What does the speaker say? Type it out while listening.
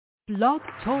Blog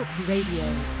Talk Radio.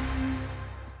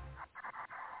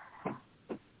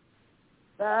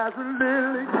 As a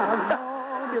lily, how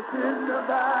long it's in the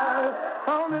valley,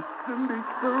 on it to be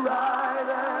bright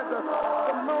as the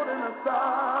morning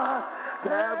star.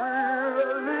 There is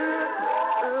a lily,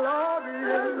 Lord,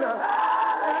 in the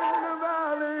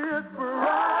valley, it's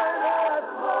bright as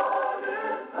the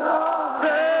morning star.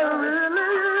 There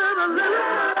really is a lily,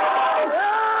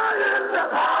 in the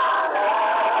valley,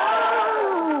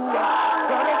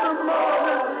 of the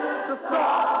morning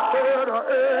star.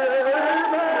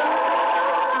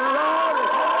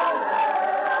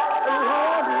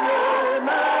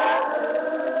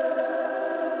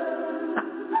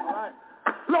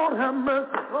 Lord have mercy,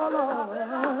 oh Lord,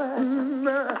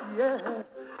 yeah.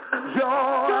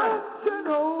 Joy, you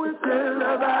know it's in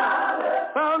the valley,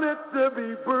 found it to be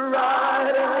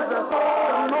bright as the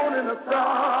morning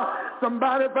star.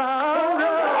 Somebody found it,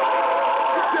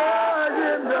 joy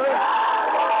in the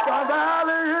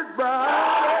valley is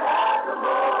bright as the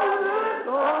morning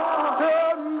star.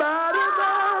 Somebody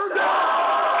found it,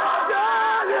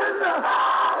 joy in the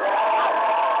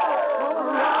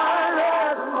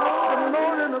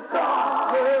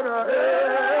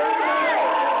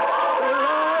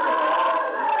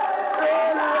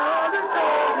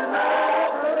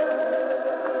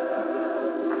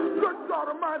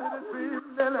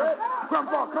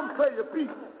Grandpa, come play your piece.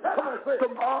 Come on, play.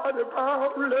 Somebody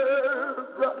found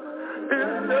love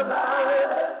in the valley.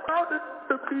 Found it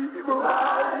to be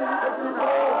bright.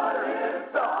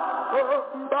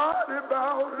 Somebody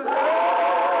found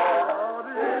love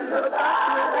in the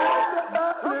valley.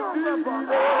 Somebody found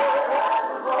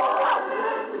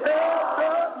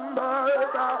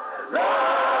love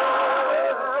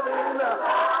in the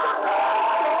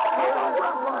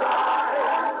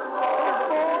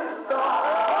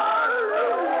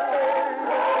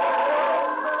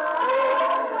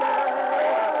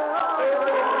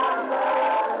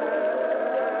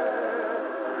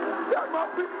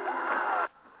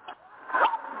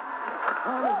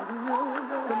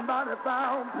Somebody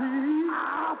found peace.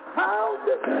 I found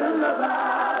it in the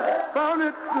valley. Found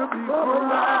it to be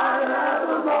bright as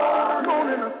the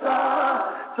morning star.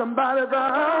 Somebody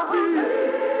found peace.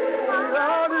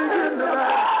 Found it in the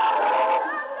valley.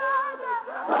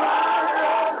 Bright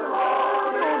as the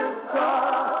morning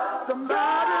star.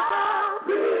 Somebody found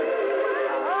peace.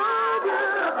 Found it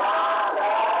in the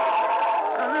valley.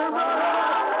 And it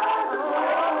was the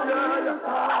morning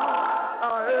star.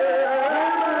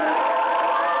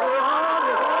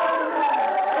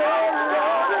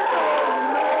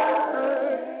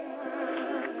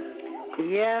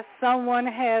 Yes, someone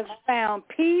has found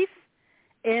peace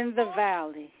in the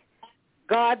valley.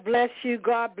 God bless you.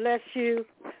 God bless you.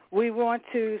 We want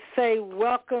to say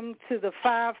welcome to the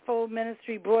Fivefold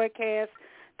Ministry broadcast.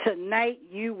 Tonight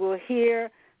you will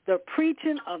hear the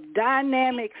preaching of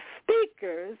dynamic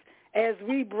speakers as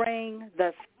we bring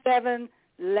the 7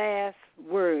 last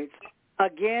words.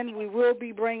 Again, we will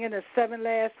be bringing the 7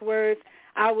 last words.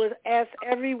 I would ask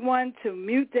everyone to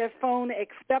mute their phone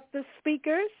except the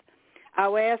speakers. I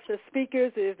would ask the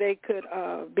speakers if they could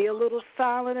be a little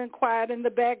silent and quiet in the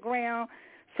background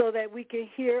so that we can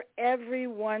hear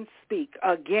everyone speak.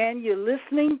 Again, you're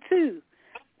listening to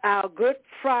our Good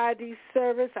Friday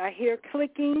service. I hear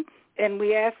clicking, and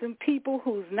we asking people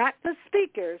who's not the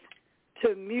speakers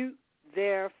to mute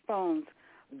their phones.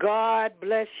 God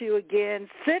bless you again.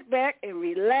 Sit back and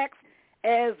relax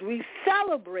as we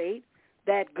celebrate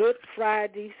that Good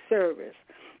Friday service.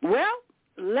 Well,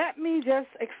 let me just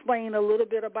explain a little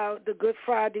bit about the Good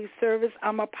Friday service.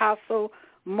 I'm Apostle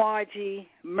Margie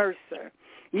Mercer.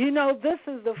 You know, this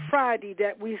is the Friday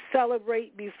that we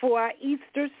celebrate before our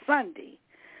Easter Sunday.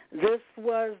 This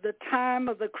was the time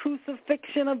of the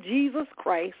crucifixion of Jesus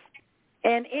Christ,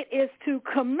 and it is to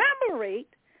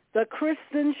commemorate the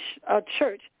Christian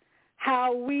church,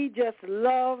 how we just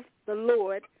love the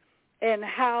Lord, and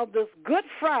how this Good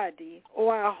Friday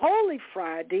or our Holy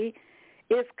Friday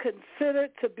is considered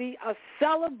to be a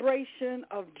celebration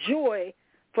of joy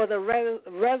for the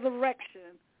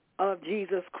resurrection of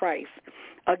Jesus Christ.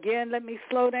 Again, let me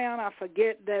slow down. I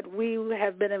forget that we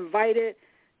have been invited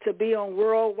to be on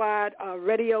worldwide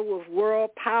radio with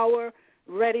World Power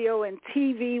Radio and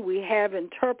TV. We have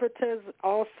interpreters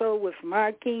also with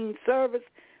My King Service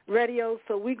Radio.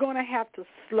 So we're going to have to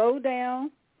slow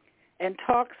down and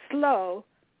talk slow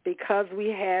because we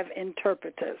have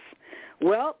interpreters.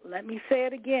 Well, let me say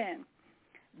it again.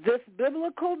 This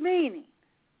biblical meaning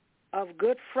of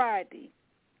Good Friday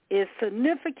is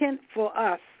significant for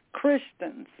us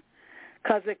Christians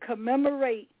because it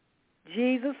commemorates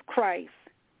Jesus Christ's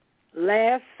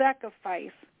last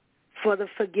sacrifice for the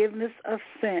forgiveness of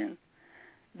sin.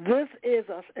 This is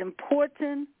an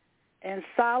important and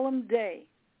solemn day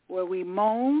where we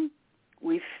mourn,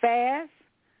 we fast,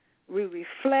 we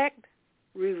reflect,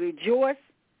 we rejoice,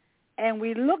 and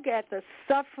we look at the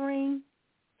suffering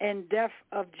and death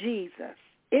of Jesus.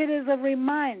 It is a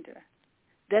reminder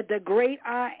that the great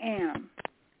I am,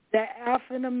 the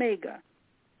Alpha and Omega,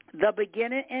 the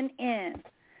beginning and end,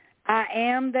 I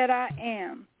am that I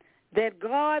am, that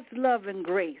God's love and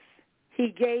grace, he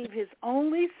gave his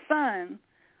only son,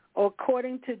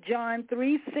 according to John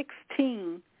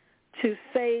 3:16, to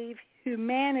save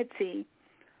humanity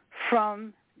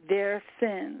from their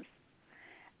sins.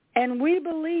 And we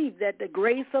believe that the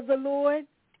grace of the Lord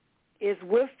is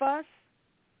with us,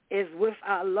 is with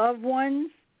our loved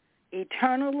ones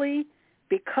eternally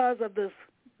because of this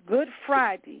Good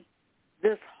Friday,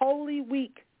 this Holy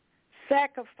Week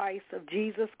sacrifice of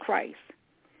Jesus Christ.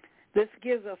 This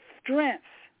gives us strength.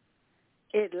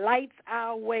 It lights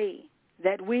our way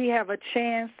that we have a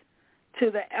chance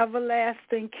to the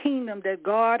everlasting kingdom that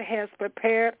God has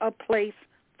prepared a place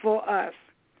for us.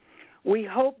 We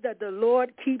hope that the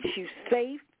Lord keeps you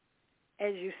safe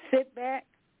as you sit back,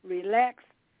 relax,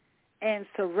 and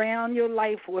surround your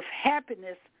life with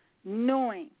happiness,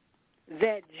 knowing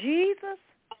that Jesus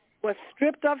was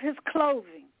stripped of his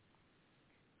clothing,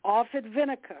 offered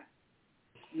vinegar,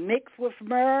 mixed with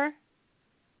myrrh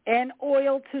and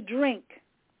oil to drink.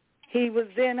 He was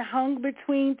then hung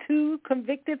between two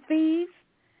convicted thieves,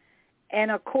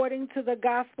 and according to the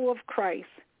gospel of Christ,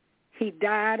 he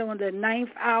died on the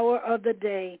 9th hour of the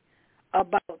day,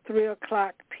 about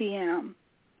 3:00 p.m.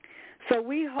 So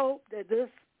we hope that this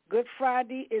Good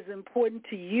Friday is important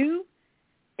to you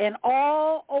and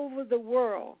all over the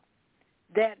world,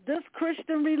 that this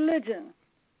Christian religion,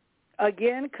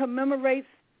 again, commemorates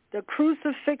the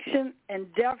crucifixion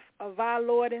and death of our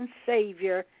Lord and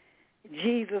Savior,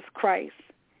 Jesus Christ.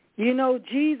 You know,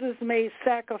 Jesus made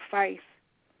sacrifice,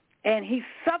 and he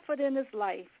suffered in his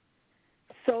life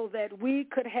so that we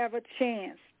could have a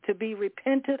chance to be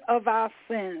repentant of our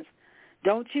sins.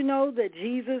 Don't you know that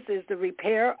Jesus is the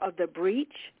repairer of the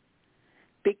breach?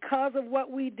 Because of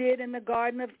what we did in the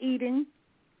Garden of Eden,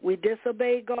 we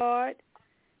disobeyed God.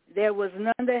 There was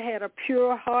none that had a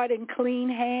pure heart and clean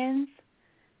hands,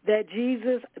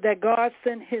 that God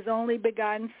sent his only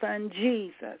begotten son,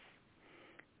 Jesus,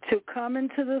 to come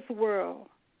into this world,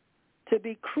 to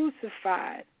be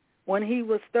crucified when he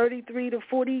was 33 to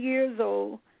 40 years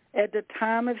old at the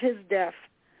time of his death,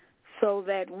 so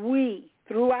that we,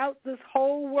 throughout this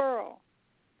whole world,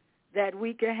 that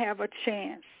we can have a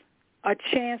chance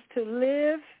to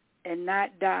live and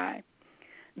not die.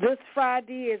 This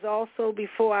Friday is also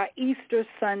before our Easter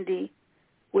Sunday,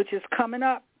 which is coming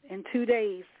up in 2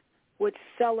 days, which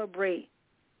celebrate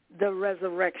the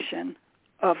resurrection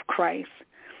of Christ.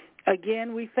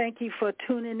 Again, we thank you for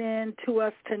tuning in to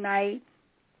us tonight.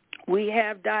 We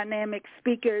have dynamic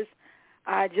speakers.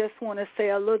 I just want to say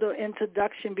a little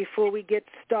introduction before we get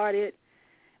started.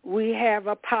 We have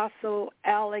Apostle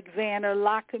Alexander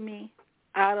Lockamy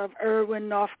out of Irwin,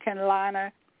 North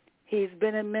Carolina. He's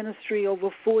been in ministry over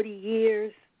 40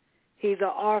 years. He's an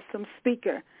awesome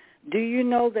speaker. Do you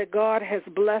know that God has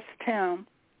blessed him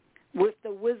with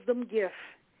the wisdom gift?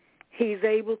 He's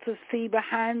able to see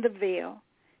behind the veil.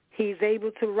 He's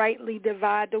able to rightly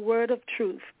divide the word of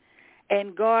truth.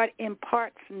 And God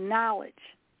imparts knowledge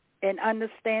and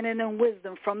understanding and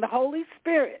wisdom from the Holy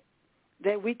Spirit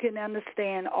that we can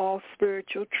understand all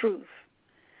spiritual truth.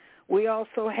 We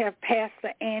also have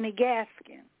Pastor Annie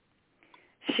Gaskin.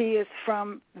 She is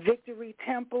from Victory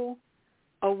Temple,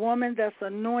 a woman that's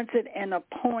anointed and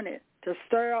appointed to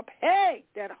stir up,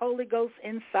 that Holy Ghost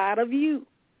inside of you.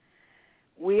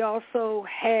 We also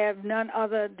have none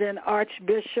other than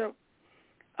Archbishop.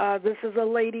 This is a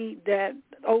lady that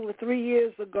over 3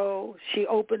 years ago, she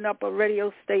opened up a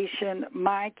radio station,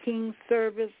 My King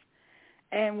Service,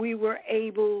 and we were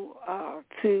able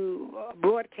to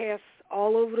broadcast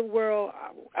all over the world.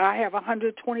 I have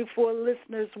 124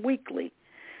 listeners weekly.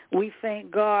 We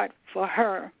thank God for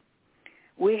her.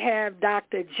 We have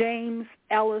Dr. James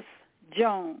Ellis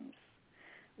Jones,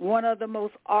 one of the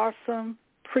most awesome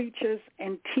preachers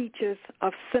and teachers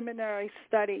of seminary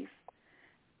studies,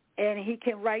 and he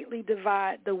can rightly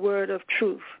divide the word of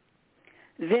truth.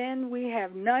 Then we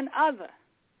have none other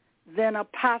than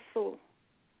Apostle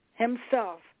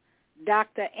himself,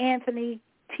 Dr. Anthony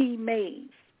T. Mays.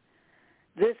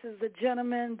 This is a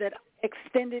gentleman that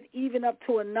extended even up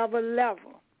to another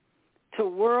level, to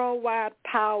worldwide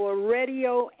power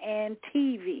radio and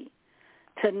TV.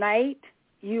 Tonight,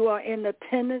 you are in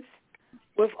attendance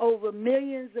with over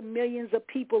millions and millions of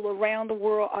people around the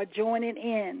world are joining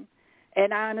in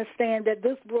And I understand that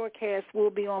this broadcast will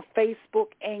be on Facebook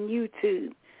and YouTube.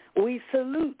 We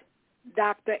salute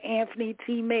Dr. Anthony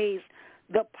T. Mays,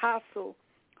 the apostle,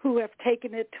 who have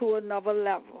taken it to another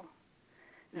level.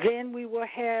 Then we will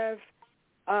have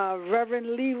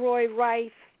Reverend Leroy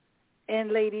Rice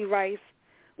and Lady Rice.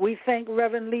 We thank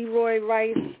Reverend Leroy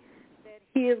Rice that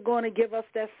he is going to give us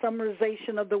that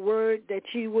summarization of the word that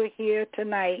you will hear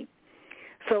tonight.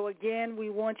 So again, we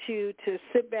want you to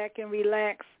sit back and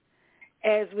relax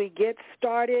as we get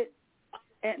started,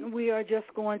 and we are just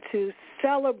going to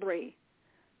celebrate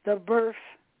the birth,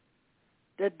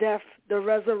 the death, the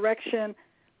resurrection,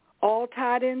 all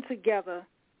tied in together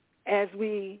as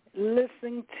we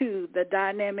listen to the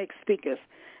dynamic speakers.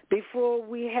 Before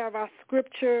we have our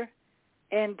scripture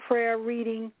and prayer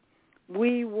reading,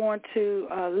 we want to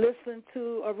listen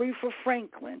to Aretha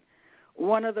Franklin,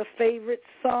 one of the favorite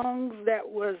songs that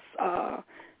was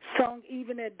sung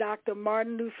even at Dr.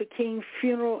 Martin Luther King's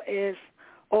funeral is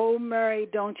 "Oh Mary,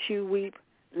 Don't You Weep."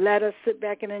 Let us sit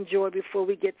back and enjoy before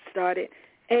we get started.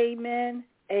 Amen.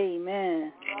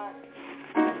 Amen.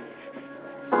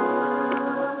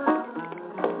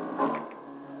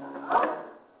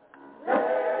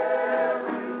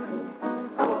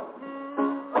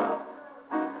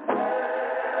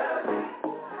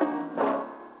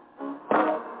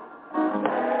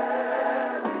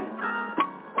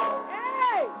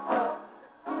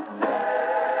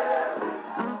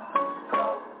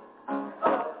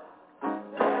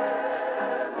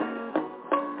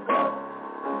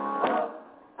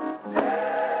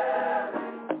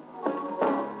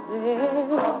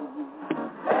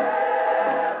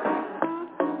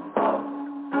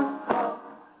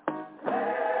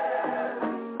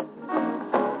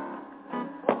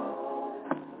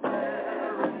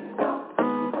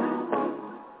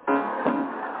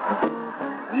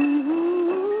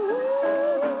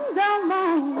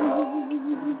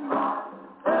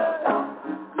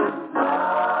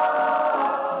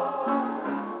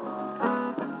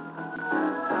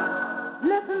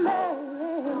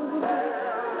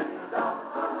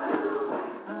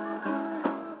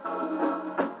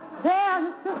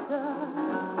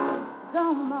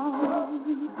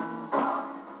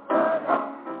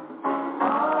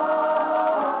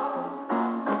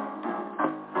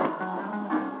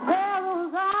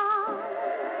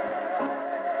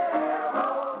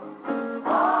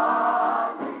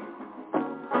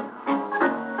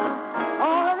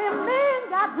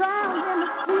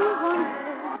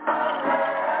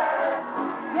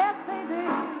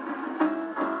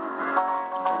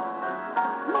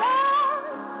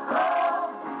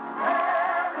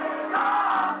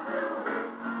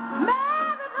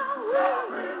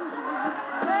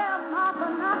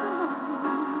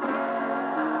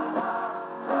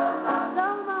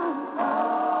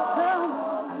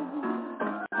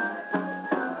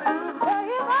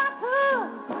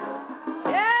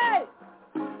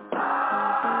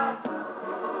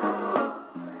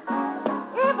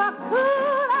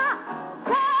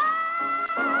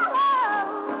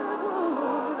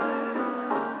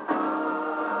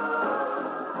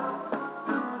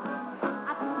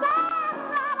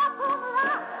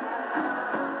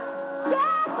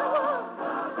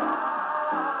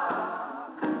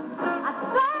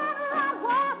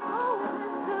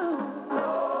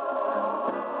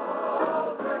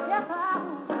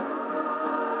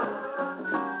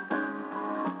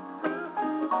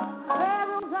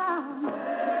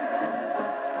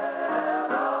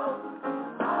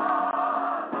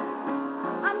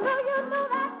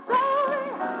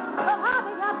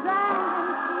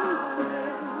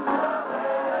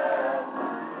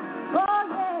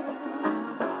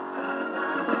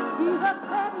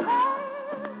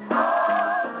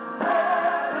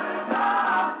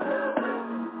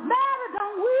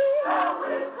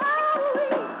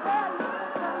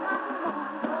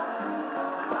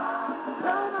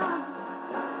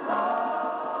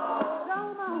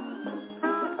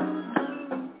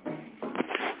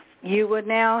 You will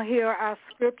now hear our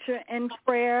scripture and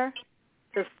prayer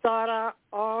to start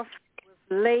off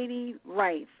with Lady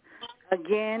Rice.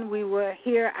 Again, we will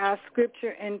hear our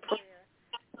scripture and prayer.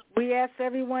 We ask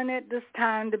everyone at this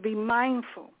time to be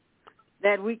mindful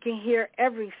that we can hear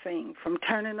everything from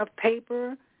turning of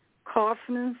paper,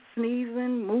 coughing,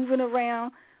 sneezing, moving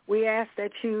around. We ask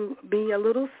that you be a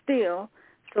little still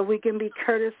so we can be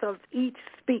courteous of each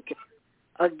speaker.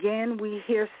 Again, we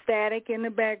hear static in the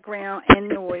background and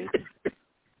noise.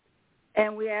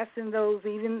 And we're asking those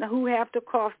even who have to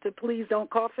cough to please don't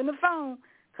cough in the phone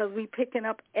because we're picking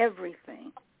up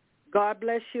everything. God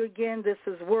bless you again. This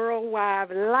is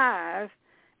Worldwide Live,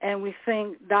 and we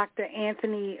thank Dr.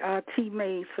 Anthony T.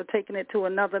 Mays for taking it to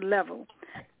another level.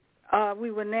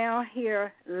 We will now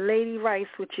hear Lady Rice.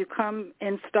 Would you come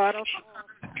and start off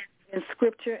in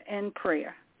scripture and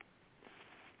prayer?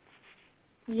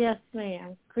 Yes,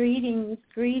 ma'am. Greetings,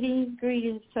 greetings,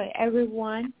 greetings to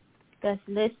everyone that's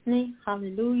listening.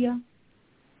 Hallelujah.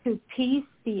 To peace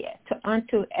be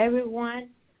unto everyone,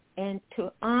 and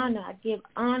to honor. I give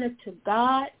honor to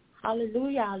God.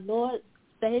 Hallelujah. Our Lord,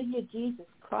 Savior, Jesus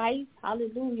Christ.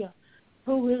 Hallelujah.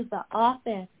 Who is the author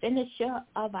and finisher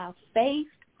of our faith.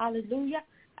 Hallelujah.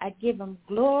 I give him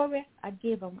glory. I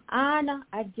give him honor.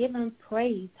 I give him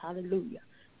praise. Hallelujah.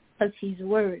 Because he's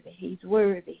worthy. He's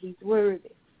worthy. He's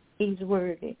worthy. He's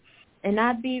worthy. And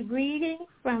I'll be reading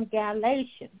from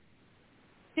Galatians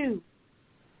 2,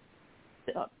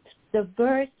 the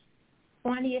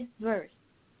 20th verse.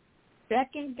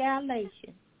 2nd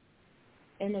Galatians,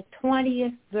 in the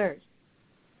 20th verse.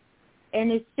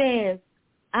 And it says,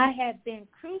 I have been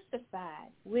crucified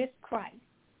with Christ.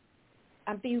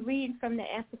 I'll be reading from the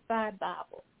Amplified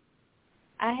Bible.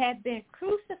 I have been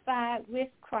crucified with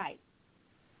Christ.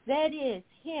 That is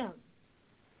him.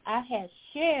 I have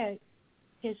shared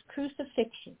his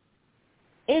crucifixion.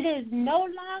 It is no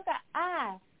longer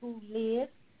I who live,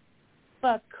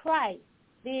 but Christ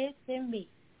lives in me.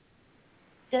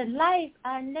 The life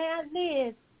I now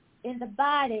live in the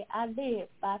body, I live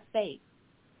by faith,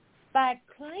 by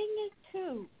clinging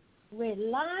to,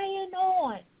 relying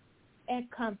on, and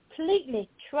completely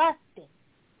trusting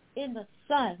in the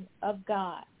Son of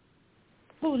God,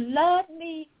 who loved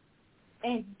me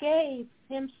and gave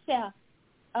himself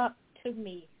up to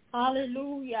me.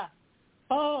 Hallelujah.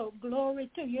 Oh, glory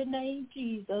to your name,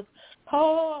 Jesus.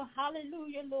 Oh,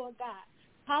 hallelujah, Lord God.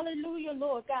 Hallelujah,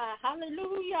 Lord God.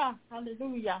 Hallelujah.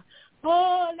 Hallelujah.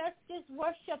 Oh, let's just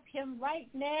worship him right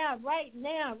now, right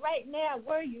now, right now,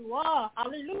 where you are.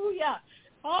 Hallelujah.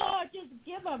 Oh, just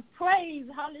give him praise.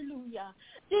 Hallelujah.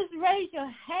 Just raise your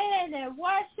hand and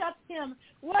worship him.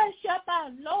 Worship our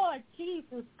Lord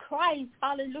Jesus Christ.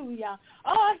 Hallelujah.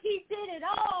 Oh, he did it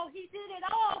all. He did it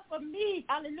all for me.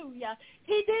 Hallelujah.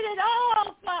 He did it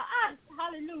all for us.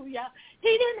 Hallelujah.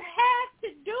 He didn't have to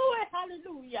do it.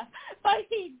 Hallelujah. But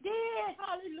he did.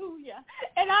 Hallelujah.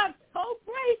 And I'm so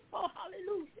grateful.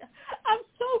 Hallelujah. I'm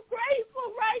so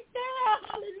grateful right there.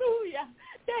 Hallelujah.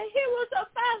 That he was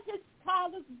about his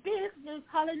Father's business,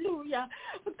 hallelujah.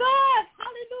 God,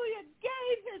 hallelujah,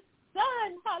 gave his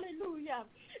son, hallelujah,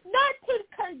 not to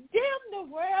condemn the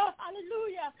world,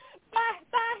 hallelujah, by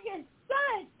his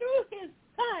son, through his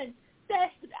son, that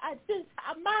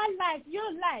my life,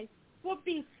 your life would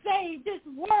be saved, this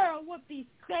world would be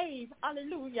saved,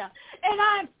 hallelujah. And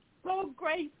I'm so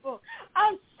grateful.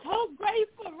 I'm so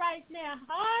grateful right now.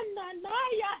 I'm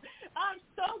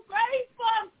so grateful.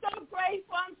 I'm so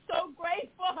grateful. I'm so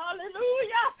grateful.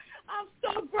 Hallelujah. I'm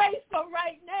so grateful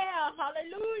right now.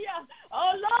 Hallelujah.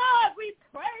 Oh, Lord, we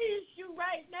praise you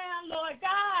right now, Lord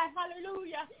God.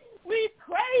 Hallelujah. We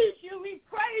praise you. We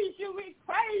praise you. We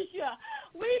praise you.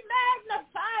 We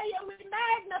magnify you. We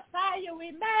magnify you. We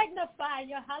magnify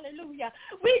you. Hallelujah.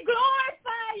 We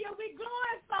glorify you. We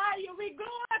glorify you. We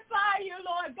glorify you,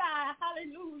 Lord God.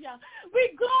 Hallelujah.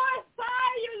 We glorify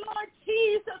you, Lord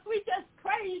Jesus. We just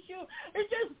praise you. We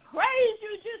just praise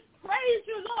you. Just praise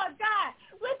you, Lord God.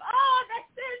 With all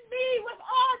that's in me, with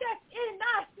all that's in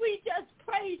us, we just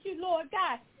praise you, Lord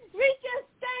God. We just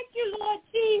thank you, Lord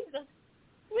Jesus.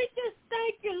 We just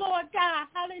thank you, Lord God.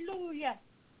 Hallelujah.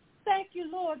 Thank you,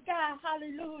 Lord God.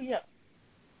 Hallelujah.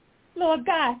 Lord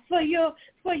God, for your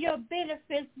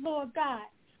benefits, Lord God,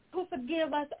 who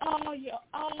forgive us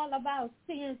all of our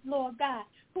sins, Lord God,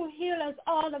 who heal us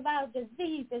all of our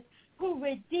diseases, who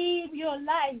redeem your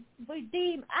life,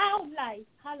 redeem our life,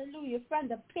 hallelujah, from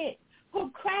the pit, who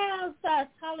crowns us,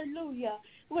 hallelujah,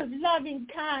 with loving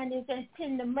kindness and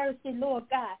tender mercy, Lord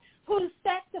God, who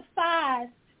sanctifies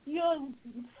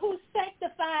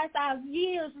our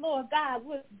years, Lord God,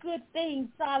 with good things,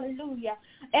 hallelujah,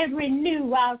 and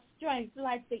renew our strength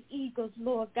like the eagles,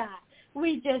 Lord God.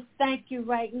 We just thank you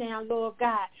right now, Lord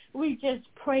God. We just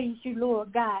praise you,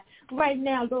 Lord God. Right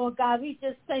now, Lord God, we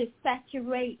just say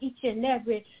saturate each and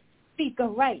every speaker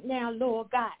right now, Lord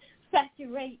God.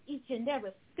 Saturate each and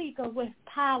every speaker with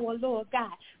power, Lord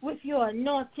God, with your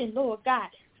anointing, Lord God.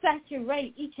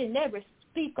 Saturate each and every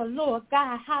speaker, Lord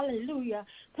God, hallelujah,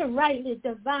 to rightly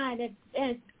divine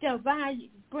and divine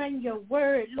bring your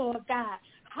word, Lord God.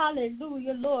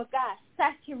 Hallelujah, Lord God.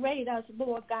 Saturate us,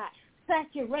 Lord God.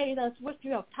 Saturate us with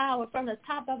your power from the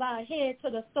top of our head to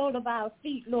the sole of our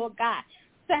feet, Lord God.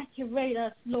 Saturate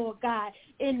us, Lord God,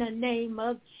 in the name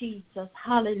of Jesus.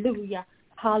 Hallelujah,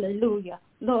 hallelujah.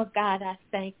 Lord God, I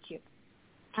thank you.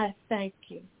 I thank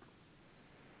you.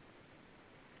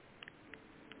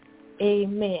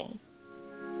 Amen.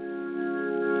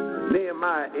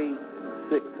 Nehemiah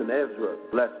 8:6 and Ezra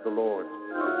blessed the Lord,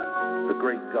 the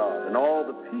great God, and all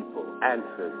the people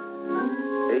answered,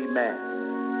 Amen.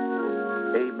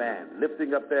 Amen.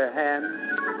 Lifting up their hands,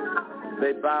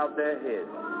 they bowed their heads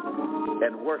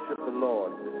and worshiped the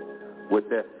Lord with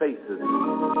their faces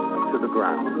to the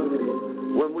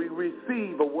ground. When we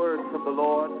receive a word from the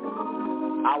Lord,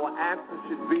 our answer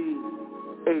should be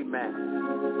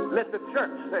Amen. Let the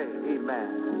church say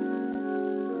Amen.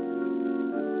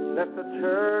 Let the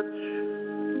church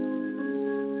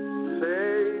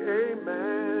say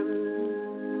amen.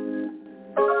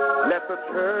 Let the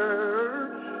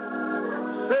church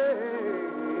say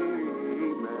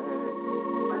amen.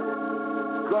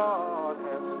 God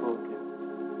has spoken.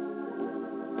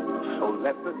 So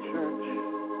let the church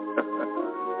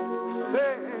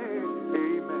say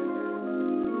amen.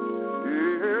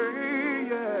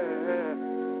 Yeah.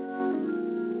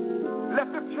 Let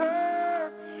the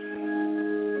church,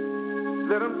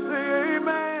 let them say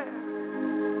amen.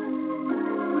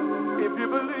 If you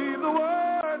believe the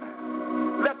word,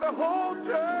 let the whole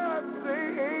church say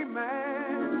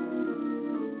amen.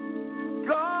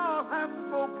 God has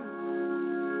spoken.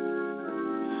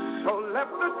 So let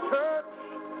the church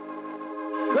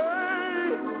say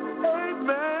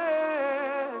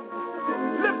amen.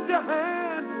 Lift your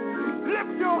hand.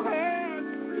 Lift your hand.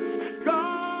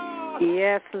 God.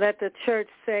 Yes, let the church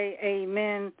say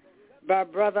amen by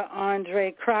Brother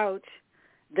Andre Crouch,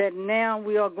 that now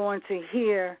we are going to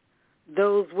hear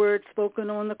those words spoken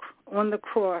on the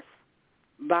cross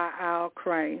by our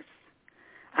Christ.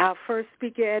 Our first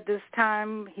speaker at this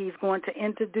time, he's going to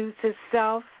introduce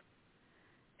himself,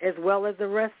 as well as the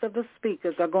rest of the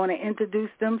speakers are going to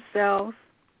introduce themselves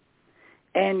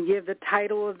and give the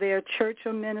title of their church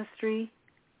or ministry,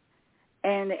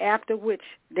 and after which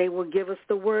they will give us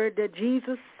the word that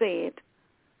Jesus said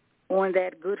on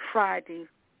that Good Friday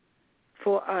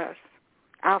for us.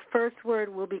 Our first word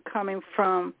will be coming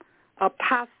from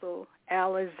Apostle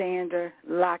Alexander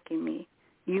Lockamy.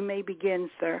 You may begin,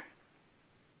 sir.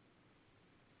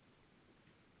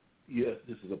 Yes,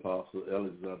 this is Apostle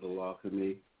Alexander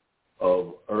Lockamy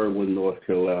of Irwin, North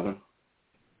Carolina,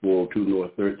 402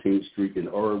 North 13th Street in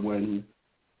Irwin.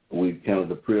 We count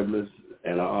the privilege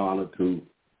and an honor to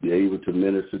be able to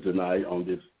minister tonight on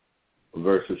this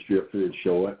verse of Scripture in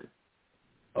short,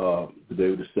 to be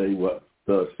able to say what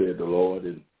thus said the Lord,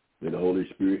 and the Holy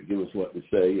Spirit give us what to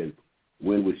say, and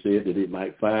when we say it, that it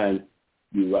might find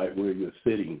you right where you're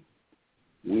sitting.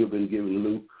 We've been given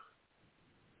Luke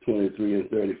 23 and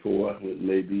 34. It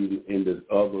may be in the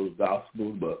other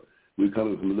Gospels, but we're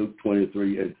coming from Luke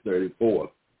 23 and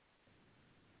 34.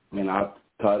 And our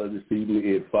title this evening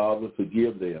is, Father,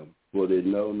 forgive them, for they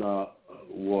know not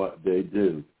what they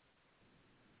do.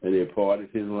 And they parted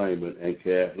his raiment and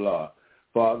cast lot.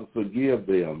 Father, forgive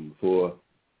them, for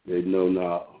they know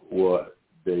not what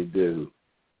they do.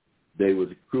 They was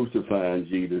crucifying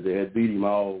Jesus. They had beat him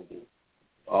all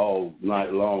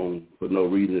night long for no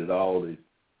reason at all. They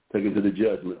took him to the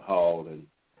judgment hall, and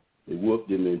they whooped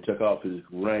him and took off his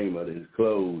raiment and his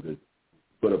clothes and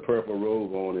put a purple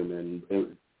robe on him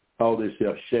and called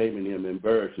themselves shaming him,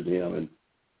 embarrassing him,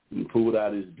 and pulled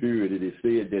out his beard. And it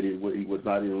said that he was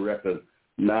not even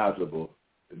recognizable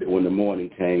when the morning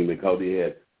came, because they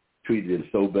had treated him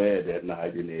so bad that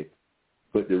night, and they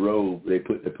put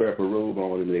the purple robe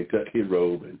on him, and they took his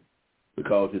robe, and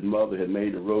because his mother had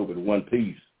made the robe in one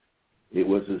piece, it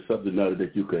wasn't something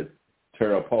that you could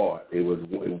tear apart. It was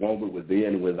woven within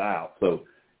and without. So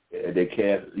they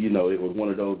cast, it was one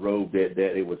of those robes that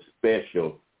it was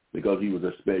special because he was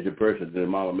a special person, and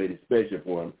Mama made it special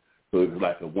for him. So it was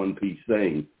like a one-piece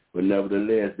thing. But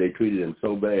nevertheless, they treated him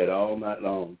so bad all night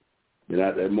long. And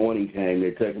after that morning came,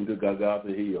 they took him to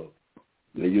Golgotha Hill.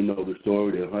 And you know the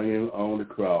story. They hung him on the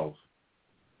cross.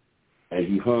 And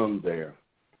he hung there.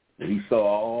 And he saw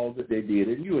all that they did.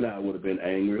 And you and I would have been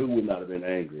angry. Who would not have been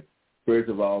angry? First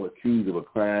of all, accused of a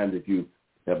crime that you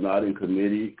have not been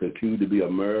committed, accused to be a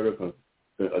murderer,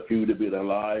 accused to be a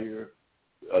liar,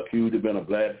 accused of being a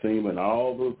blasphemer, and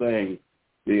all those things.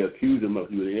 They accused him of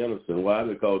he was innocent. Why?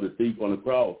 Because the thief on the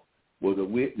cross was a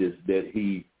witness that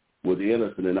he was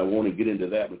innocent, and I want to get into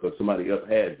that because somebody else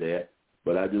has that.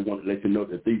 But I just want to let you know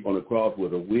the thief on the cross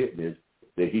was a witness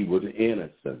that he was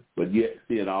innocent. But yet,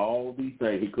 seeing all these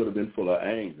things, he could have been full of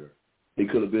anger. He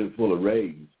could have been full of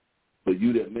rage. But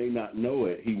you that may not know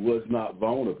it, he was not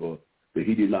vulnerable, but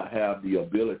he did not have the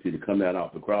ability to come down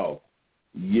off the cross.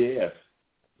 Yes,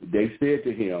 they said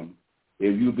to him,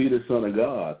 if you be the Son of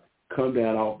God, come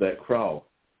down off that cross.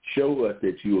 Show us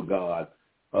that you are God.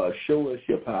 Show us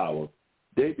your power.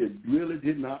 They really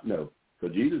did not know.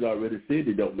 Because Jesus already said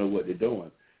they don't know what they're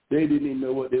doing. They didn't even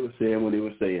know what they were saying when they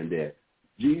were saying that.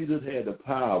 Jesus had the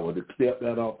power to step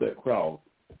that off that cross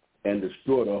and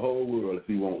destroy the whole world if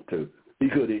he wanted to. He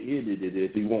could have ended it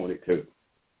if he wanted to.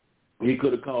 He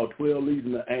could have called 12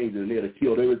 legions of angels and they'd have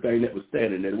killed everything that was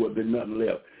standing there. There would have been nothing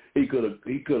left. He could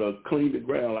have cleaned the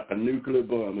ground like a nuclear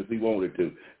bomb if he wanted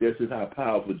to. This is how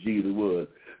powerful Jesus was.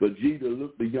 But Jesus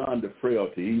looked beyond the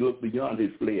frailty. He looked beyond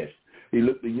his flesh. He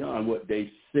looked beyond what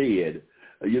they said.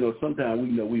 Sometimes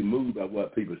we move by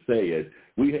what people said.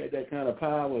 We had that kind of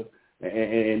power,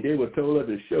 and they were told us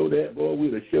to show that. Boy,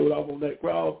 we'd have showed off on that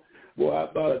cross. Boy,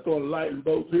 I thought I'd throw a lightning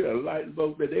bolt here, a lightning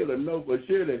bolt there. They would have known for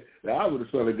sure that I was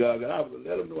the Son of God, and I would have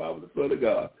let them know I was the Son of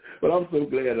God. But I'm so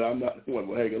glad that I'm not the one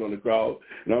hanging on the cross,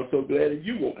 and I'm so glad that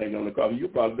you won't hang on the cross. You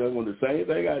probably done the same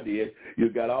thing I did. You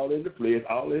got all in the flesh,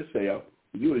 all in self.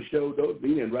 You would have showed those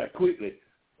men right quickly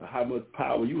how much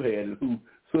power you had and whose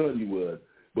son you was.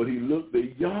 But he looked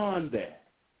beyond that,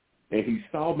 and he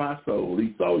saw my soul.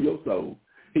 He saw your soul.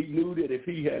 He knew that if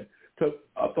he had took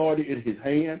authority in his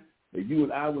hand, that you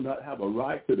and I would not have a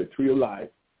right to the tree of life.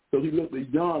 So he looked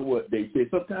beyond what they said.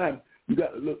 Sometimes you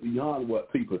got to look beyond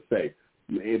what people say.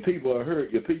 And people are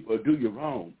hurt you. People do you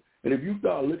wrong. And if you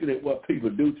start looking at what people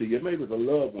do to you, maybe it's a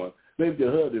loved one, maybe it's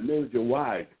your husband, maybe it's your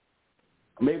wife,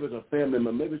 maybe it's a family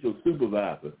member, maybe it's your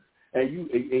supervisor, and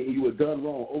you were done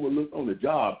wrong, overlooked on the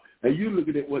job, and you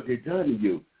looking at what they've done to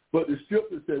you. But the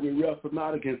scripture said we wrestle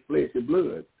not against flesh and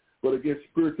blood, but against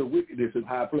spiritual wickedness in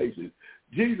high places.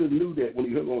 Jesus knew that when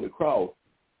he hung on the cross,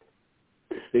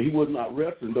 that he was not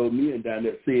wrestling those men down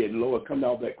there said, Lord, come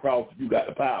down off that cross if you got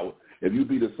the power. If you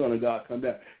be the Son of God, come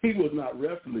down. He was not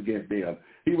wrestling against them.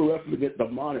 He was wrestling against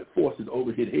demonic forces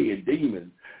over his head,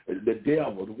 demons, the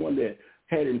devil, the one that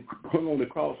had him hung on the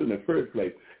cross in the first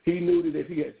place. He knew that if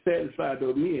he had satisfied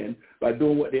those men by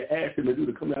doing what they asked him to do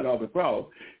to come down off the cross,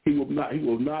 he would not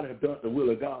have done the will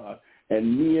of God.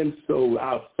 And men's soul,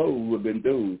 our soul would have been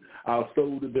doomed. Our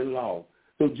soul would have been lost.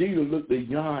 So Jesus looked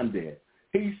beyond that.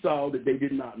 He saw that they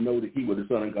did not know that he was the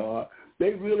Son of God.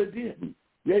 They really didn't.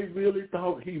 They really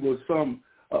thought he was some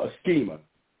schemer.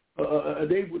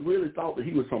 They really thought that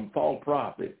he was some false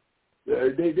prophet.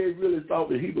 They really thought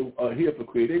that he was a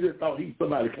hypocrite. They just thought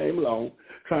somebody came along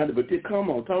trying to, but come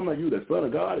on, talking about you the Son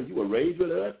of God and you were raised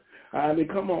with us. I mean,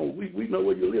 come on, we know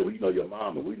where you live. We know your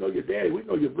mama. We know your daddy. We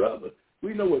know your brother.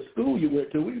 We know what school you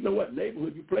went to. We know what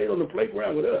neighborhood you played on the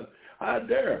playground with us. How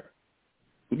dare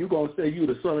you going to say you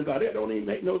the Son of God? That don't even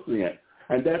make no sense.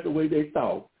 And that's the way they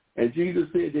thought. And Jesus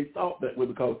said they thought that way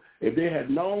because if they had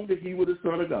known that he was the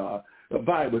Son of God, the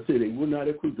Bible said they would not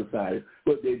have crucified him.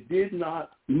 But they did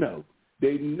not know.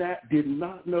 They did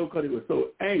not know because they were so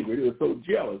angry. They were so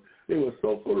jealous. They were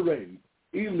so full of rage.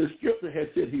 Even the scripture had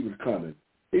said he was coming.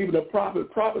 Even the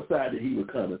prophet prophesied that he was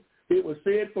coming. It was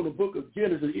said from the book of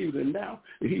Genesis even now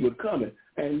that he was coming.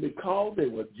 And because they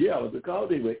were jealous, because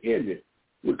they were envious,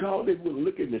 because they would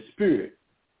look in the spirit,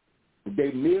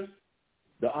 they missed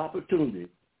the opportunity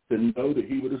to know that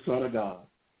he was the Son of God.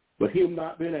 But him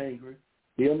not being angry,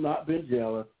 him not being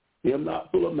jealous, him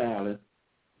not full of malice,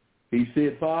 he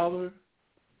said, Father,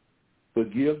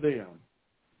 forgive them,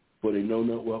 for they know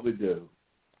not what we do.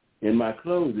 In my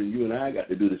closing, you and I got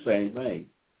to do the same thing.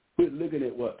 Quit looking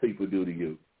at what people do to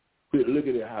you. Quit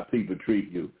looking at how people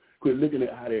treat you. Quit looking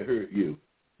at how they hurt you.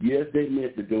 Yes, they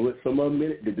meant to do it. Some of them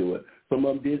meant to do it. Some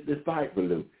of them did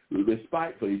despitefully.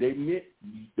 Despitefully, they meant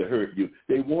to hurt you.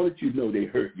 They wanted you to know they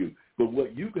hurt you. But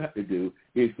what you got to do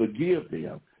is forgive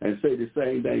them and say the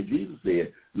same thing Jesus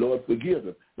said, Lord, forgive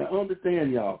them. Now,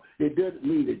 understand, y'all, it doesn't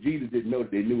mean that Jesus didn't know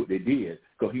that they knew what they did,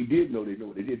 because he did know they knew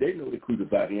what they did. They know they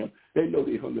crucified him. They know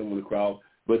they hung him on the cross,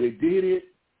 but they did it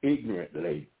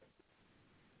ignorantly.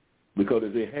 Because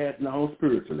if they had known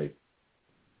spiritually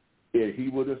that he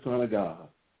was the Son of God,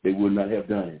 they would not have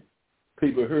done it.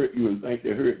 People hurt you and think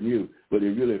they're hurting you, but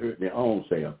they're really hurting their own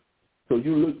self. So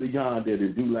you look beyond that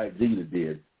and do like Jesus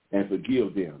did and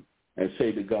forgive them and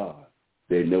say to God,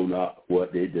 they know not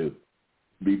what they do.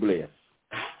 Be blessed.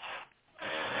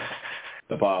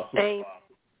 Apostle.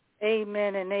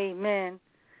 Amen and amen.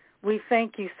 We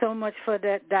thank you so much for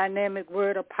that dynamic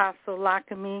word, Apostle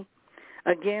Lockamy.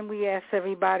 Again, we ask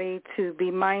everybody to be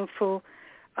mindful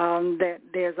that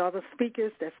there's other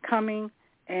speakers that's coming,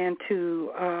 and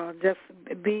to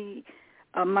just be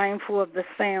mindful of the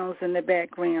sounds in the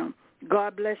background.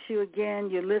 God bless you again.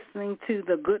 You're listening to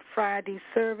the Good Friday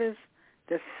service,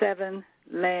 the 7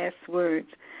 last words.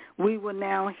 We will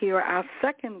now hear our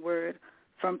second word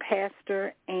from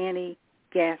Pastor Annie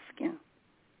Gaskin.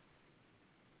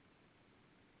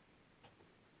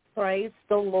 Praise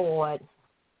the Lord.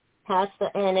 Pastor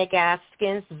Annie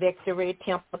Gaskins, Victory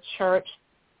Temple Church,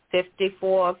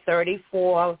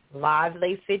 5434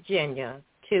 Lively, Virginia,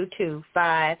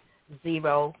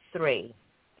 22503.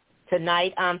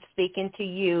 Tonight I'm speaking to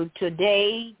you.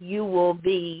 Today you will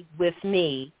be with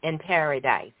me in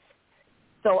paradise.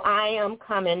 So I am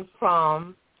coming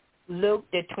from Luke,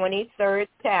 the 23rd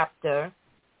chapter,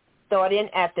 starting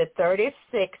at the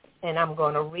 36th, and I'm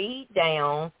going to read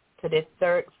down to the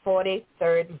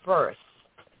 43rd verse.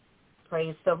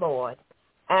 Praise the Lord.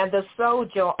 And the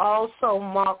soldier also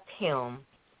mocked him,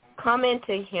 coming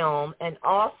to him and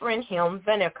offering him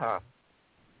vinegar,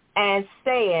 and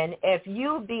saying, if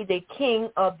you be the king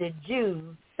of the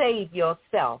Jews, save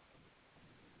yourself.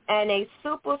 And a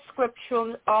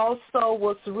superscription also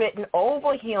was written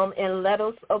over him in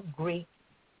letters of Greek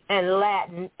and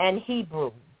Latin and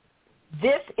Hebrew.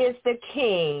 This is the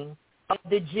King of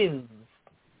the Jews.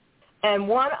 And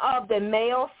one of the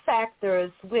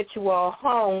malefactors which were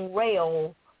hung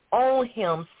railed on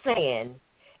him, saying,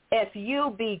 if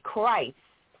you be Christ,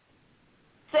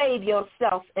 save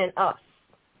yourself and us.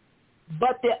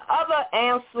 But the other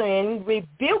answering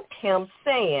rebuked him,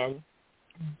 saying,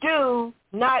 do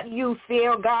not you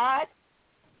fear God,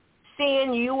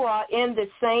 seeing you are in the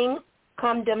same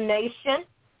condemnation?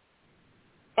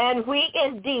 And we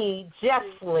indeed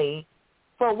justly,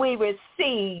 for we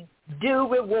receive due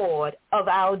reward of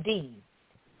our deeds.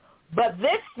 But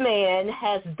this man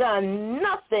has done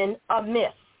nothing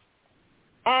amiss.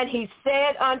 And he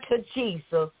said unto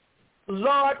Jesus,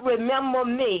 Lord, remember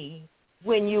me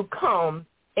when you come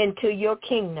into your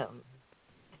kingdom.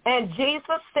 And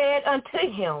Jesus said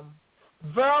unto him,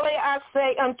 verily I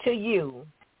say unto you,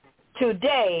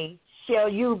 today shall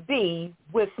you be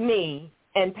with me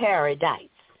in paradise.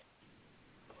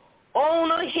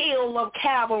 On a hill of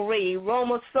Calvary,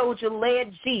 Roman soldier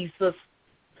led Jesus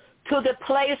to the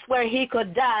place where he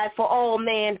could die for all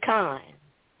mankind.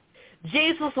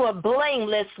 Jesus was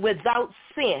blameless without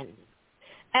sin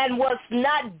and was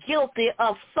not guilty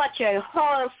of such a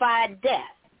horrified death.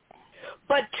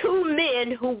 But two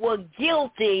men who were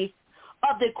guilty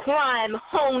of the crime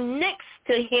hung next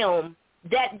to him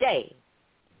that day.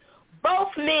 Both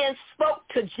men spoke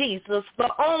to Jesus,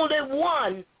 but only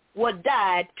one would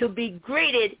die to be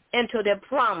greeted into the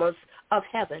promise of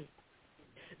heaven.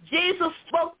 Jesus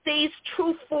spoke these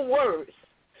truthful words.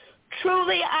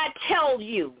 Truly I tell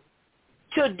you,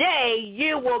 today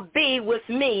you will be with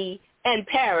me in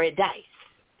paradise.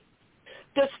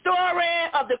 The story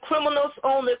of the criminals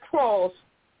on the cross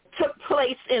took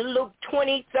place in Luke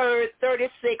 23,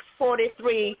 36,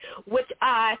 43, which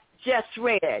I just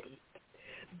read.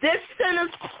 This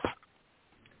sentence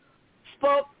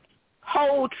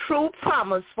hold true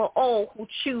promise for all who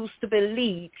choose to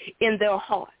believe in their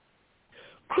heart.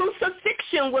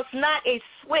 Crucifixion was not a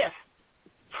swift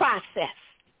process,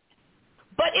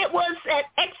 but it was an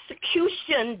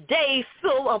execution day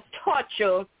full of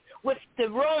torture, which the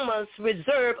Romans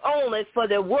reserved only for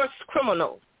the worst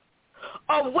criminals,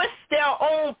 of which their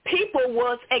own people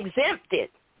was exempted.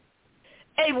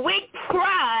 A week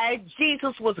prior,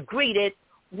 Jesus was greeted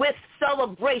with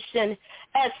celebration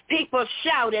as people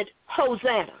shouted,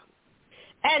 Hosanna.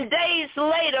 And days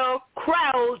later,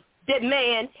 crowds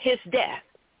demand his death.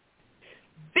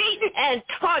 Beaten and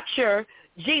tortured,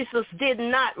 Jesus did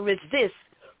not resist,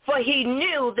 for he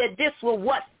knew that this was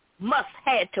what must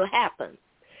had to happen.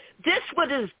 This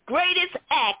was his greatest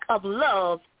act of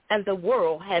love and the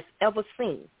world has ever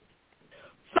seen.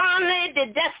 Finally,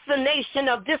 the destination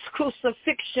of this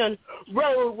crucifixion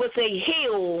road was a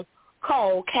hill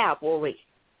called Calvary.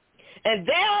 And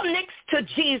there next to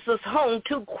Jesus hung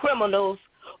two criminals,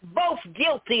 both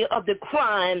guilty of the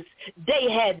crimes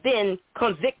they had been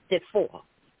convicted for.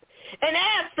 And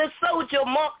as the soldier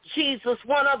mocked Jesus,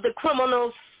 one of the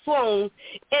criminals swung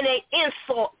in an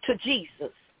insult to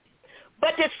Jesus.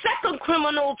 But the second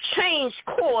criminal changed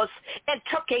course and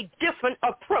took a different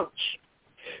approach.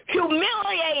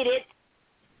 Humiliated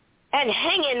and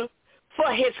hanging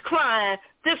for his crime,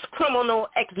 this criminal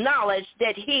acknowledged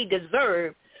that he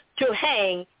deserved to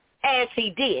hang as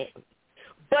he did.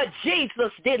 But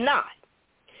Jesus did not.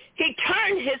 He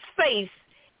turned his face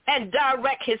and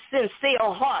directed his sincere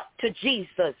heart to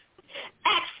Jesus,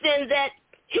 asking that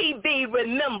he be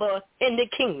remembered in the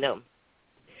kingdom.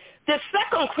 The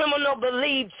second criminal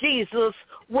believed Jesus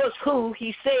was who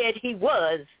he said he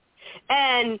was,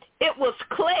 and it was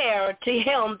clear to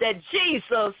him that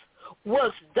Jesus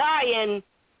was dying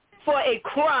for a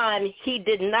crime he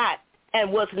did not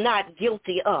and was not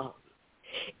guilty of.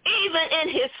 Even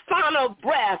in his final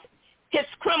breath, his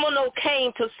criminal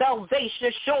came to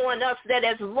salvation, showing us that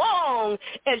as long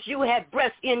as you have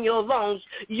breath in your lungs,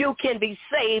 you can be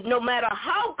saved no matter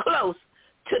how close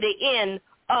to the end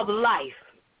of life.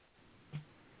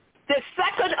 The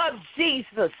second of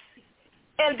Jesus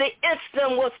in the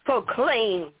instant was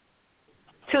proclaimed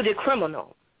to the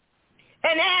criminal.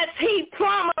 And as he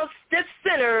promised the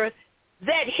sinner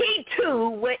that he too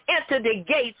would enter the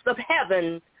gates of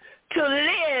heaven to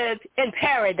live in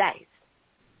paradise.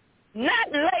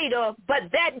 Not later,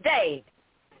 but that day.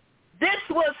 This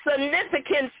was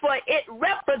significant, for it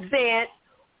represents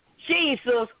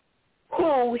Jesus,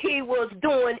 who he was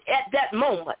doing at that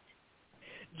moment.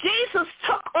 Jesus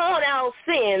took on our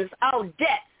sins, our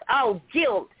debts, our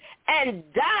guilt, and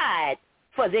died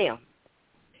for them.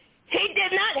 He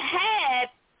did not have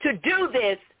to do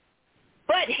this,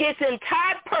 but his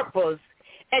entire purpose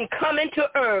in coming to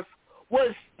earth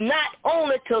was not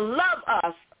only to love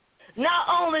us, not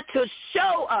only to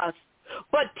show us,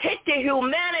 but take the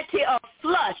humanity of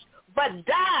flesh, but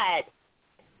died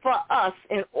for us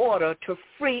in order to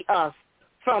free us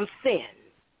from sin.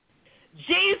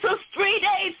 Jesus, 3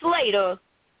 days later,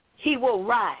 he will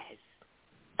rise,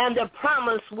 and the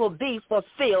promise will be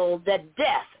fulfilled that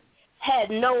death had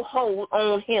no hold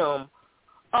on him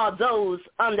or those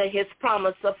under his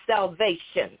promise of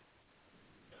salvation.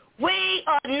 We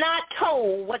are not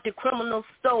told what the criminal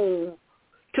stole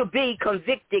to be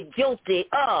convicted guilty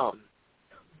of,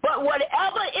 but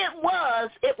whatever it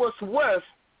was worth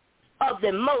of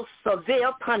the most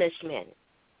severe punishment.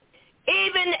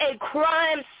 Even a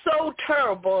crime so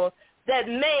terrible that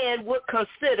man would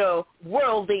consider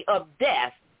worthy of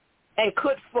death and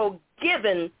could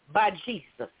forgiven by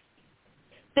Jesus.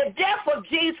 The death of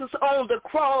Jesus on the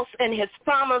cross and his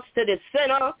promise to the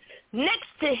sinner next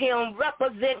to him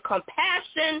represent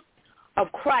compassion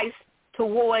of Christ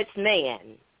towards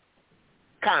mankind.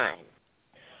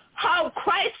 How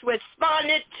Christ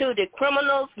responded to the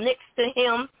criminals next to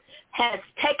him has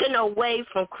taken away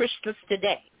from Christians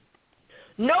today.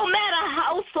 No matter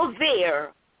how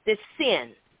severe the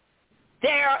sin,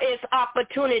 there is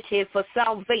opportunity for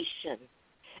salvation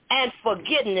and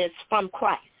forgiveness from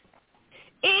Christ.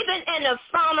 Even in the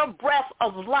final breath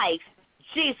of life,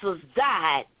 Jesus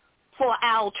died for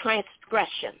our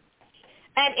transgression.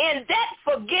 And in that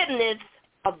forgiveness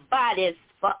abideth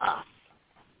for us.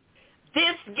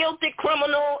 This guilty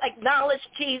criminal acknowledged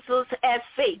Jesus as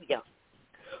Savior,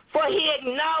 for he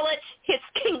acknowledged his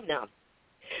kingdom.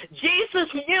 Jesus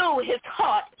knew his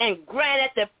heart and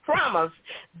granted the promise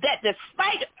that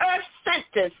despite earth's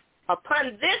sentence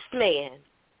upon this man,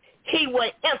 he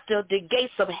would enter the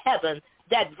gates of heaven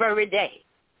that very day.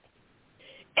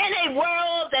 In a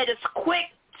world that is quick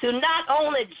to not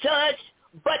only judge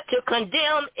but to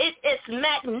condemn, it is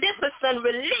magnificent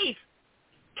relief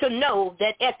to know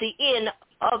that at the end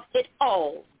of it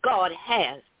all, God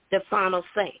has the final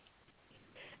say.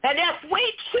 And if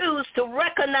we choose to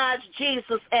recognize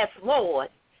Jesus as Lord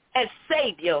and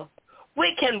Savior,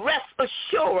 we can rest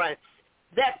assurance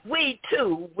that we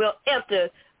too will enter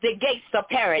the gates of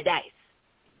paradise,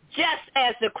 just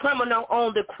as the criminal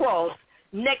on the cross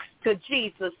next to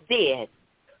Jesus did.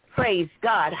 Praise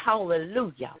God.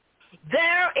 Hallelujah.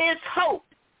 There is hope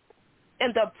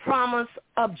in the promise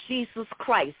of Jesus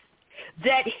Christ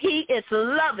that he is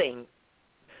loving,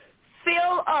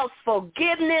 full of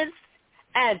forgiveness,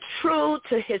 and true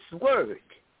to his word.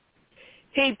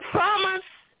 He promised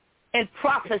in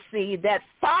prophecy that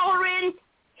following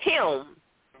him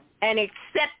and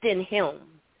accepting him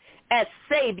as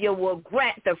Savior will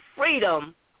grant the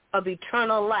freedom of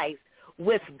eternal life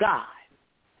with God.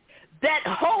 That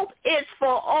hope is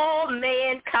for all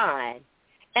mankind,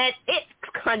 and it's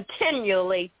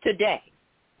continually today.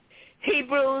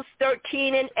 Hebrews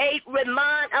 13:8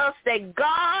 remind us that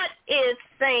God is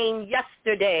same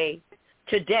yesterday,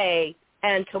 today,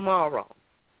 and tomorrow.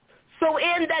 So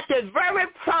in that the very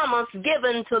promise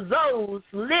given to those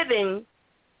living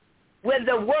when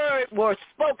the word was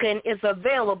spoken is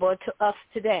available to us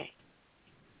today.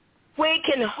 We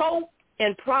can hope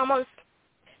and promise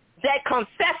that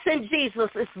confessing Jesus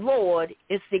as Lord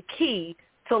is the key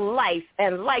to life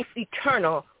and life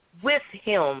eternal with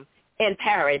him in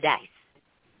paradise.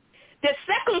 The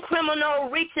second criminal,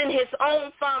 reaching his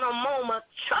own final moment,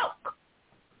 choked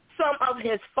some of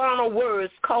his final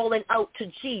words, calling out to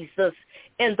Jesus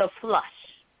in the flesh.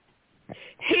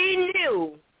 He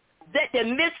knew that the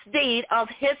misdeed of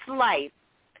his life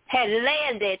had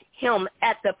landed him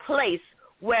at the place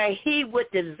where he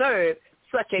would deserve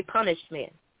such a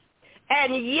punishment.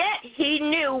 And yet he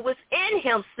knew within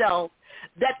himself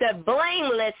that the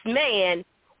blameless man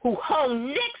who hung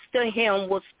next to him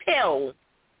was pure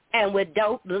and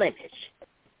without blemish.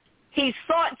 He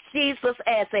sought Jesus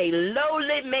as a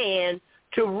lowly man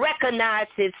to recognize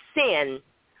his sin,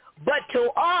 but to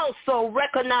also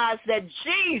recognize that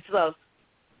Jesus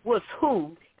was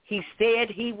who he said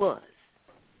he was.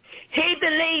 He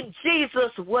believed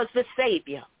Jesus was the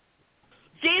Savior.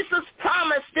 Jesus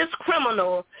promised this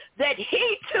criminal that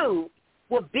he too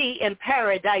would be in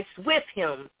paradise with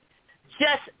him,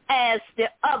 just as the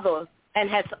other and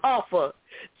has offered.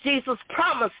 Jesus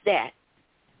promised that.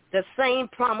 The same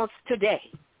promise today.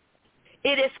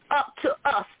 It is up to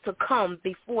us to come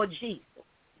before Jesus.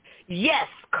 Yes,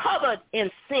 covered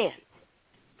in sin,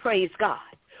 praise God,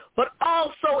 but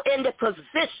also in the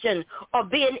position of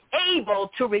being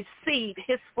able to receive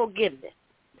his forgiveness,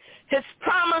 his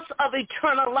promise of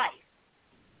eternal life,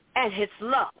 and his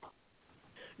love.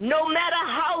 No matter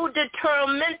how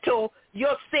detrimental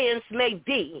your sins may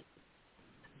be,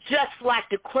 just like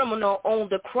the criminal on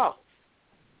the cross,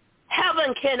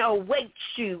 heaven can await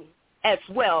you as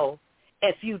well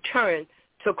if you turn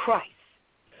to Christ.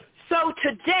 So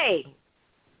today,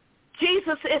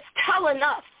 Jesus is telling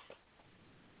us,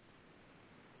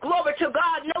 glory to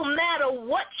God, no matter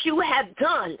what you have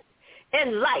done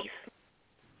in life,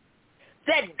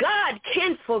 that God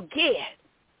can forgive.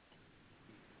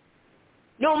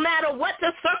 No matter what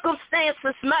the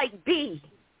circumstances might be,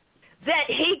 that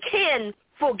he can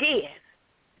forgive.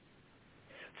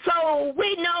 So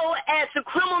we know as the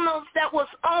criminals that was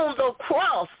on the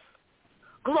cross,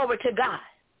 glory to God,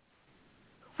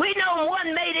 we know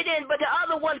one made it in, but the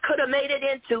other one could have made it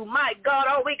in too. My God,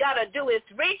 all we got to do is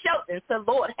reach out and say,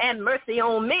 Lord, have mercy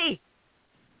on me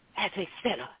as a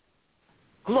sinner.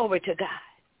 Glory to God.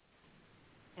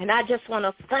 And I just want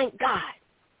to thank God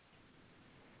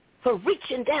for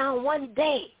reaching down one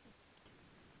day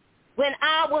when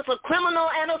I was a criminal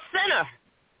and a sinner,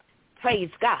 praise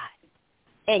God,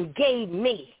 and gave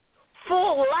me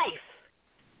full life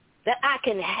that I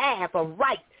can have a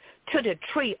right to the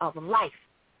tree of life.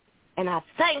 And I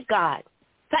thank God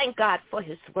for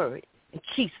his word. In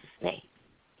Jesus' name,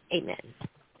 amen.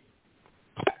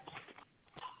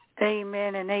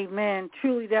 Amen and amen.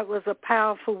 Truly, that was a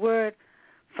powerful word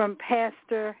from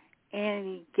Pastor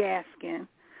Annie Gaskin.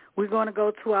 We're going to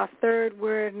go to our third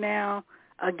word now,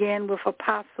 again with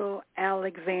Apostle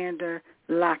Alexander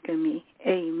Lockamy.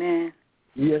 Amen.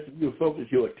 Yes, if you focus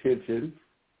your attention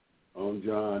on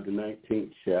John, the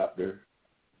 19th chapter,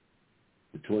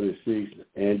 the 26th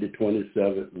and the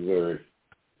 27th verse.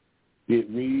 It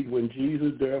reads, when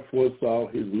Jesus therefore saw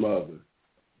his mother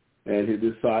and his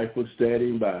disciples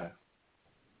standing by,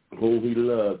 whom he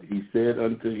loved, he said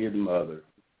unto his mother,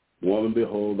 Woman,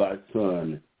 behold thy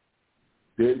son.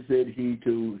 Then said he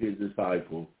to his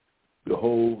disciple,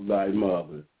 Behold thy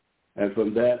mother. And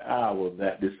from that hour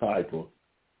that disciple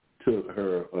took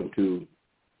her unto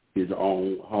his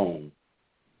own home.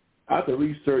 After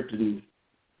researching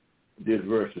this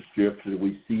verse of Scripture,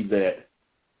 we see that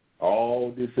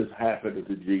all this has happened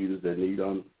to Jesus, and he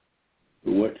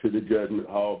went to the judgment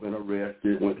hall, been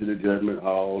arrested, went to the judgment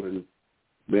hall, and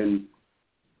been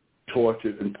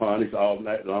tortured and punished all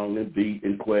night long and beat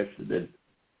and questioned, and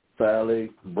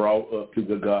finally brought up to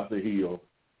Golgotha Hill,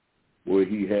 where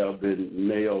he had been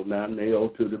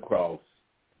nailed to the cross,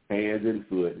 hands and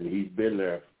foot, and he's been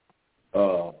there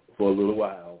for a little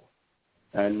while.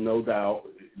 And no doubt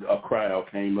a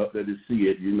crowd came up there to see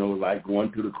it, like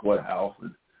going to the courthouse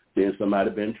and then somebody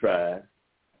been tried.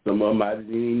 Some of them might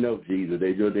didn't even know Jesus.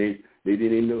 They didn't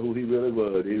even know who he really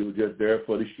was. They were just there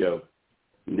for the show.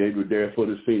 And they were there for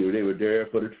the scenery. They were there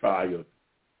for the trial.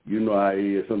 You know how it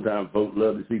is. Sometimes folks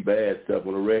love to see bad stuff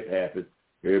when a wreck happens.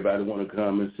 Everybody want to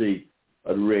come and see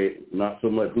a wreck, not so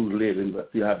much who's living, but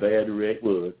see how bad the wreck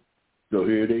was. So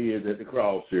here they is at the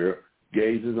cross here,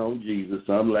 gazing on Jesus,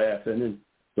 some laughing, and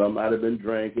some might have been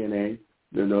drinking, and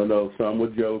some were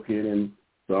joking, and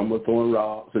some were throwing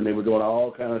rocks, and they were doing all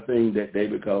kind of things that day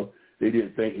because they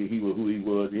didn't think he was who he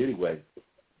was anyway.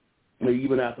 But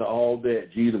even after all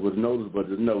that, Jesus was noticeable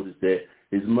to notice that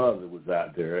his mother was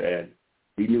out there, and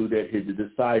he knew that his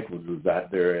disciples was out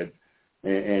there,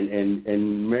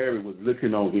 and Mary was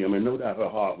looking on him, and no doubt her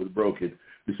heart was broken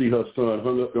to see her son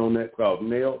hung up on that cross,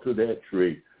 nailed to that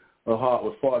tree. Her heart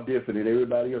was far different than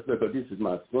everybody else because this is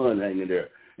my son hanging there.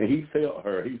 And he felt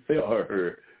her. He felt her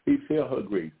hurt. He felt her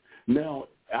grief. Now,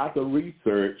 after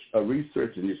research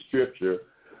in the scripture,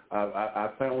 I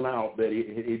found out that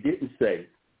it didn't say,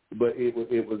 but it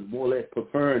was more or less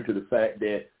referring to the fact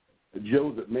that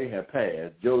Joseph may have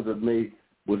passed. Joseph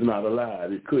was not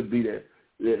alive. It could be that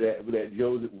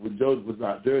Joseph was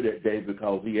not there that day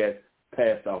because he had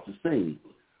passed off the scene.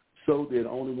 So the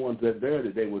only ones that were there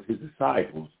today was his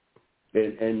disciples.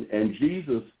 And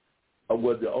Jesus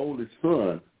was the oldest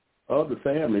son of the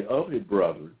family of his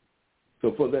brothers.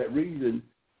 So for that reason,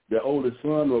 the oldest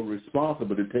son was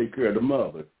responsible to take care of the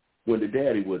mother when the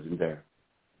daddy wasn't there.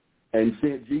 And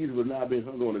since Jesus was now being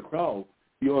hung on the cross,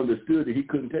 he understood that he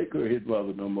couldn't take care of his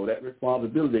mother no more. That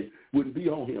responsibility wouldn't be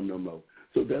on him no more.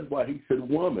 So that's why he said,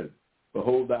 woman,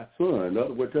 behold thy son. In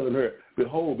other words, telling her,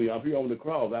 behold me, I'm here on the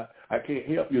cross. I can't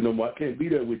help you no more. I can't be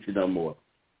there with you no more.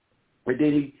 And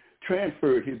then he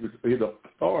transferred his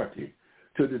authority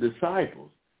to the disciples.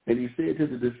 And he said to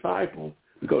the disciples,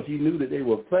 because he knew that they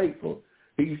were faithful,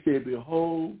 he said,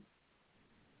 behold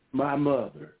my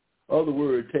mother. Other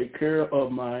words, take care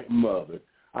of my mother.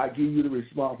 I give you the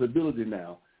responsibility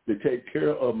now to take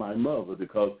care of my mother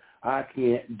because I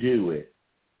can't do it.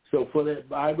 So for that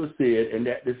Bible said, and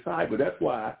that disciple, that's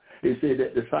why it said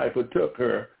that disciple took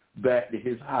her back to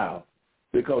his house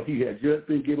because he had just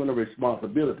been given a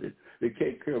responsibility to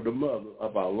take care of the mother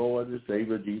of our Lord and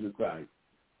Savior Jesus Christ.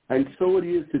 And so it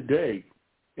is today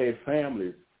as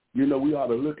families. You know, we ought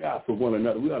to look out for one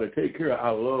another. We ought to take care of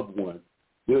our loved ones.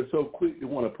 We're so quick to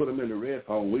want to put them in the rest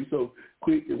home. We're so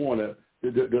quick to want to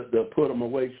put them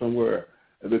away somewhere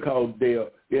because they're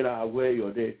in our way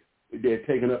or they're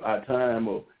taking up our time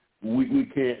or we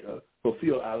can't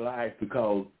fulfill our life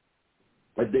because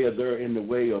they're there in the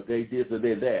way or they this or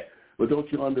they that. But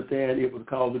don't you understand it was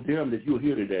because of them that you're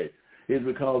here today. It's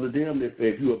because of them that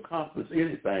if you accomplish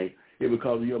anything, it's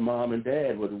because of your mom and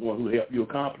dad was the one who helped you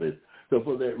accomplish. So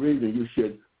for that reason, you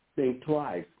should think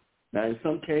twice. Now, in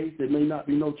some cases, there may not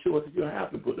be no choice if you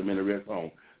have to put them in a rest home.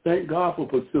 Thank God for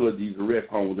facilities and rest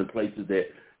homes and places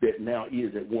that now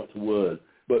is that once was.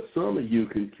 But some of you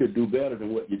could do better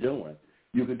than what you're doing.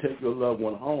 You can take your loved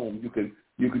one home. You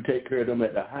can take care of them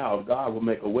at the house. God will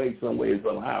make a way some way and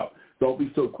somehow. Don't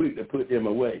be so quick to put them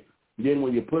away. Then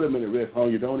when you put them in a rest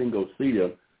home, you don't even go see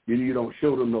them. You don't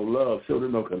show them no love, show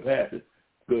them no compassion.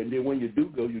 And then when you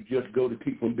do go, you just go to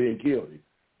keep from being guilty.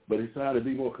 But it's time to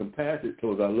be more compassionate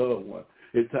towards our loved ones.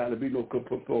 It's time to be more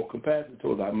compassionate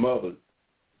towards our mothers.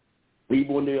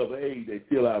 Even when they're of age, they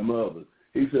still our mothers.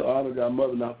 He said, honor thy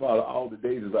mother and thy father all the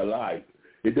days of thy life.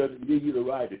 It doesn't give you the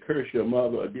right to curse your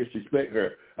mother or disrespect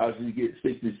her after you get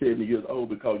 60, 70 years old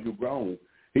because you're grown.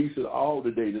 He said all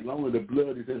the days, as long as the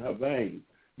blood is in her veins,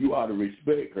 you ought to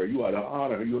respect her. You ought to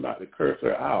honor her. You're not to curse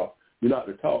her out. You're not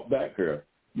to talk back her.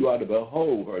 You ought to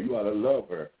behold her. You ought to love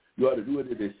her. You ought to do it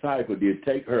as a disciple did.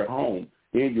 Take her home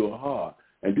in your heart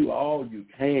and do all you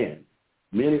can.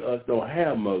 Many of us don't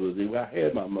have mothers. If I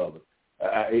had my mother,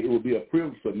 it would be a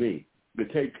privilege for me to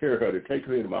take care of her, to take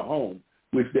her into my home,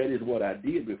 which that is what I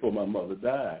did before my mother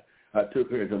died. I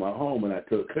took her into my home and I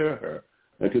took care of her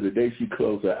until the day she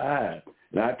closed her eyes.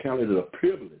 And I counted it a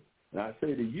privilege. And I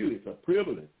say to you, it's a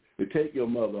privilege to take your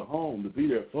mother home, to be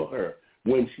there for her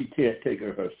when she can't take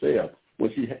her herself.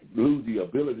 When she loses the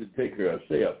ability to take care of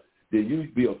herself, then you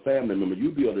be a family member,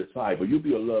 you be a disciple, you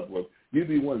be a loved one, you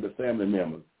be one of the family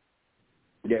members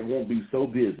that won't be so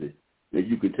busy that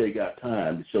you can take out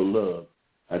time to show love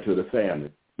unto the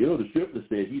family. You know, the scripture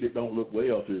says, he that don't look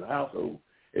well to his household,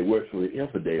 it works for the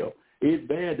infidel. It's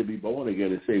bad to be born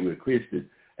again and say we're Christians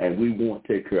and we won't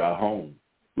take care of our home.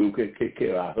 We won't take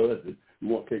care of our husband. We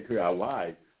won't take care of our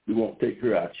wives. We won't take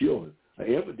care of our children. An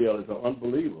infidel is an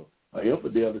unbeliever. An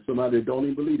infidel is somebody that don't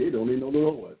even believe. They don't even know the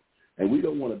Lord. And we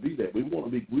don't want to be that. We don't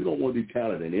want to be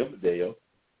counted an infidel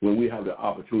when we have the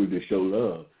opportunity to show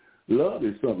love. Love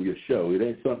is something you show. It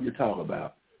ain't something you talk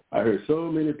about. I heard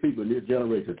so many people in this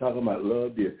generation talking about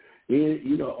love.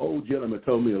 You know, old gentleman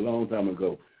told me a long time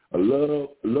ago, a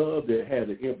love that has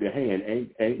an empty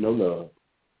hand ain't no love.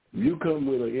 If you come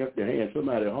with an empty hand,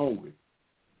 somebody hungry,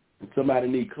 somebody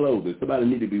need clothing, somebody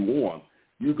need to be warm.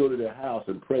 You go to their house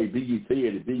and pray, be ye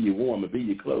fed and be ye warm and be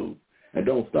ye clothed. And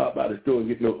don't stop by the store and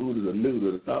get no oodles or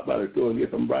noodles. Stop by the store and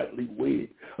get some bright leaf wings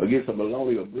or get some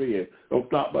bologna or bread. Don't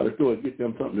stop by the store and get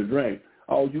them something to drink.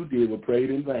 All you did was prayed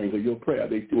in vain for your prayer.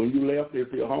 When you left, they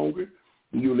still hungry.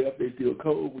 When you left, they still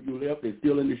cold. When you left, they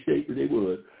still in the shape that they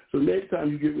was. So next time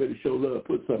you get ready to show love,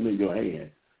 put something in your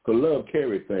hand. Because love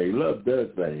carries things. Love does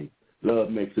things. Love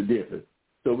makes a difference.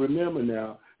 So remember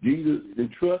now, Jesus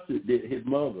entrusted his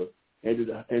mother into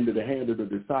the hand of the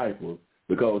disciples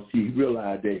because she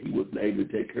realized that he wasn't able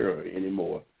to take care of her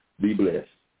anymore. Be blessed.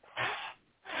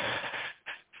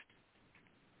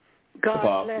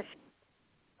 God bless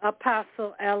you,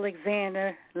 Apostle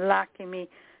Alexander Lockamy.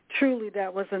 Truly,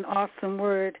 that was an awesome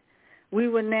word. We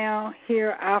will now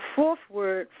hear our fourth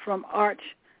word from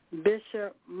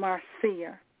Archbishop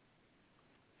Marcia.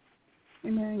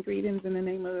 Amen. Greetings in the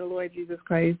name of the Lord Jesus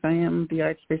Christ. I am the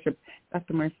Archbishop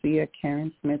Dr. Marcia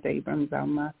Karen Smith Abrams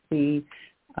Almasi.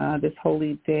 This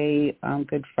holy day,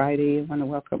 Good Friday, I want to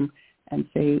welcome and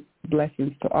say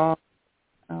blessings to all.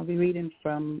 I'll be reading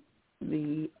from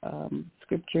the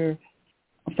scripture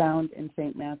found in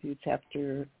St. Matthew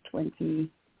chapter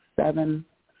 27,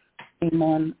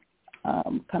 Amen.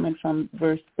 Coming from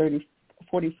verse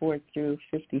 44 through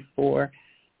 54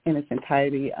 in its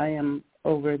entirety. I am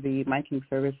over the miking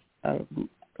service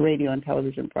radio and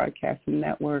television broadcasting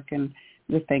network, and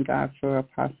just thank God for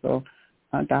Apostle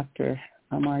Dr.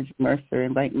 Margie Mercer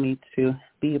inviting me to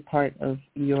be a part of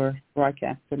your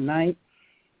broadcast tonight.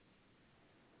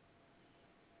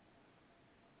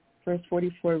 Verse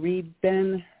 44 reads,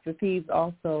 Then the thieves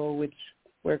also which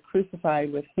were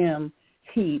crucified with him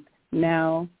heaped.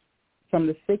 Now from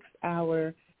the 6th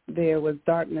hour there was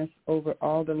darkness over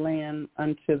all the land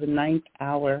unto the 9th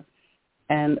hour.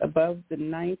 And above the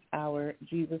 9th hour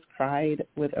Jesus cried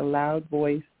with a loud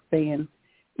voice, saying,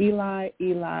 Eli,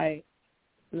 Eli,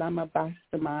 lama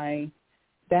sabachthani?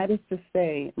 That is to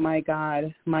say, my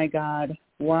God,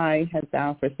 why hast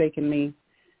thou forsaken me?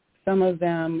 Some of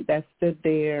them that stood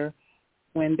there,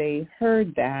 when they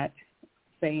heard that,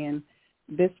 saying,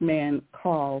 This man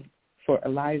called for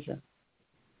Elijah.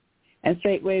 And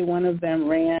straightway one of them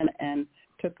ran and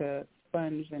took a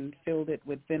sponge and filled it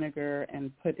with vinegar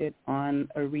and put it on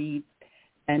a reed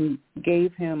and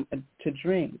gave him to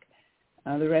drink.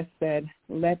 The rest said,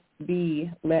 Let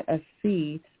us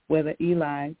see whether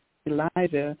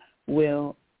Elijah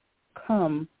will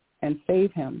come and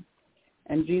save him.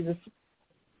 And Jesus,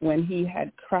 when he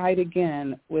had cried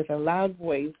again with a loud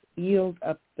voice, yielded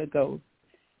up the ghost.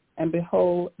 And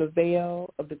behold, the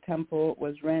veil of the temple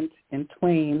was rent in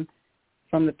twain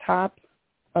from the top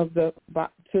of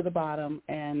to the bottom,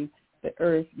 and the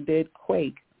earth did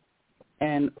quake,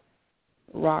 and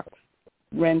rocks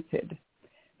rented.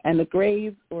 And the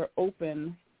graves were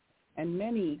open, and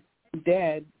many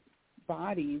dead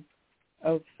bodies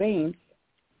of saints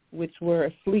which were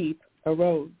asleep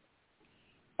arose,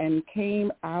 and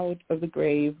came out of the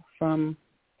grave from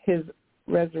his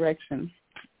resurrection,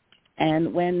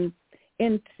 and went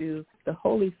into the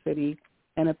holy city,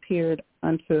 and appeared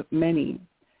unto many.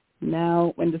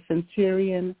 Now when the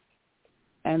centurion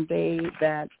and they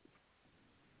that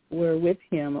were with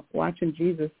him watching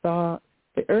Jesus saw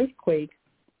the earthquake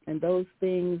and those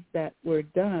things that were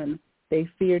done, they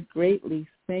feared greatly,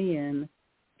 saying,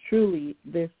 Truly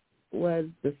this was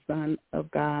the Son of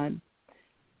God.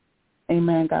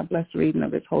 Amen. God bless the reading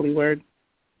of his holy word.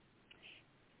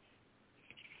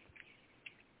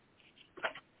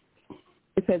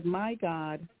 It says, My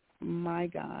God,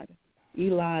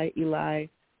 Eli, Eli,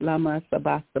 lama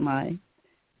sabachthani?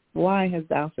 Why hast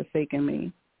thou forsaken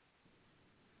me?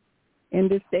 In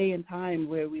this day and time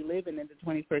where we live in the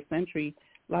 21st century,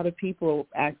 a lot of people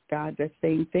ask God the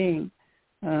same thing.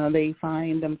 They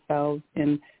find themselves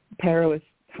in perilous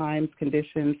times,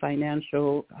 conditions,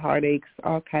 financial heartaches,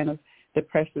 all kind of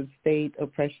depressive state,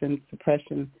 oppression,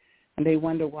 suppression, and they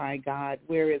wonder why God,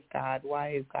 where is God?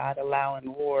 Why is God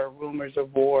allowing war, rumors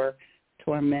of war,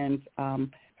 torment,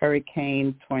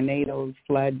 hurricanes, tornadoes,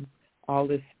 floods, all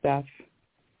this stuff?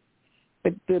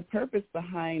 But the purpose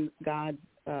behind God's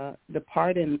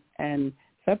departing and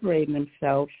separating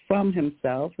himself from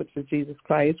himself, which is Jesus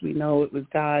Christ, we know it was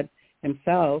God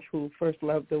himself who first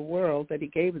loved the world, that he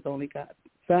gave his only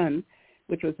Son,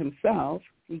 which was himself.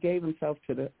 He gave himself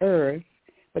to the earth,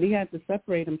 but he had to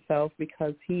separate himself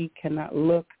because he cannot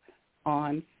look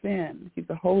on sin. He's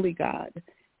a holy God.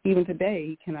 Even today,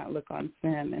 he cannot look on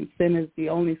sin, and sin is the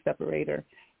only separator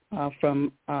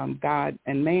from God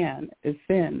and man is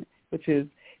sin, which is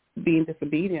being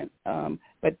disobedient.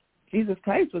 But Jesus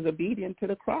Christ was obedient to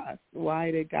the cross.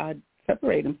 Why did God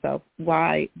separate himself?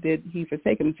 Why did he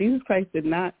forsake him? Jesus Christ did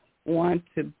not want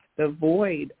the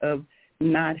void of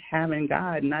not having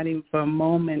God, not even for a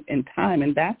moment in time.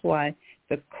 And that's why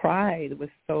the cry was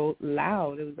so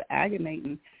loud. It was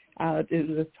agony. It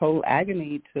was a total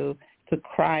agony to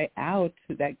cry out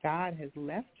that God has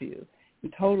left you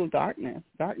in total darkness.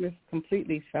 Darkness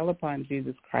completely fell upon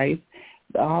Jesus Christ.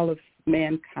 All of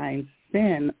mankind's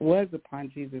sin was upon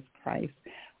Jesus Christ.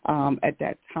 At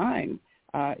that time,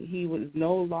 he was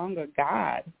no longer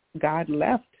God. God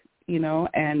left,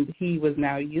 and he was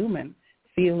now human,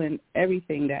 feeling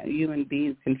everything that human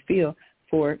beings can feel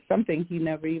for something he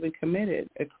never even committed,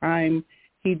 a crime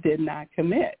he did not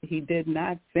commit. He did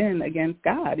not sin against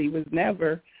God. He was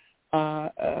never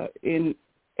in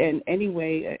any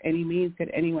way, any means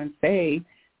could anyone say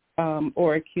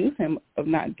or accuse him of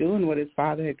not doing what his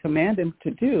Father had commanded him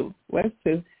to do, was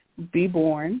to be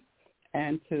born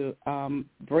and to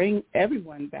bring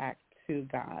everyone back to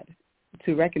God,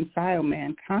 to reconcile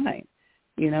mankind.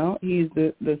 He's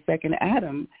the second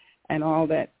Adam, and all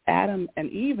that Adam and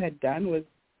Eve had done was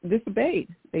disobeyed.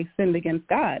 They sinned against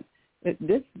God.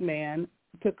 This man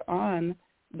took on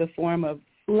the form of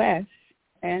flesh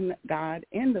and God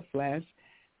in the flesh,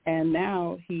 and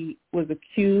now he was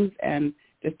accused and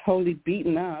just totally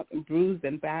beaten up and bruised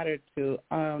and battered to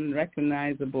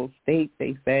unrecognizable state,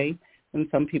 they say. When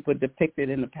some people depict it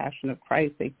in the Passion of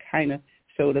Christ, they kind of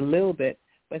showed a little bit.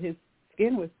 But his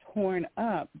skin was torn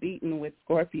up, beaten with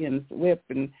scorpion's whip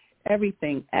and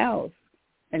everything else.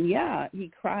 And, yeah,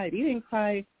 he cried. He didn't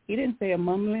cry. He didn't say a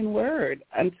mumbling word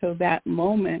until that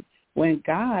moment when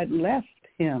God left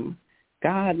him.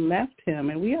 God left him.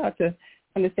 And we ought to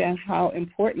understand how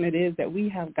important it is that we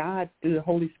have God through the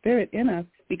Holy Spirit in us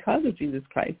because of Jesus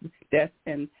Christ's death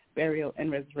and burial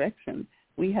and resurrection.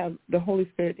 We have the Holy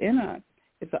Spirit in us.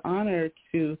 It's an honor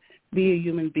to be a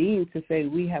human being to say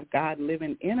we have God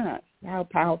living in us. How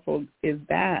powerful is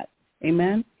that?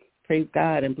 Amen? Praise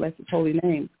God and bless his holy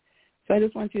name. So I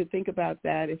just want you to think about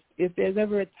that. If there's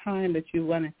ever a time that you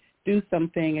want to do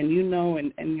something and you know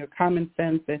in your common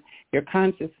sense and your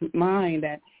conscious mind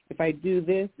that if I do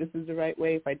this, this is the right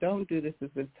way. If I don't do this, this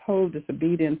is a total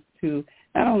disobedience to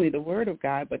not only the word of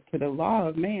God, but to the law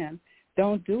of man.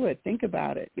 Don't do it. Think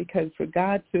about it. Because for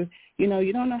God to, you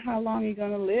don't know how long you're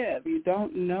going to live. You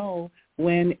don't know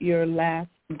when your last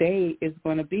day is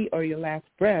going to be or your last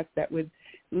breath that would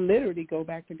literally go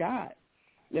back to God,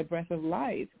 the breath of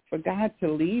life. For God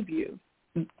to leave you,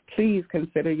 please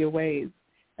consider your ways.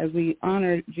 As we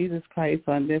honor Jesus Christ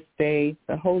on this day,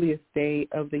 the holiest day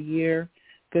of the year,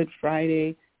 Good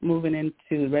Friday, moving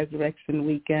into Resurrection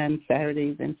Weekend,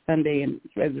 Saturdays and Sunday, and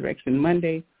Resurrection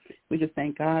Monday. We just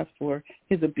thank God for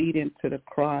his obedience to the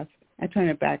cross. I turn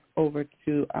it back over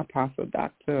to Apostle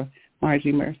Dr.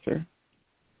 Margie Mercer.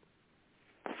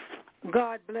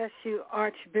 God bless you,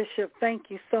 Archbishop. Thank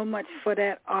you so much for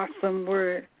that awesome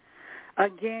word.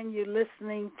 Again, you're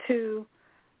listening to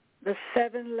the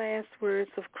 7 last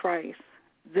words of Christ.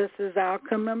 This is our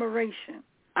commemoration,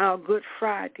 our Good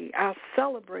Friday, our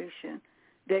celebration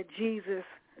that Jesus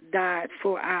died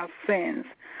for our sins.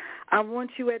 I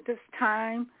want you at this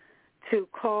time to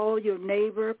call your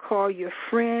neighbor, call your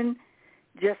friend.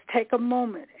 Just take a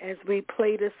moment as we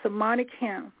play this sermonic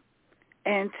hymn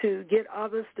and to get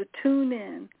others to tune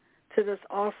in to this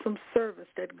awesome service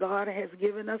that God has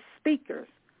given us speakers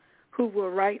who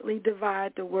will rightly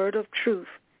divide the word of truth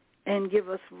and give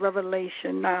us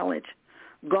revelation knowledge.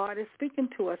 God is speaking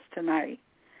to us tonight.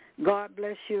 God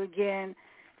bless you again.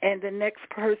 And the next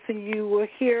person you will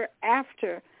hear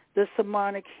after the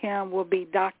sermonic hymn will be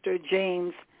Dr.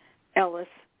 James Ellis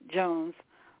Jones.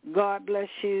 God bless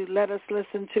you. Let us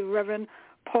listen to Reverend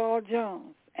Paul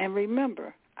Jones. And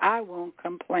remember, I won't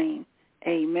complain.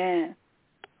 Amen.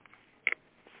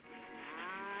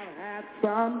 I had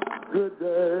some good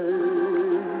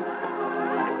days.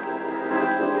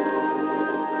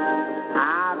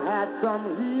 I've had some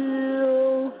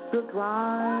hills to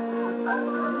climb.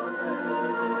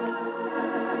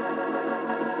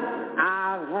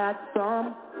 I've had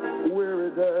some weary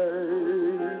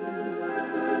days.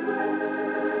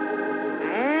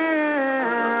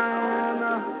 And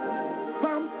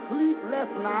some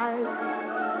sleepless nights.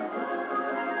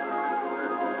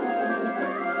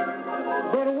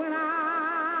 But when I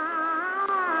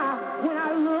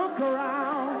look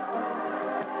around,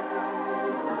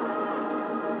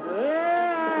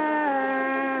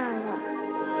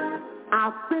 I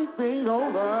think things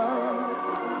over.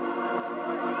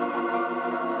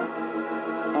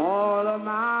 All of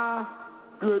my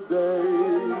good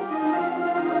days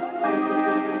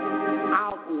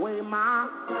outweigh my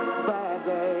bad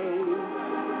days.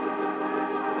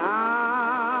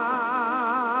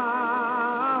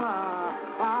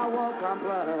 I won't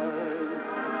complain.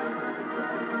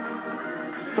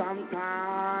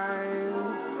 Sometimes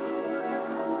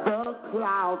the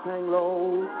clouds hang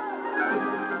low.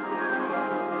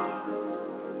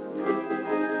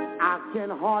 I can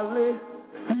hardly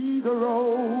see the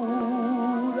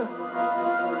road.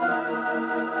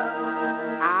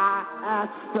 I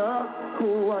ask the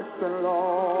question,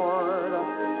 Lord,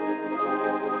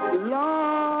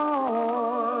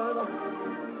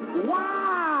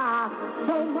 why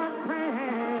so much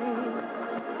pain?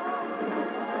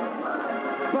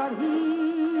 But he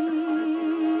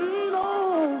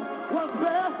knows what's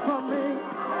best for me.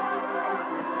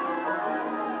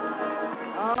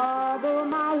 Although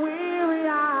my weary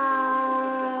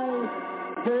eyes,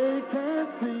 they can't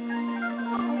see.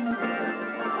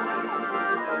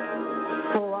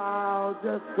 So I'll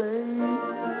just say,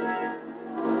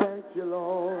 thank you,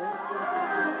 Lord.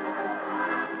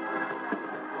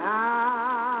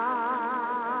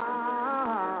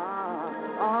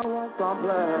 I won't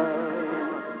complain.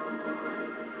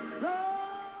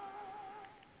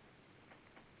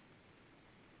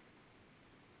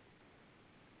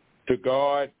 To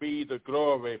God be the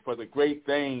glory for the great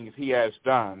things he has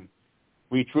done.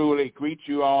 We truly greet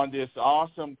you on this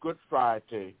awesome Good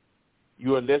Friday.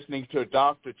 You are listening to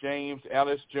Dr. James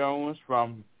Ellis Jones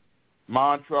from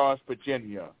Montrose,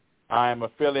 Virginia. I am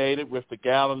affiliated with the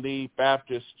Galilee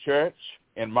Baptist Church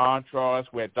in Montrose,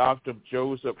 where Dr.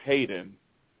 Joseph Hayden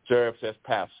serves as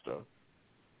pastor.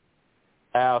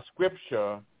 Our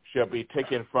scripture shall be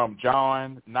taken from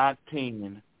John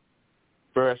 19,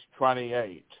 verse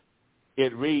 28.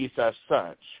 It reads as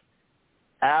such: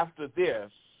 After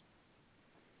this,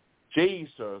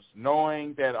 Jesus,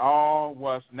 knowing that all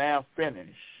was now finished,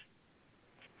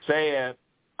 said,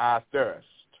 I thirst.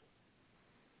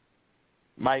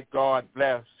 Might God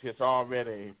bless his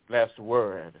already blessed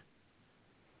word.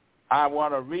 I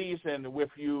want to reason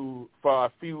with you for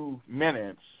a few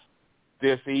minutes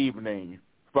this evening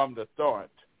from the thought,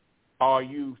 are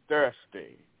you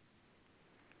thirsty?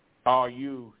 Are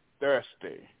you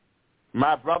thirsty?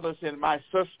 My brothers and my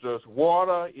sisters,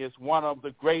 water is one of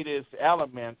the greatest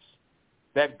elements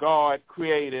that God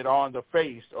created on the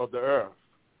face of the earth.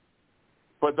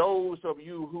 For those of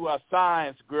you who are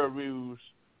science gurus,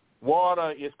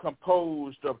 water is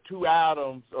composed of 2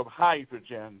 atoms of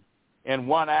hydrogen and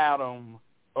 1 atom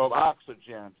of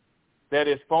oxygen that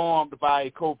is formed by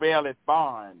a covalent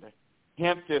bond.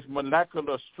 Hence, its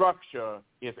molecular structure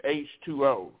is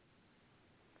H2O.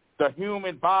 The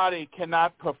human body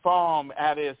cannot perform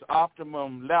at its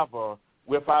optimum level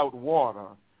without water.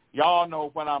 Y'all know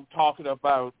what I'm talking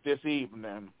about this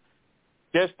evening.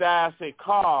 Just as a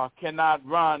car cannot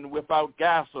run without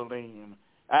gasoline,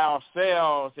 our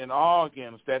cells and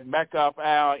organs that make up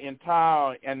our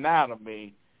entire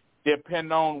anatomy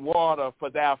depend on water for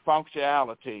their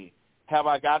functionality. Have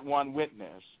I got one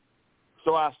witness?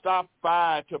 So I stopped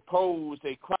by to pose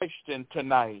a question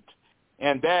tonight,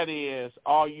 and that is,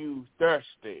 are you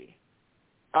thirsty?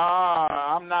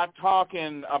 I'm not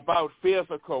talking about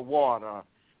physical water,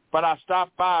 but I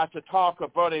stopped by to talk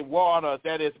about a water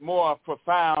that is more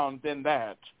profound than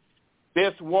that.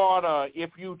 This water, if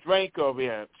you drink of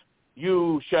it,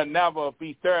 you shall never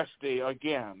be thirsty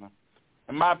again.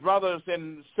 And my brothers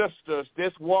and sisters,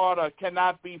 this water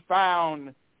cannot be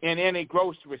found in any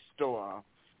grocery store,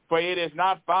 for it is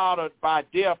not bottled by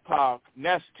Deer Park,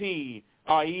 Nestea,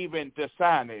 or even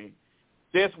Dasani.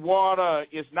 This water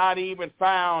is not even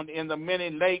found in the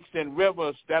many lakes and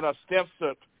rivers that are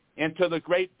censored into the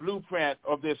great blueprint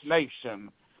of this nation,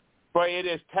 for it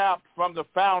is tapped from the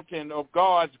fountain of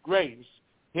God's grace,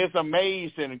 his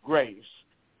amazing grace.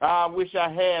 I wish I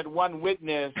had one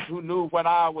witness who knew what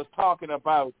I was talking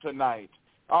about tonight.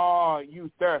 Are you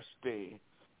thirsty?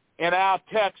 In our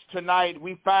text tonight,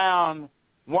 we found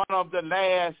one of the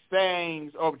last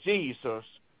sayings of Jesus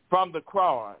from the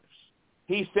cross.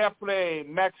 He simply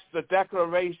makes the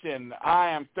declaration, I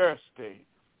am thirsty.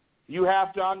 You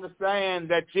have to understand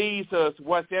that Jesus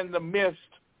was in the midst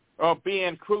of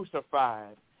being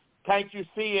crucified. Can't you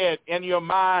see it in your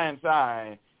mind's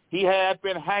eye? He had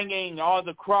been hanging on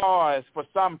the cross for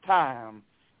some time.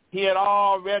 He had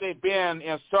already been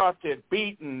insulted,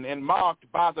 beaten, and mocked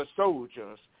by the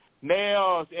soldiers.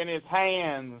 Nails in his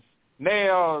hands,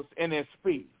 nails in his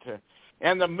feet.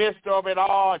 In the midst of it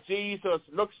all, Jesus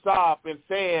looks up and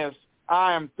says,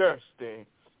 I am thirsty.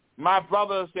 My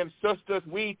brothers and sisters,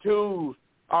 we too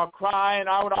are crying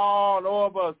out all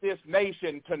over this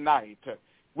nation tonight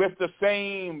with the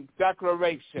same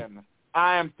declaration,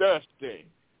 I am thirsty.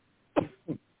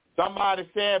 Somebody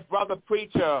said, Brother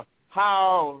Preacher,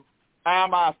 how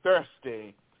am I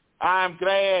thirsty? I'm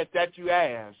glad that you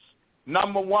asked.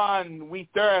 Number one, we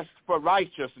thirst for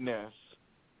righteousness.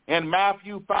 In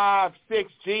Matthew 5:6,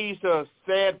 Jesus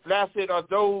said, Blessed are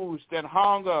those that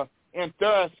hunger and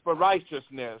thirst for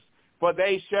righteousness, for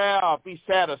they shall be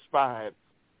satisfied.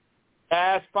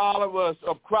 As followers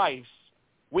of Christ,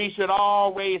 we should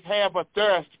always have a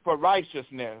thirst for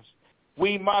righteousness.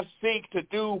 We must seek to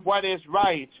do what is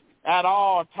right at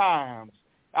all times.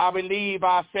 I believe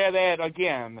I said that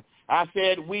again. I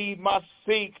said we must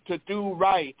seek to do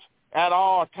right at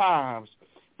all times,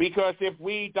 because if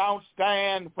we don't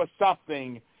stand for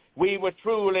something, we would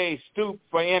truly stoop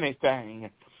for anything.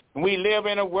 We live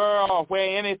in a world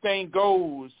where anything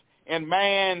goes, and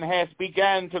man has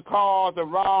begun to call the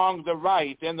wrong the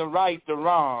right and the right the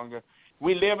wrong.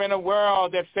 We live in a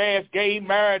world that says gay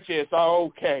marriages are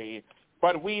okay,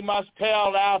 but we must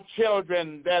tell our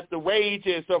children that the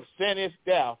wages of sin is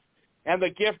death, and the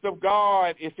gift of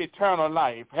God is eternal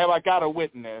life. Have I got a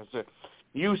witness?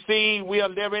 You see, we are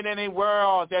living in a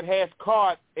world that has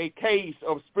caught a case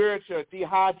of spiritual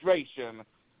dehydration.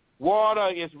 Water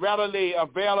is readily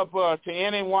available to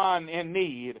anyone in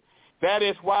need. That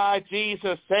is why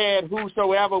Jesus said,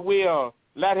 whosoever will,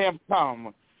 let him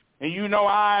come. And you know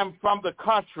I am from the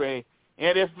country,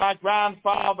 and if my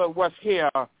grandfather was here,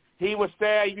 he would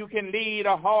say you can lead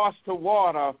a horse to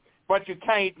water, but you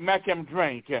can't make him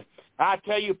drink. I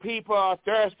tell you, people are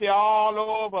thirsty all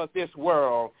over this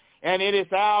world, and it is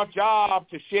our job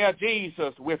to share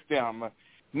Jesus with them.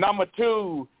 Number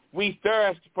 2, we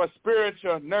thirst for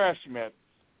spiritual nourishment.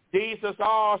 Jesus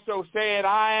also said,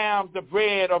 I am the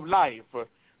bread of life.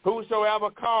 Whosoever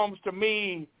comes to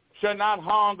me shall not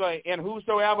hunger, and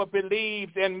whosoever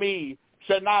believes in me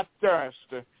shall not thirst.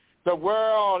 The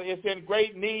world is in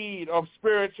great need of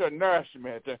spiritual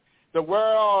nourishment. The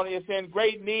world is in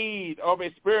great need of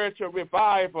a spiritual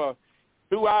revival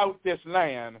throughout this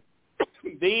land.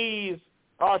 These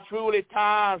are truly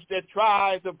times that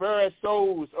try the very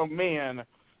souls of men.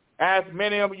 As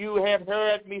many of you have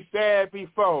heard me say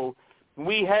before,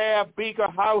 we have bigger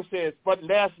houses but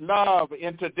less love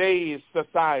in today's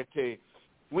society.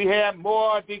 We have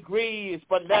more degrees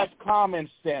but less common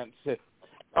sense.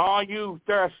 Are you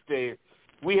thirsty?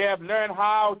 We have learned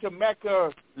how to make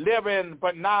a living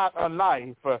but not a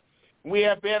life. We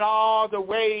have been all the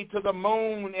way to the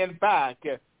moon and back,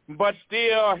 but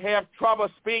still have trouble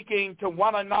speaking to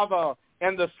one another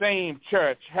in the same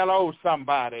church. Hello,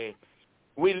 somebody.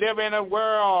 We live in a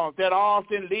world that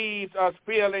often leaves us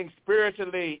feeling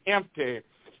spiritually empty.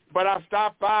 But I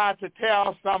stopped by to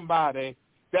tell somebody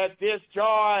that this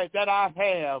joy that I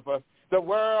have, the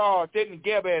world didn't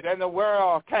give it, and the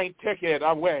world can't take it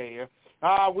away.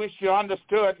 I wish you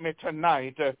understood me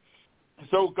tonight.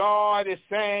 So God is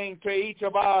saying to each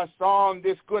of us on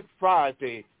this Good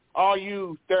Friday, are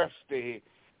you thirsty?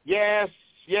 Yes,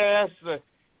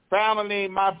 family,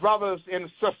 my brothers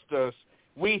and sisters,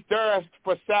 we thirst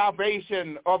for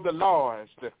salvation of the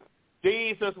lost.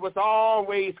 Jesus was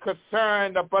always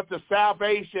concerned about the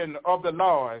salvation of the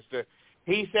lost.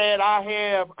 He said, I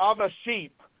have other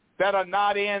sheep that are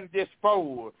not in this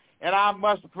fold, and I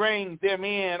must bring them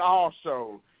in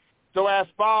also. So as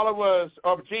followers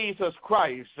of Jesus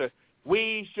Christ,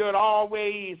 we should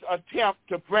always attempt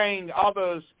to bring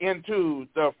others into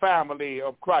the family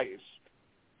of Christ.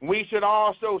 We should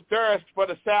also thirst for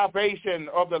the salvation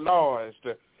of the lost.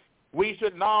 We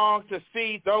should long to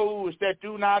see those that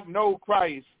do not know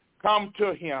Christ come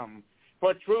to him.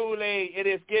 For truly it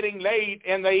is getting late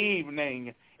in the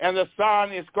evening, and the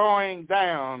sun is going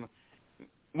down.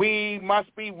 We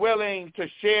must be willing to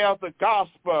share the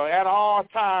gospel at all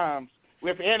times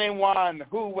with anyone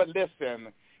who will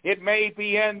listen. It may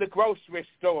be in the grocery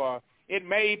store. It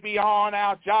may be on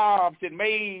our jobs. It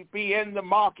may be in the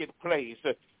marketplace.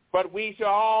 But we shall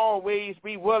always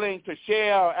be willing to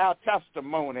share our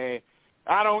testimony.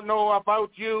 I don't know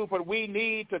about you, but we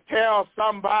need to tell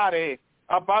somebody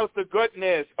about the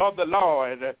goodness of the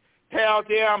Lord. Tell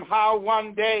them how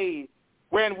one day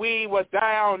when we were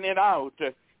down and out,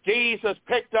 Jesus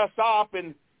picked us up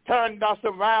and turned us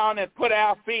around and put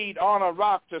our feet on a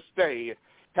rock to stay.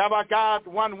 Have I got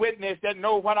one witness that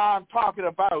know what I'm talking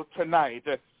about tonight?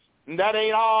 And that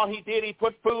ain't all he did. He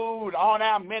put food on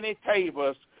our many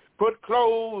tables, put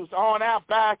clothes on our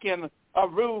back, and a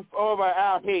roof over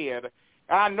our head.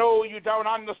 I know you don't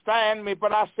understand me,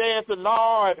 but I said the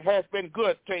Lord has been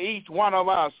good to each one of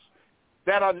us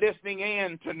that are listening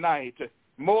in tonight,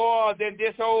 more than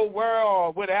this old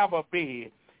world would ever be.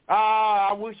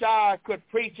 I wish I could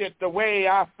preach it the way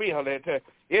I feel it.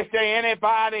 Is there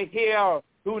anybody here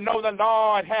who know the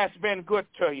Lord has been good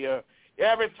to you?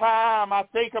 Every time I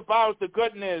think about the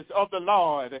goodness of the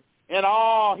Lord and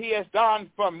all he has done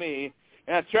for me,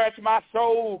 and church, my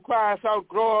soul cries out,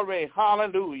 glory,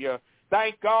 hallelujah.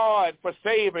 Thank God for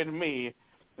saving me.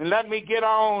 And let me get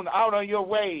on out of your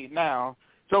way now.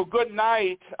 So good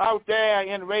night out there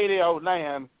in radio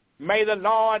land. May the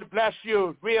Lord bless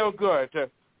you real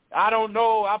good. I don't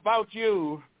know about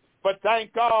you, but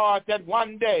thank God that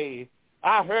one day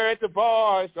I heard the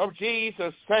voice of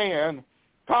Jesus saying,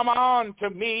 come on to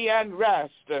me and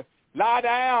rest. Lie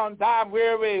down, thy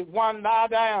weary one, lie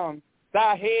down,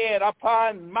 thy head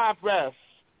upon my breast.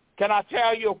 Can I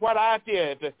tell you what I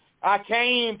did? I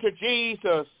came to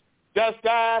Jesus just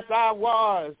as I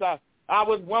was. I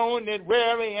was wounded,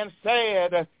 weary, and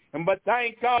sad. But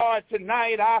thank God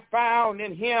tonight I found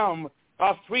in him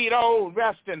a sweet old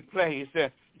resting place.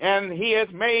 And he has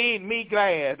made me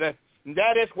glad.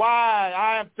 That is why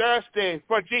I am thirsty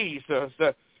for Jesus.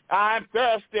 I am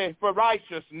thirsty for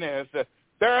righteousness,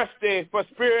 thirsty for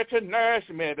spiritual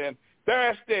nourishment, and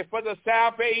thirsty for the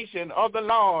salvation of the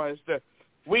lost.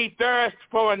 We thirst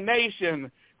for a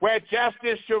nation where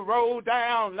justice shall roll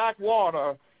down like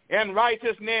water, and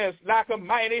righteousness like a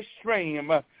mighty stream.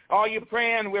 Are you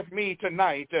praying with me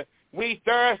tonight? We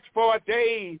thirst for a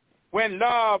day when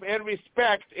love and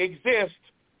respect exist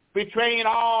between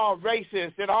all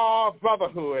races and all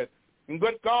brotherhood. And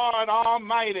good God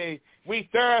Almighty, we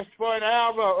thirst for an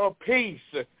era of peace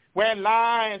when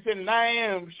lions and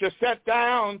lambs should sit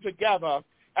down together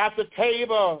at the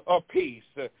table of peace.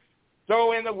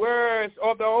 So in the words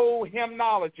of the old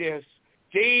hymnologist,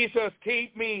 Jesus,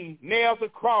 keep me near the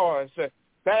cross.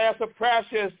 There's a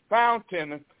precious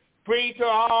fountain, free to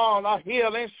all, a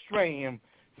healing stream,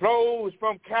 flows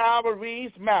from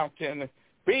Calvary's mountain.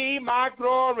 Be my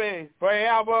glory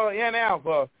forever and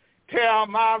ever, till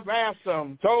my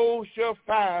ransom soul shall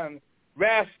find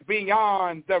rest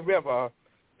beyond the river.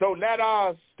 So let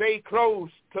us stay close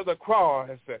to the cross,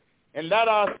 and let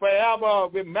us forever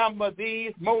remember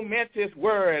these momentous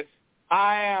words,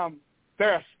 I am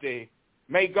thirsty.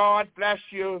 May God bless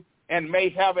you, and may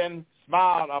heaven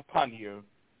smile upon you.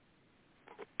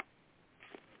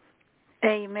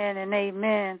 Amen and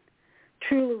amen.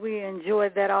 Truly, we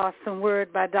enjoyed that awesome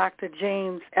word by Dr.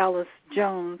 James Ellis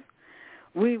Jones.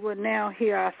 We will now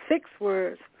hear our 6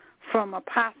 words from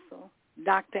Apostle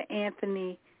Dr.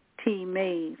 Anthony T.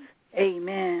 Mays.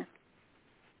 Amen.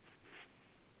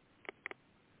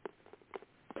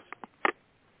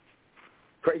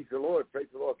 Praise the Lord. Praise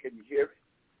the Lord. Can you hear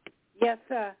me? Yes,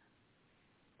 sir.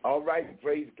 All right.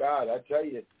 Praise God. I tell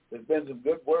you, there's been some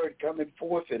good word coming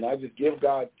forth, and I just give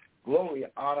God glory,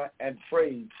 honor, and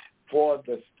praise for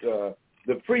the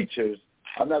preachers.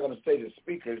 I'm not going to say the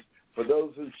speakers, for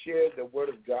those who shared the word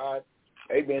of God,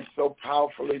 amen, so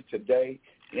powerfully today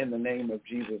in the name of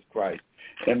Jesus Christ.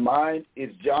 And mine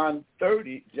is John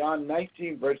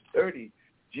 19, verse 30.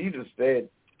 Jesus said,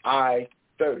 I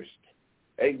thirst.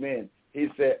 Amen. He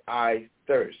said, I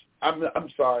thirst. I'm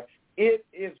sorry. It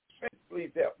is, please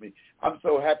help me. I'm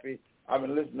so happy I've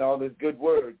been listening to all this good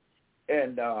word.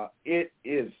 And it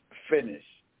is finished.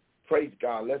 Praise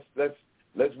God.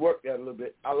 Let's work that a little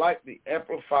bit. I like the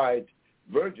Amplified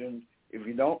Version, if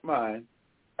you don't mind.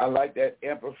 I like that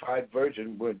Amplified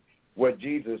Version where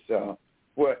Jesus,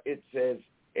 where it says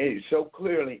so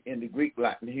clearly in the Greek,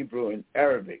 Latin, Hebrew, and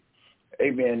Arabic.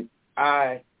 Amen.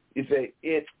 You say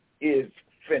it is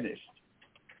finished.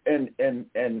 And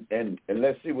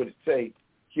let's see what it say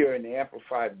here in the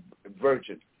Amplified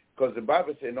Version. Because the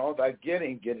Bible says, in all thy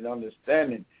getting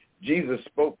understanding. Jesus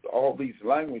spoke all these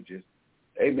languages.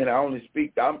 Amen. I only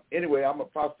speak. I'm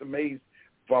Apostle Mays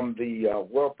from the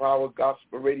World Power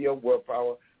Gospel Radio, World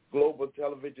Power Global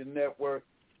Television Network,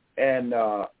 and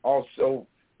also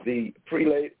the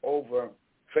Prelate over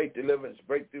Faith Deliverance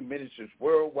Breakthrough Ministries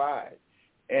worldwide.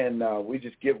 And we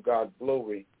just give God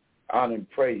glory, honor, and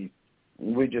praise.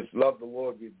 We just love the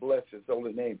Lord. We bless his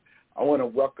holy name. I want to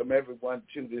welcome everyone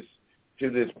to this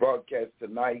broadcast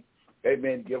tonight.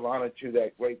 Amen. Give honor to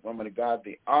that great woman of God,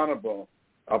 the Honorable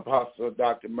Apostle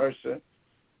Dr. Mercer,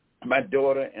 my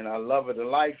daughter, and I love her to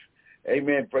life.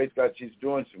 Amen. Praise God. She's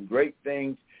doing some great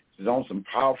things. She's on some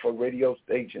powerful radio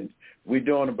stations. We're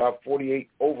doing about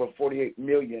over 48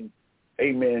 million,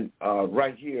 amen,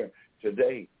 right here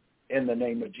today in the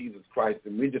name of Jesus Christ.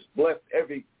 And we just bless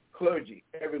every clergy,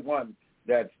 everyone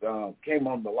that came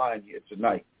on the line here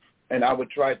tonight. And I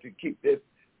would try to keep this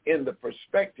in the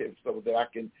perspective so that I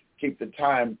can keep the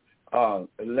time, in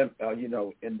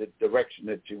the direction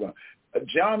that you want.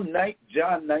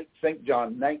 St.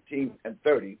 John 19 and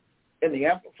 30 in the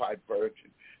Amplified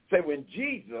Version say when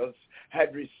Jesus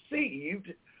had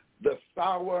received the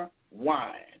sour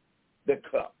wine, the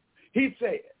cup, he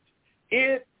said,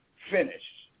 it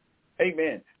finished.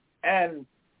 Amen. And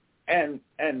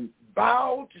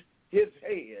bowed his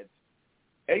head,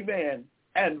 amen,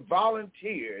 and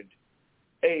volunteered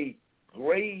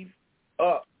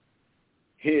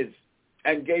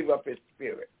gave up his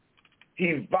spirit.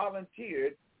 He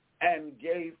volunteered and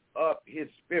gave up his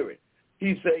spirit.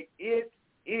 He said, it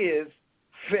is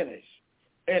finished.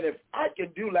 And if I can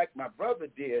do like my brother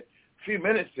did a few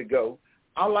minutes ago,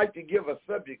 I like to give a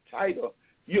subject title.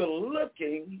 You're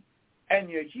looking and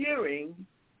you're hearing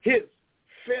his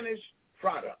finished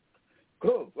product.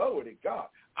 Glory to God.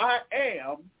 I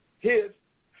am his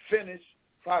finished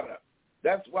product.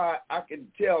 That's why I can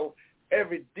tell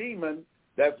every demon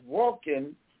that's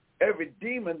walking, every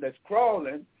demon that's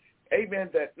crawling, amen,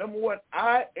 that number one,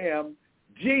 I am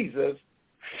Jesus'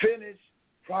 finished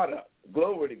product.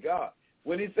 Glory to God.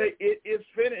 When he say it is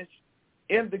finished,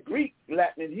 in the Greek,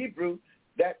 Latin, and Hebrew,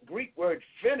 that Greek word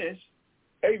finished,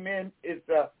 amen, is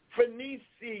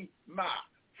phonisima.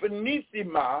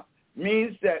 Phonisima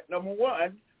means that, number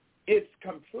one, it's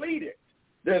completed.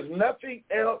 There's nothing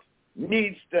else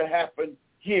needs to happen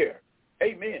here.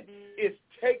 amen, is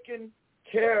taken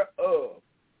care of.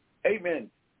 Amen.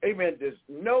 Amen. There's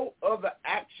no other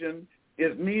action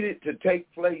is needed to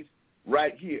take place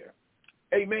right here.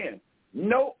 Amen.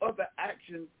 No other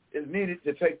action is needed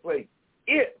to take place.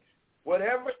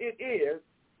 Whatever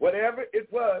it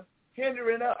was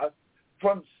hindering us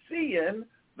from seeing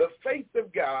the face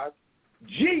of God,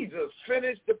 Jesus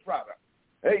finished the product.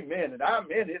 Amen. And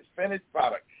I'm in his finished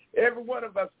product. Every one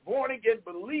of us born-again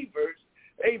believers,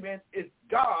 amen, is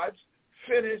God's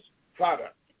finished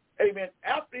product. Amen.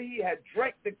 After he had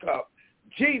drank the cup,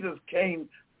 Jesus came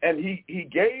and he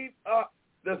gave up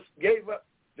the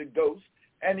ghost,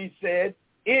 and he said,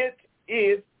 it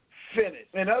is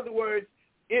finished. In other words,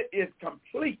 it is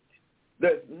complete.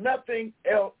 There's nothing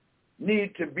else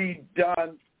need to be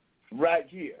done right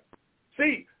here.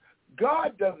 See,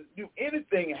 God doesn't do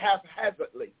anything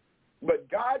haphazardly, but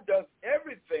God does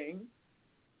everything,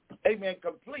 amen,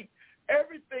 complete.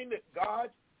 Everything that God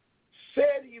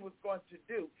said he was going to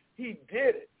do, he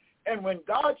did it. And when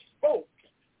God spoke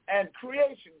and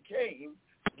creation came,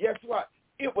 guess what?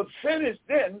 It was finished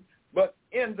then, but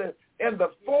in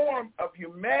the form of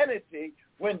humanity,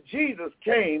 when Jesus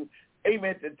came,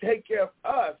 amen, to take care of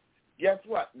us, guess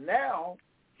what? Now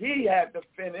he had to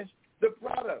finish the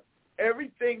product.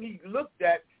 Everything he looked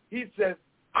at, he says,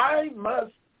 I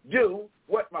must do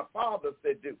what my Father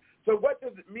said do. So what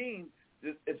does it mean?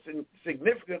 It's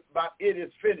significant about it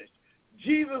is finished.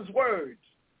 Jesus' words,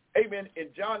 amen, in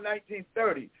John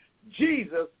 19:30,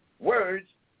 Jesus' words,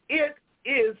 it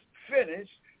is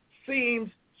finished,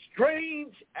 seems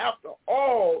strange after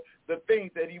all the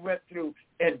things that he went through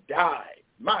and died.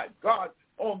 My God,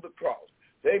 on the cross.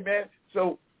 Amen.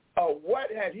 So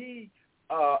what had he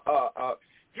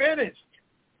finished?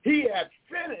 He had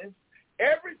finished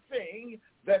everything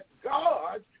that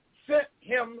God sent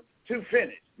him to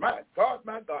finish. My God,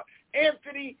 my God.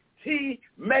 Anthony T.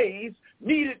 Mays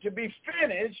needed to be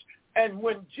finished, and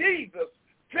when Jesus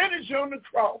finished on the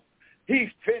cross, he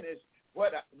finished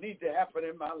what needs to happen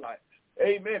in my life.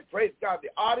 Amen. Praise God.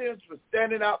 The audience was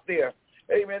standing out there.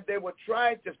 Amen. They were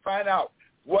trying to find out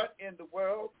what in the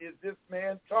world is this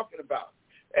man talking about.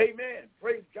 Amen.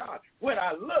 Praise God. When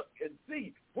I look and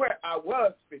see where I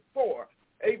was before,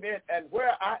 amen, and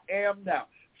where I am now,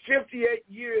 58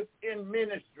 years in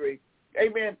ministry,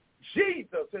 amen,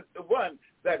 Jesus is the one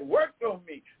that worked on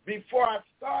me. Before I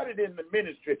started in the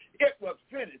ministry, it was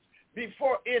finished.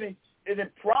 Before any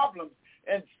problems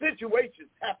and situations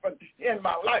happened in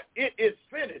my life, it is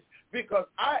finished because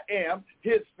I am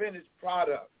his finished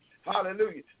product.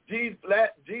 Hallelujah. Jesus'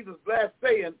 last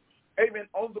saying, amen,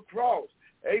 on the cross.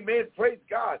 Amen. Praise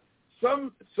God.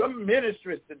 Some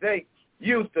ministries today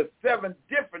use the 7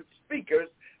 different speakers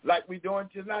like we're doing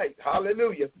tonight.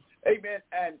 Hallelujah. Amen.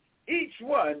 And each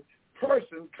one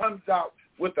person comes out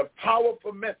with a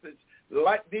powerful message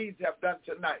like these have done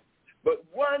tonight. But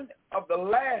one of the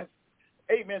last,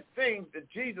 amen, things that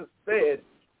Jesus said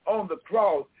on the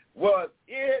cross was,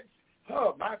 it,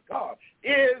 oh my God,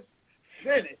 is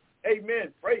finished.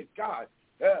 Amen. Praise God.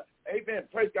 Amen.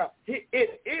 Praise God.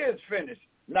 It is finished.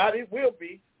 Not it will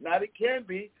be, not it can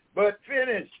be, but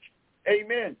finished.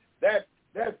 Amen. That's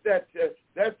that.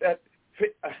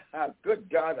 Good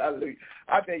God, hallelujah.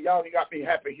 I tell y'all, you got me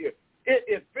happy here. It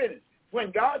is finished.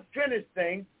 When God finished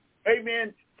things,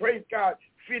 amen, praise God,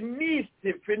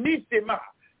 finissima.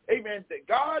 Amen. That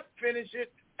God finished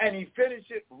it, and he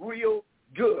finished it real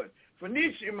good.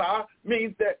 Finissima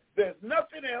means that there's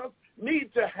nothing else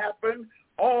needs to happen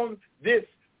on this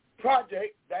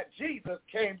project that Jesus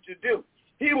came to do.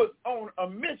 He was on a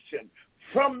mission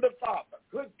from the Father.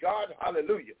 Good God,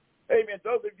 hallelujah. Amen.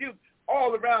 Those of you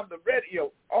all around the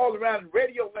radio, all around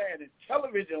radio land and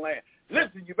television land,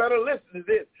 listen, you better listen to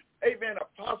this. Amen.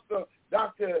 Apostle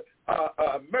Dr.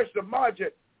 Mercer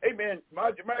Marjorie, amen,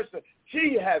 Marjorie Mercer,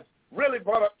 she has really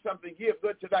brought up something here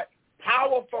good tonight.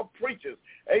 Powerful preachers.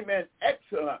 Amen.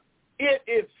 Excellent. It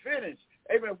is finished.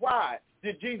 Amen. Why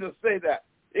did Jesus say that?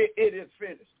 It is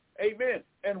finished. Amen.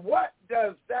 And what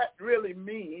does that really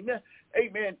mean?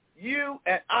 Amen. You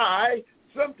and I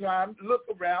sometimes look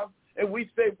around and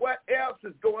we say, what else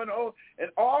is going on?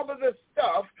 And all of the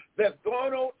stuff that's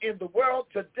going on in the world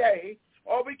today,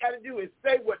 all we got to do is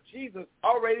say what Jesus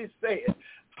already said.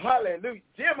 Hallelujah.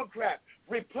 Democrats,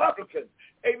 Republicans,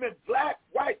 amen, black,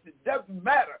 white, it doesn't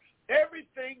matter.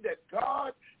 Everything that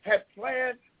God had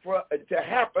planned for to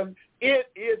happen, it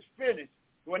is finished.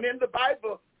 When in the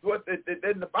Bible, where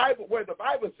the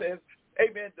Bible says,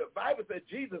 amen, the Bible says,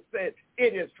 Jesus said,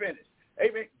 it is finished.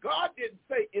 Amen. God didn't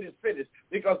say it is finished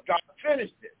because God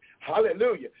finished it.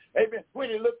 Hallelujah. Amen. When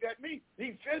he looked at me,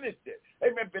 he finished it.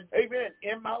 Amen. Amen.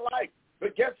 In my life.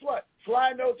 But guess what?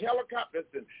 Flying those helicopters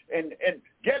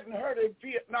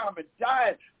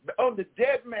on the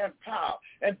dead man pile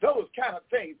and those kind of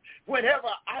things. Whenever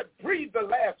I breathe the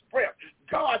last breath,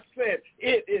 God said,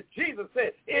 Jesus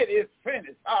said, it is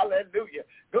finished. Hallelujah.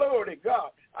 Glory to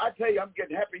God. I tell you, I'm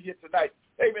getting happy here tonight.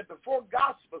 Amen. The four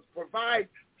Gospels provide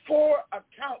 4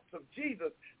 accounts of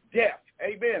Jesus' death.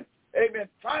 Amen. Amen.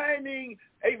 Finding,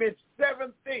 amen,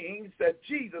 7 things that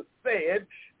Jesus said,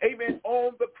 amen,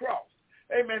 on the cross.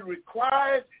 Amen.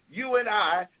 Requires you and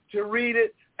I to read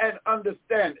it and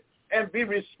understand it and be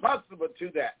responsible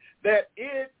to that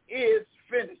it is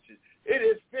finished. It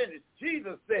is finished.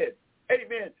 Jesus said,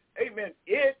 amen, amen,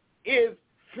 it is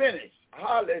finished.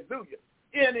 Hallelujah.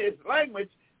 In his language,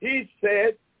 he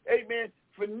said, amen,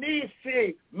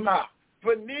 finissima.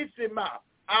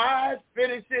 I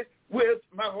finished it with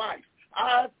my life.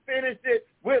 I finished it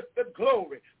with the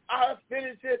glory. I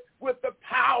finished it with the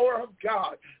power of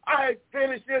God. I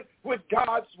finished it with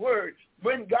God's word.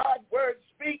 When God's word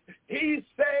speaks, he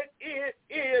said it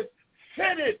is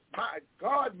finished. My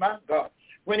God, my God.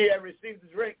 When he had received the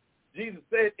drink, Jesus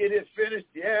said, it is finished.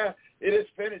 Yeah, it is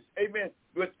finished. Amen.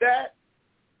 With that,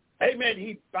 amen,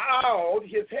 he bowed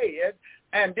his head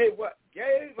and did what?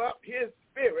 Gave up his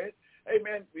spirit.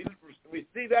 Amen. We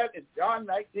see that in John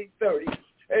 19:30.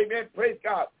 Amen. Praise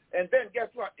God. And then guess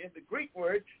what? In the Greek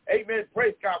word, amen,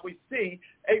 praise God, we see,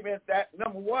 amen, that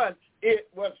number 1, it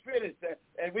was finished.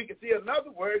 And we can see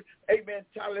another word, amen,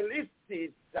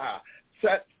 talalistia.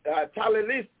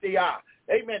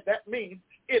 Amen. That means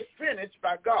it's finished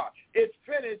by God. It's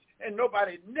finished, and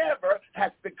nobody never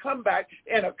has to come back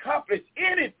and accomplish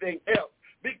anything else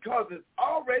because it's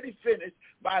already finished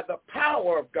by the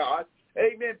power of God.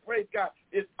 Amen. Praise God.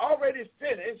 It's already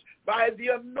finished by the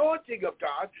anointing of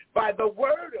God, by the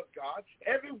word of God.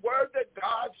 Every word that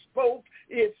God spoke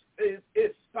is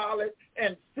solid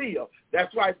and sealed.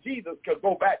 That's why Jesus could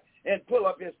go back and pull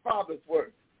up his Father's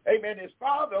word. Amen. His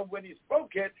Father, when he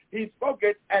spoke it,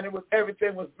 and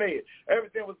everything was made.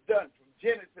 Everything was done from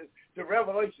Genesis to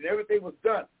Revelation. Everything was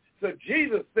done. So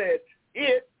Jesus said,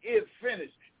 it is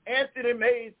finished. Anthony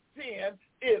May's sin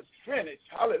is finished.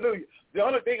 Hallelujah. The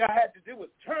only thing I had to do was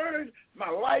turn my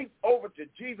life over to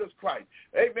Jesus Christ.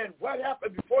 Amen. What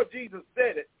happened before Jesus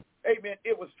said it? Amen.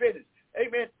 It was finished.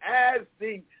 Amen. As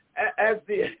we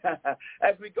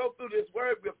go through this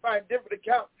word, we'll find different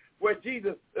accounts where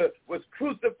Jesus was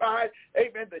crucified.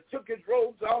 Amen. They took his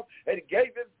robes off and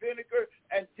gave him vinegar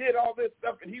and did all this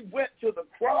stuff, and he went to the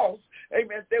cross.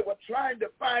 Amen. They were trying to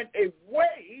find a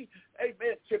way,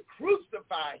 amen, to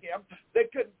crucify him. They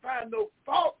couldn't find no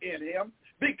fault in him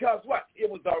because what? It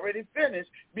was already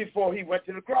finished before he went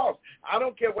to the cross. I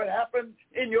don't care what happened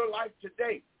in your life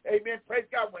today. Amen. Praise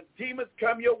God. When demons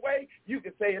come your way, you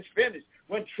can say it's finished.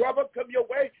 When trouble come your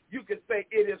way, you can say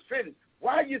it is finished.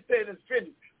 Why are you saying it's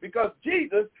finished? Because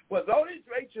Jesus was on his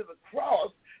way to the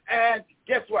cross, and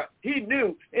guess what? He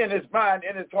knew in his mind,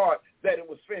 in his heart, that it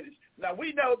was finished. Now,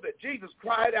 we know that Jesus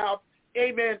cried out,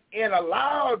 amen, in a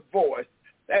loud voice,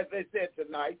 as they said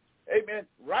tonight, amen,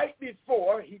 right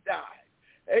before he died.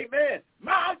 Amen.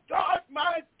 My God,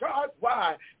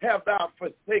 why have thou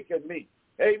forsaken me?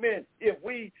 Amen. If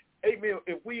we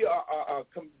are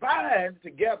combined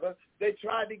together, they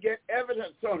tried to get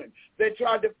evidence on him. They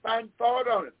tried to find fault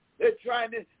on him. They're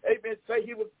trying to, amen, say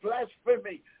he was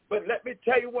blasphemy. But let me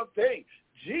tell you one thing.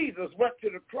 Jesus went to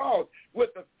the cross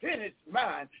with a finished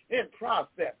mind in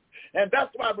process. And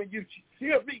that's why when you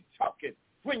hear me talking,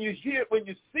 when you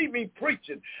see me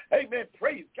preaching, amen,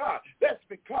 praise God, that's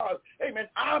because, amen,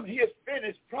 I'm his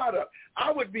finished product.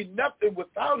 I would be nothing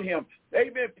without him.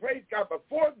 Amen, praise God. But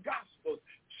 4 Gospels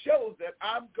shows that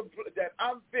I'm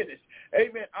finished.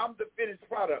 Amen, I'm the finished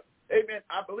product. Amen,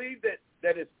 I believe that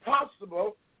it's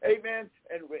possible, amen,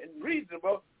 and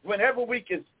reasonable whenever we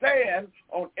can stand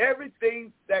on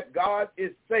everything that God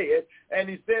is saying, and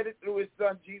he said it through his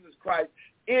son, Jesus Christ.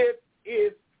 It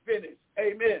is finished.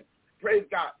 Amen. Praise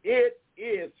God. It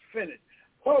is finished.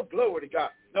 Oh, glory to God.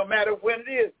 No matter when it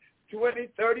is,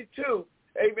 2032,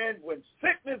 amen, when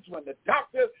the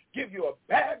doctor give you a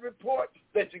bad report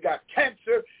that you got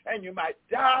cancer and you might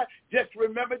die, just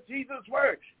remember Jesus'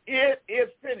 word. It is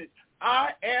finished.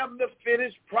 I am the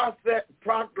finished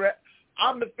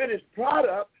I'm the finished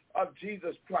product of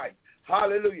Jesus Christ.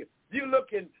 Hallelujah. You're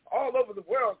looking all over the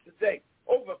world today,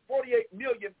 over 48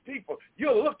 million people.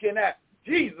 You're looking at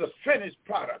Jesus' finished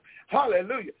product.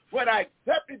 Hallelujah. When I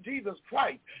accepted Jesus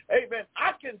Christ, amen,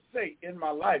 I can say in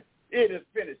my life, it is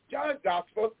finished. John's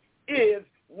gospel is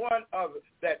one of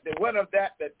that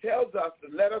tells us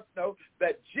and let us know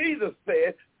that Jesus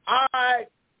said, I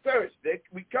thirst.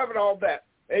 We covered all that.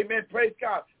 Amen. Praise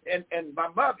God. And my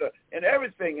mother and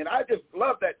everything. And I just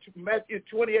love that Matthew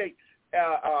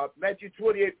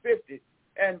 28:50.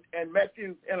 met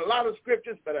you in a lot of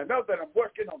scriptures, but I know that I'm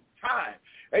working on time.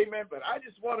 Amen. But I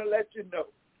just want to let you know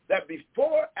that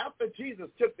after Jesus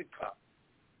took the cup,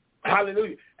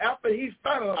 hallelujah, after he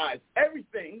finalized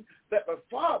everything that the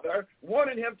Father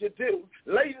wanted him to do,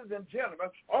 ladies and gentlemen,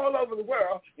 all over the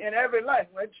world, in every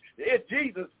language,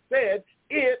 Jesus said,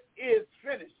 it is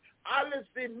finished.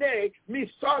 Alisine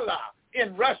misala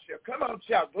in Russia. Come on,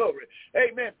 shout glory.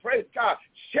 Amen. Praise God.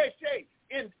 Sheshe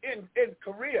in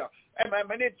Korea.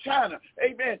 Amen. In China.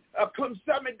 Amen.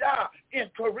 Kumsamida in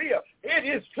Korea. It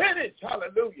is finished.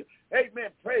 Hallelujah. Amen.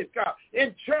 Praise God.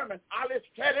 In German, alles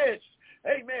fertig.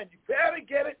 Amen. You better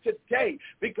get it today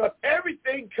because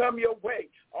everything come your way.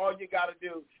 All you got to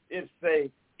do is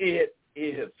say, it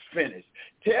is finished.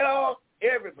 Tell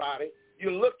everybody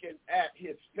you're looking at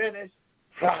his finished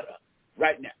product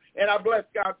right now. And I bless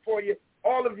God for you.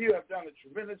 All of you have done a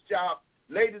tremendous job.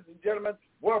 Ladies and gentlemen,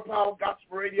 World Power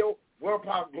Gospel Radio, World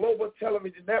Power Global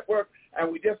Television Network,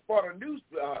 and we just bought a new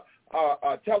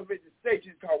television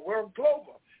station called World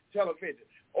Global Television.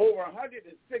 Over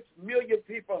 106 million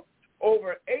people,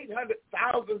 over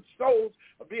 800,000 souls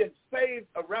are being saved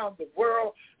around the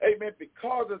world, amen,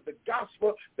 because of the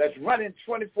gospel that's running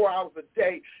 24 hours a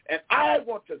day. And I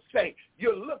want to say,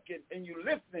 you're looking and you're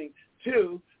listening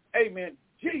to, amen,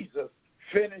 Jesus'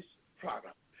 finished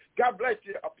product. God bless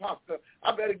you, Apostle.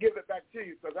 I better give it back to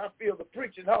you because I feel the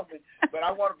preaching on me, but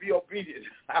I want to be obedient.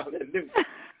 Hallelujah.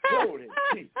 Glory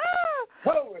to Jesus.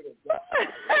 Glory to God.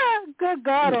 Good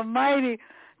God Almighty.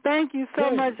 Thank you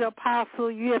so much,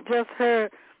 Apostle. You have just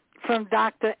heard from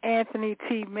Dr. Anthony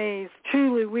T. Mays.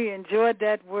 Truly, we enjoyed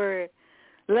that word.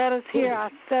 Let us hear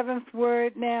our seventh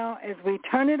word now as we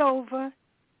turn it over,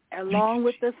 along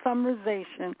with the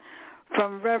summarization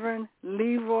from Reverend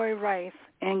Leroy Rice,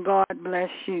 and God bless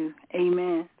you.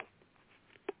 Amen.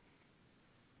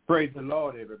 Praise the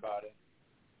Lord, everybody.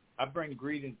 I bring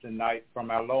greetings tonight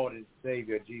from our Lord and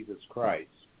Savior, Jesus Christ.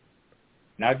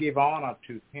 And I give honor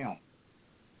to him.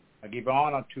 I give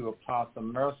honor to Apostle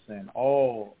Mercy and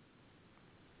all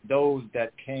those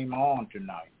that came on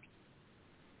tonight.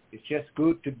 It's just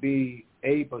good to be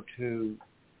able to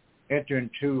enter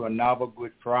into another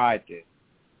Good Friday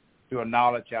to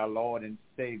acknowledge our Lord and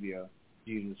Savior,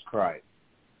 Jesus Christ.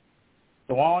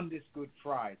 So on this Good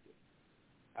Friday,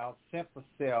 our sinful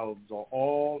selves or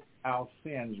all our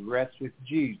sins rest with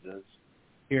Jesus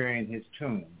here in his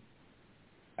tomb.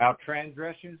 Our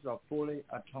transgressions are fully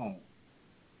atoned.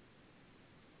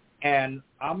 And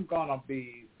I'm going to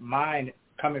be mine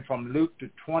coming from Luke,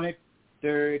 the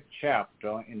 23rd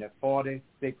chapter in the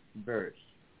 46th verse.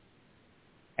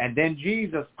 And then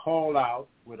Jesus called out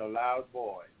with a loud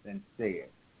voice and said,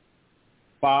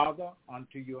 Father,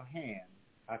 unto your hand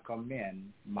I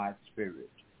commend my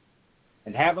spirit.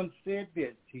 And having said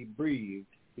this, he breathed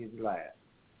his last.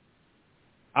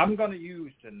 I'm going to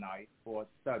use tonight for a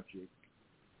subject,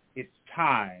 it's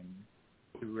time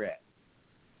to rest.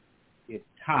 It's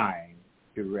time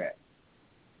to rest.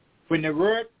 When the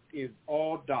work is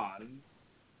all done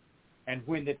and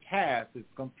when the task is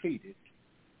completed,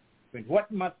 when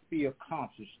what must be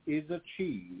accomplished is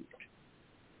achieved,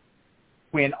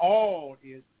 when all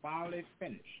is finally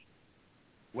finished,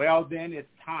 well then it's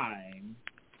time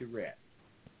to rest.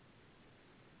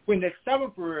 When the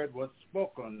seventh word was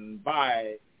spoken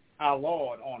by our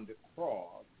Lord on the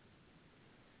cross,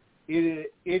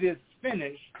 it is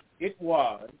finished, it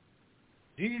was.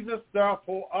 Jesus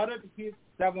therefore uttered his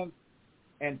seventh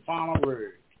and final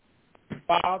word.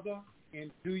 Father,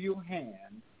 into your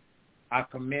hands I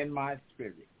commend my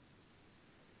spirit.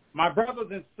 My brothers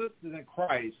and sisters in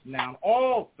Christ, now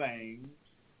all things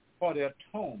for the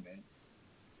atonement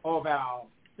of our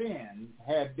sins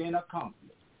have been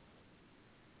accomplished.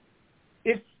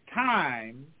 It's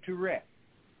time to rest.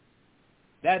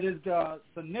 That is the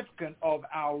significance of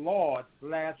our Lord's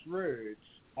last words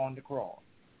on the cross.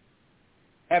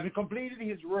 Having completed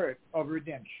his work of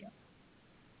redemption,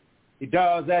 he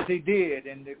does as he did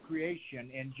in the creation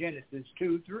in Genesis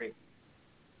 2:3.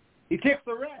 He takes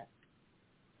a rest.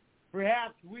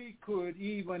 Perhaps we could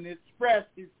even express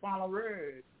his final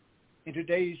words in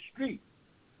today's street.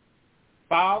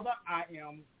 Father, I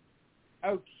am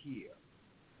out here.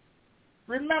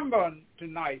 Remember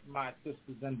tonight, my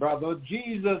sisters and brothers,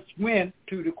 Jesus went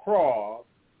to the cross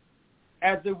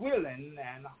as a willing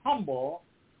and humble,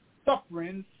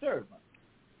 suffering servant.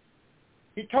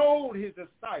 He told his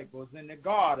disciples in the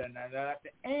garden that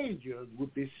the angels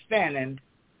would be standing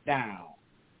down.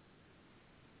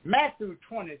 Matthew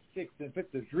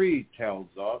 26:53 tells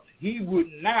us he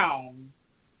would now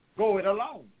go it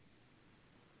alone.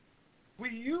 We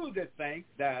usually think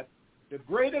that the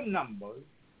greater numbers,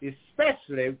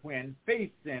 especially when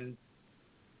facing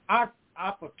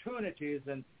opportunities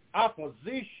and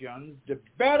oppositions, the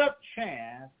better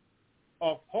chance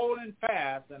of holding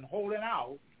fast and holding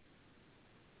out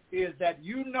is that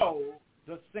you know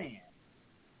the sin.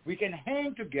 We can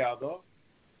hang together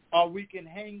or we can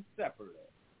hang separately.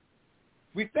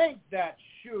 We think that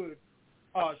should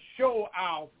show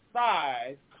our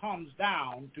size comes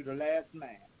down to the last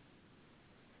man.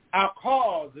 Our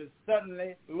cause is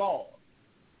suddenly lost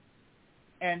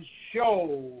and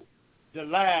show the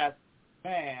last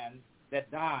man that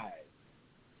died.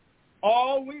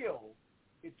 All will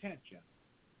attention,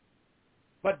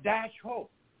 but dash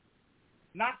hope.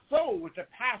 Not so with the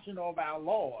passion of our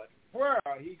Lord, where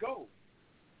he goes.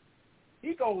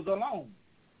 He goes alone.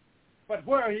 But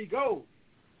where he goes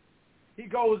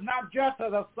not just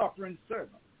as a suffering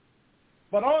servant,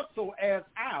 but also as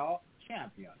our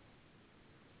champion.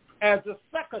 As the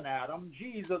second Adam,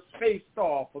 Jesus faced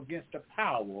off against the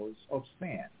powers of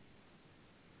sin,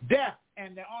 death,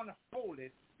 and the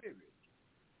unholy spirit.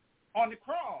 On the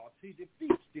cross, he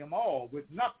defeats them all with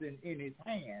nothing in his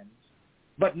hands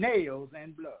but nails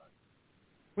and blood.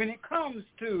 When it comes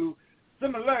to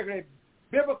similarly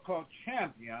biblical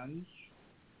champions,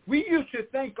 we used to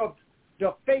think of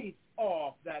the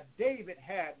face-off that David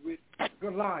had with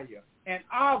Goliath and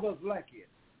others like it.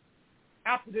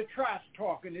 After the trash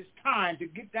talking, it's time to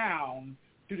get down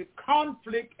to the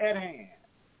conflict at hand.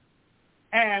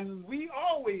 And we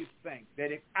always think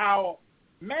that if our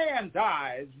man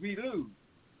dies, we lose.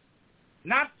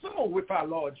 Not so with our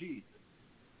Lord Jesus.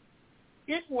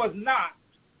 It was not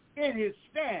in his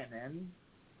standing,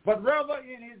 but rather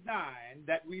in his dying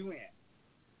that we win.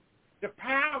 The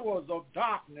powers of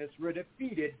darkness were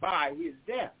defeated by his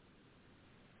death.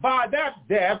 By that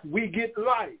death, we get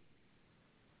life.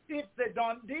 It's a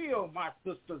done deal, my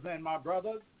sisters and my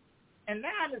brothers. And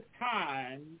now it's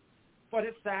time for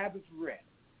the Sabbath rest.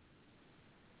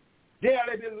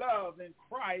 Dearly beloved in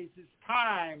Christ, it's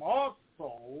time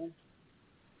also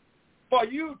for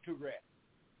you to rest.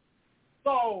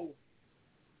 So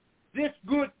this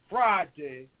Good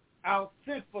Friday, our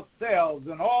sinful selves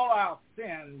and all our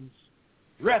sins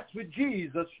rest with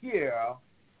Jesus here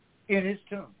in his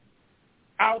tomb.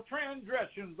 Our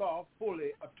transgressions are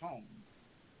fully atoned.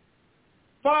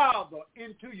 Father,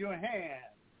 into your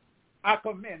hands I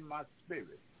commend my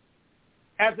spirit.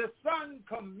 As the Son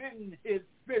commends his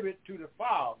spirit to the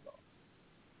Father,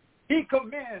 he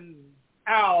commends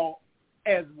ours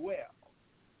as well.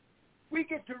 We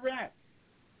get to rest.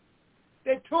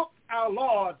 They took our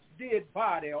Lord's dead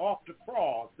body off the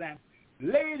cross and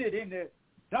laid it in the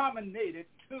dominated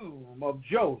tomb of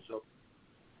Joseph.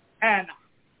 And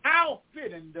how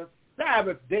fitting the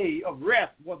Sabbath day of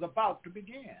rest was about to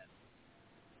begin.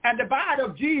 And the body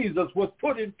of Jesus was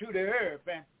put into the earth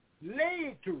and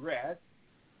laid to rest.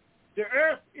 The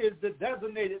earth is the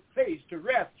designated place to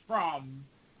rest from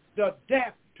the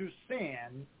death to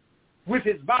sin with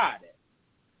his body.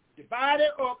 The body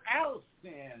of our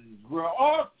sins were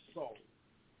also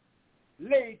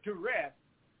laid to rest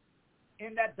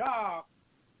in that dark,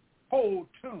 cold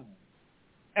tomb.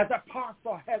 As the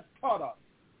apostle has taught us,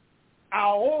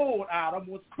 our old Adam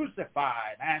was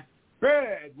crucified and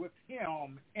buried with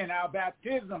him in our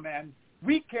baptism, and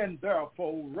we can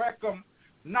therefore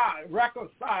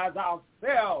reconcile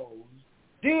ourselves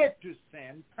dead to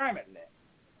sin permanently.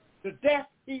 The death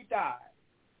he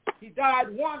died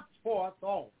once for us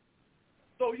all.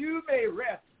 So you may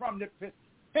rest from the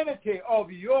penalty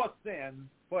of your sin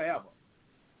forever.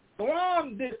 So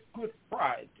on this Good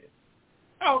Friday,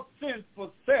 our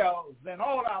sinful selves and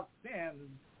all our sins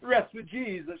rest with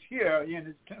Jesus here in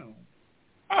his tomb.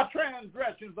 Our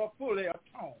transgressions are fully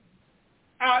atoned.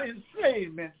 Our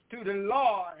enslavements to the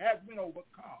Lord has been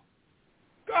overcome.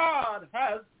 God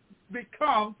has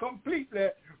become completely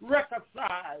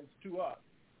reconciled to us.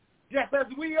 Just as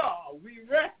we are, we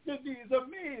rest in these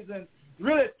amazing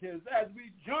relatives as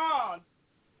we join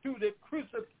to the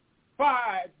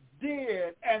crucified,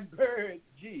 dead, and buried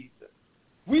Jesus.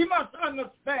 We must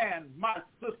understand, my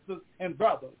sisters and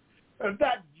brothers,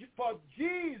 that for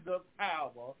Jesus,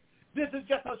 however, this is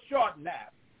just a short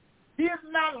nap. He is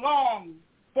not long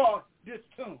for this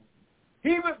tomb.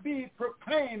 He would be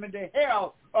proclaiming the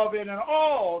hell of it and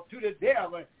all to the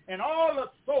devil and all the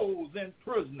souls in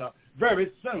prison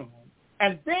very soon.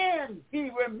 And then he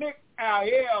will make our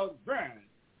ears burn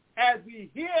as we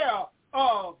hear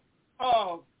of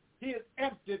his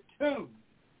empty tomb.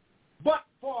 But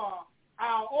for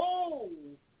our old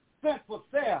sinful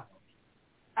selves,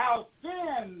 our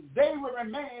sins, they will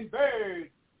remain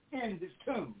buried in his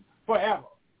tomb forever.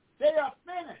 They are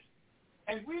finished,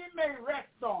 and we may rest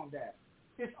on that.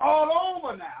 It's all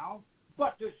over now,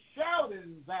 but the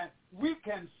shoutings, and we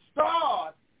can can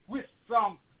start with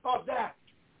some of that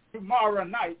tomorrow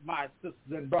night, my sisters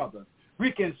and brothers.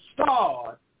 We can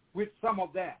start with some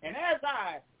of that. And as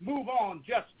I move on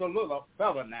just a little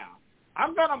further now,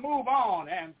 I'm going to move on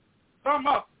and sum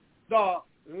up the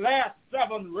last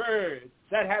 7 words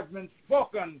that have been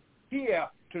spoken here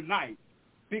tonight,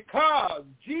 because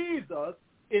Jesus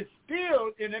is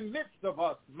still in the midst of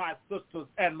us, my sisters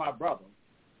and my brothers.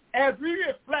 As we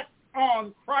reflect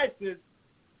on Christ's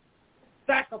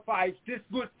sacrifice this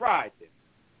Good Friday,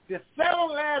 the 7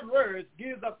 last words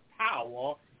give us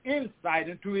power, insight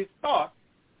into his thoughts,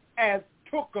 as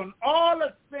taken all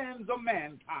the sins of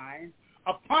mankind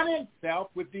upon himself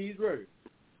with these words.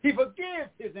 He forgives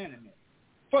his enemies,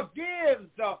 forgives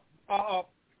the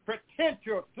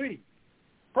potential thief,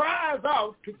 cries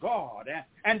out to God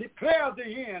and declares the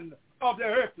end of the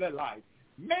earthly life.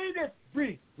 May this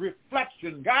brief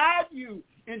reflection guide you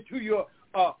into your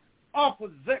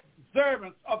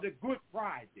observance of the Good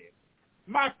Friday.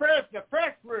 The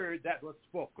first word that was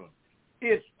spoken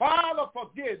is, Father,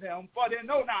 forgive them, for they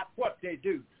know not what they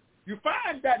do. You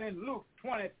find that in Luke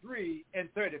 23 and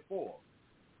 34.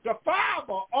 The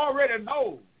Father already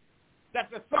knows that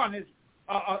the Son is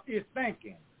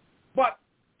thinking. But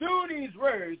through these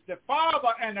words, the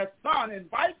Father and the Son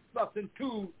invites us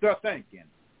into their thinking.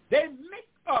 They make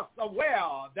us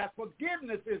aware that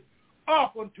forgiveness is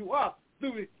offered to us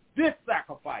through this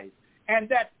sacrifice, and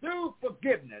that through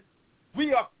forgiveness,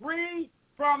 we are free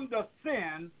from the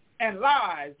sin and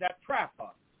lies that trap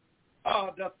us.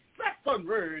 The second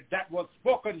word that was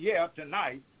spoken here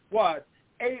tonight was,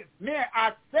 Amen,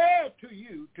 I say to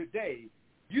you today,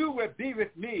 you will be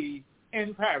with me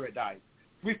in paradise.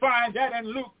 We find that in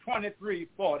Luke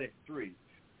 23:43.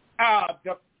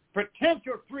 The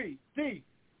potential thief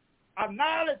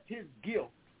acknowledged his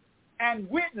guilt and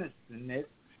witnessing it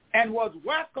and was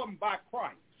welcomed by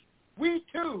Christ. We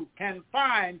too can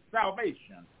find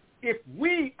salvation if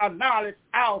we acknowledge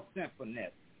our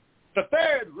sinfulness. The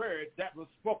third word that was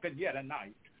spoken here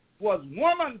tonight was,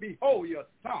 woman, behold your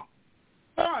son.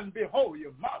 Son, behold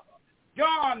your mother.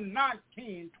 John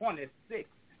 19:26.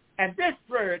 And this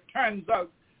word turns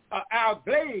out our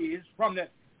glaze for the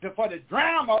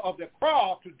drama of the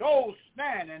cross to those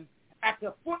standing at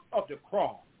the foot of the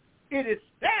cross. It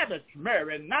established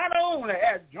Mary not only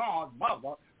as John's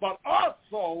mother, but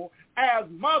also as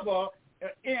mother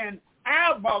in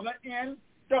our mother in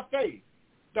the faith.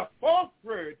 The fourth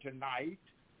word tonight,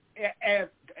 as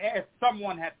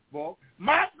someone had spoke,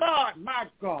 my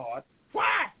God,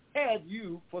 why have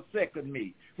you forsaken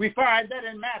me? We find that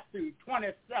in Matthew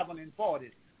 27 and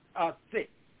 46.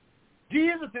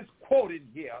 Jesus is quoting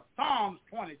here Psalms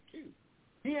 22.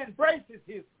 He embraces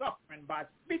his suffering by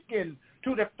speaking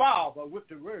to the Father with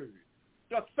the word.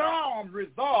 The psalm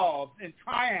resolves in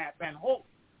triumph and hope,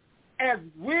 as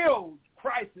will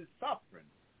Christ's suffering.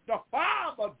 The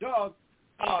Father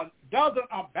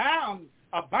doesn't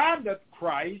abandon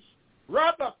Christ,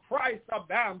 rather Christ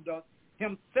abandons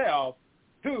himself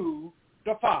to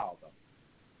the Father.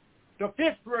 The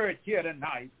fifth word here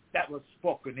tonight that was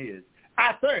spoken is,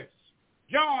 I thirst.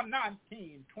 John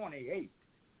 19:28.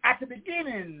 At the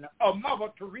beginning of Mother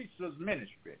Teresa's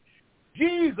ministry,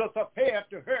 Jesus appeared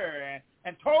to her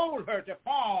and told her to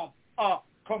form a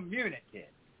community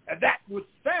that would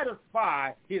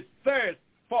satisfy his thirst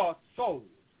for souls.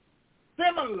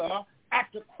 Similar,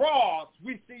 at the cross,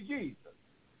 we see Jesus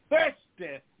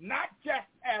thirsty not just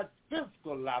as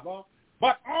physical level,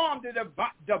 but on the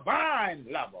divine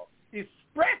level,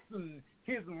 expressing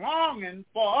his longing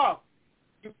for us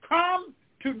to come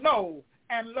to know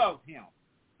and love him.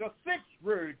 The sixth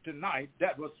word tonight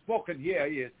that was spoken here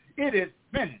is, it is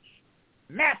finished.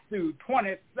 Matthew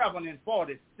 27 and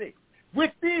 46.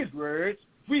 With these words,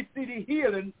 we see the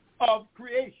healing of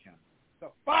creation. The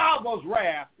Father's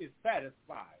wrath is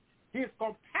satisfied. His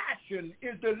compassion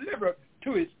is delivered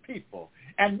to his people.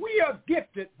 And we are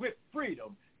gifted with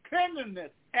freedom,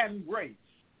 cleanliness, and grace.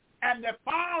 And the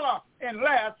final and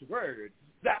last word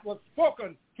that was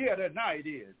spoken here tonight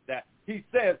is that he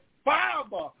says,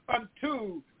 Father,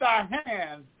 unto thy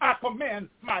hands I commend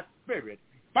my spirit.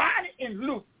 Find it in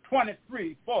Luke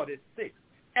 23:46.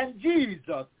 And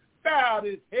Jesus bowed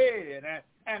his head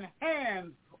and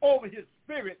hands over his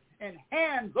spirit and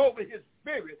hands over his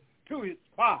spirit to his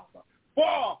Father.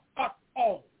 For us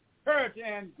all, courage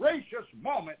and gracious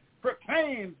moment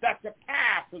proclaims that the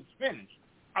path is finished.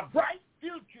 A bright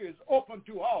future is open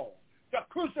to all. The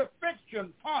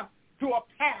crucifixion points to a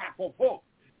path of hope,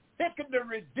 taking the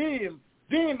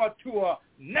Redeemer to a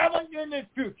never-ending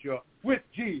future with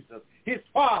Jesus, his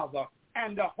Father,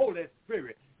 and the Holy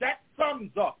Spirit. That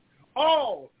sums up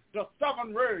all the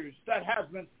 7 words that has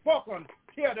been spoken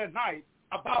here tonight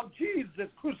about Jesus'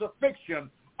 crucifixion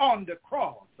on the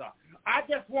cross. I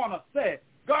just want to say,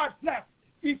 God bless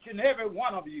each and every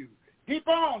one of you. Keep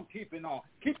on keeping on.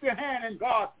 Keep your hand in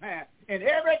God's hand, and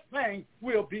everything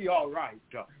will be all right.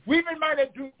 We've been ready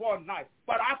to do for a night,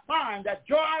 but I find that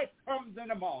joy comes in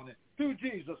the morning through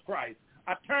Jesus Christ.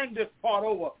 I turn this part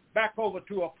back over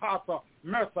to Apostle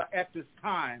Mercer at this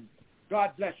time.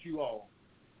 God bless you all.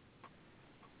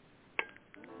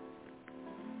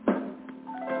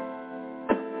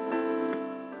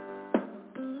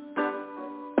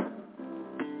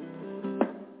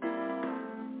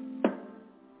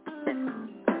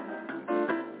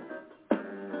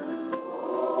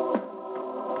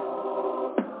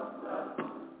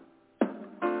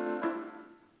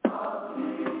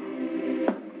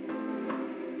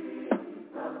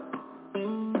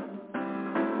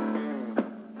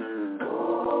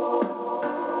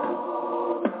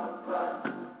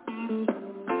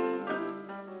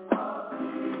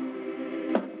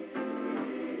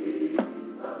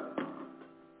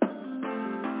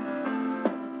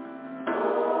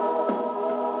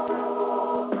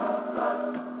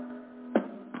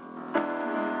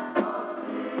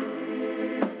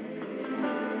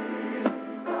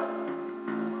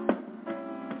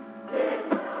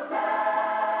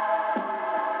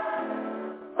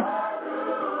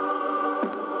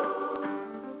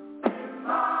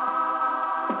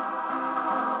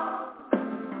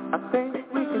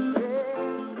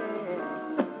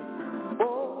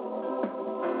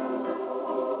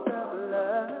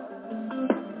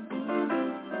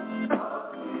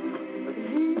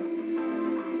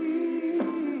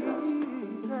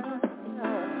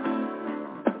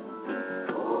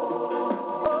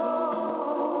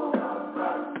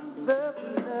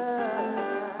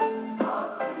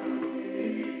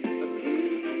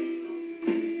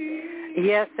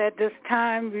 Yes, at this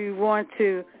time we want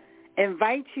to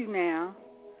invite you now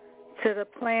to the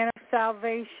plan of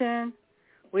salvation.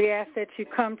 We ask that you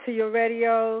come to your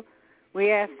radio.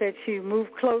 We ask that you move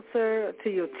closer to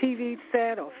your TV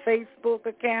set or Facebook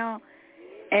account,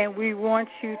 and we want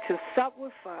you to sup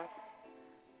with us,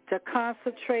 to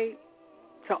concentrate,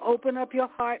 to open up your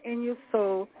heart and your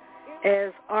soul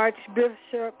as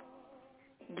Archbishop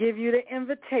give you the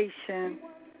invitation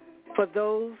for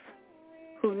those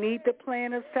who need the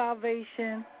plan of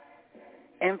salvation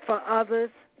and for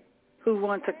others who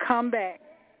want to come back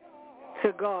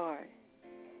to God.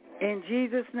 In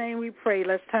Jesus' name we pray.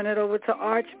 Let's turn it over to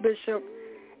Archbishop,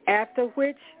 after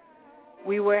which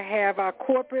we will have our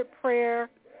corporate prayer,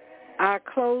 our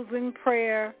closing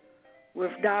prayer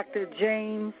with Dr.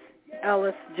 James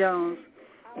Ellis Jones.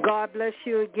 God bless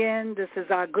you again. This is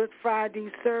our Good Friday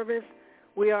service.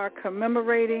 We are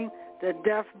commemorating the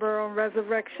death, burial, and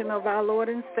resurrection of our Lord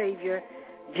and Savior,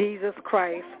 Jesus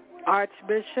Christ.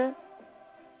 Archbishop.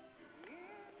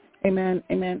 Amen,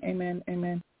 amen, amen,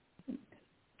 amen.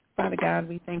 Father God,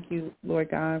 we thank you,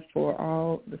 Lord God, for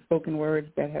all the spoken words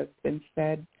that have been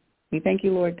said. We thank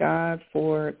you, Lord God,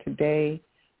 for today.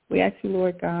 We ask you,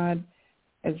 Lord God,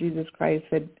 as Jesus Christ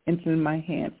said, into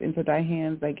thy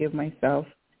hands I give myself.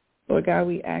 Lord God,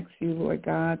 we ask you, Lord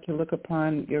God, to look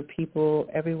upon your people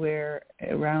everywhere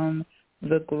around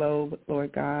the globe,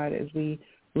 Lord God, as we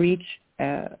reach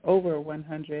over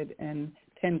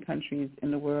 110 countries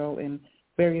in the world in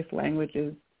various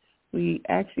languages. We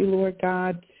ask you, Lord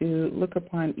God, to look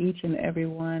upon each and every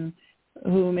one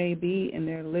who may be in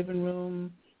their living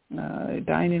room,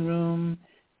 dining room,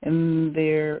 in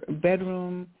their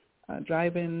bedroom,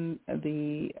 driving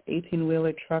the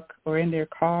 18-wheeler truck, or in their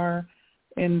car,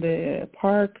 in the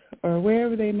park, or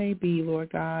wherever they may be, Lord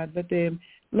God. Let them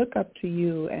look up to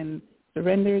you and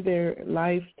surrender their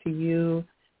life to you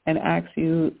and ask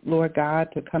you, Lord God,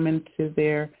 to come into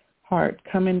their heart,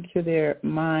 come into their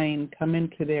mind, come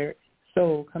into their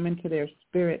soul, come into their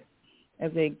spirit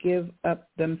as they give up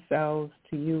themselves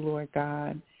to you, Lord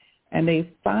God. And they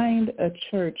find a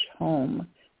church home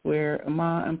where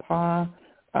Ma and Pa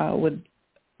would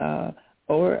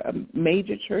or a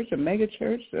major church, a mega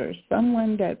church, or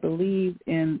someone that believes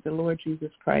in the Lord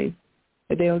Jesus Christ,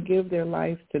 that they'll give their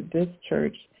life to this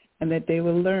church and that they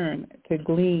will learn to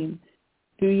glean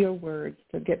through your words,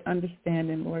 to get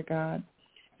understanding, Lord God.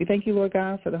 We thank you, Lord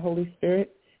God, for the Holy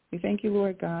Spirit. We thank you,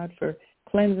 Lord God, for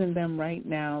cleansing them right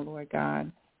now, Lord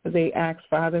God, as they ask,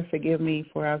 Father, forgive me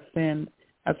for I've sinned.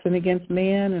 I've sinned against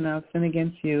man and I've sinned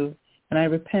against you, and I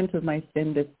repent of my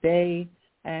sin this day.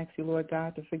 I ask you, Lord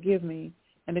God, to forgive me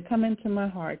and to come into my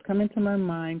heart, come into my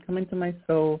mind, come into my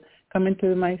soul, come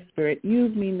into my spirit.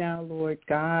 Use me now, Lord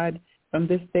God, from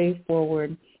this day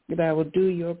forward, that I will do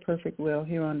your perfect will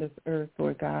here on this earth,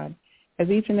 Lord God. As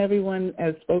each and every one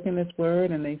has spoken this word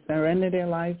and they surrender their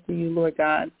lives to you, Lord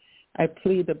God, I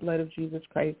plead the blood of Jesus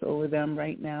Christ over them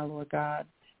right now, Lord God,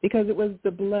 because it was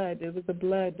the blood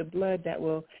that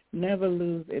will never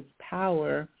lose its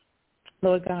power,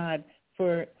 Lord God,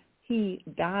 for he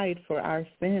died for our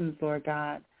sins, Lord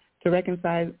God, to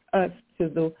reconcile us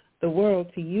to the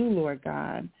world, to you, Lord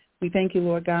God. We thank you,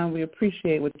 Lord God, and we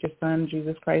appreciate what your Son,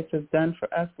 Jesus Christ, has done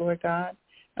for us, Lord God.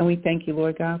 And we thank you,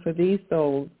 Lord God, for these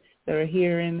souls that are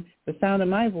hearing the sound of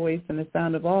my voice and the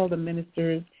sound of all the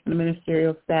ministers and the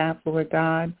ministerial staff, Lord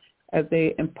God, as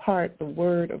they impart the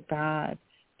word of God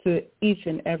to each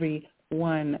and every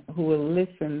one who will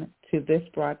listen to this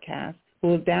broadcast, who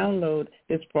will download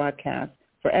this broadcast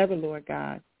forever, Lord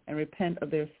God, and repent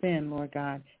of their sin, Lord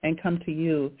God, and come to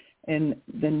you in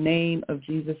the name of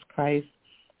Jesus Christ.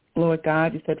 Lord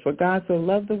God, you said, for God so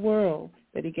loved the world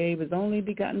that he gave his only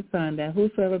begotten Son, that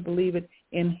whosoever believeth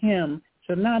in him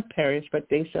shall not perish, but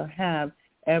they shall have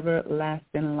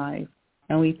everlasting life.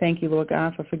 And we thank you, Lord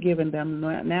God, for forgiving them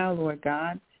now, Lord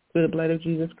God, through the blood of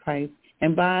Jesus Christ.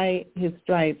 And by his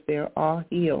stripes they are all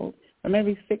healed from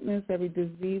every sickness, every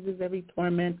disease, every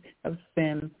torment of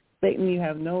sin. Satan, you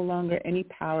have no longer any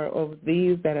power over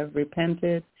these that have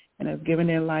repented and have given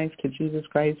their life to Jesus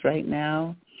Christ right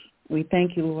now. We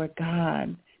thank you, Lord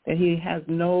God, that he has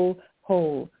no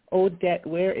hold. O death,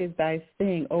 where is thy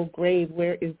sting? O grave,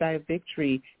 where is thy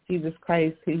victory? Jesus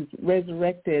Christ, he's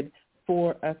resurrected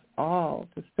for us all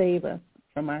to save us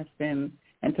from our sins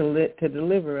and to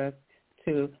deliver us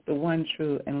to the one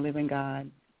true and living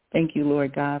God. Thank you,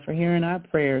 Lord God, for hearing our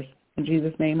prayers. In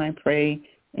Jesus' name I pray.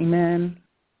 Amen.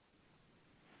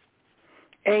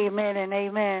 Amen and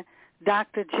amen.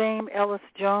 Dr. James Ellis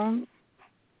Jones.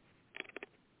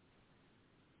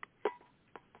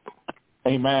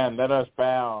 Amen. Let us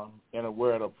bow in a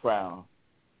word of prayer.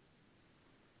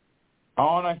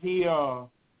 On a hill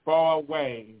far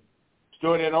away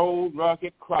stood an old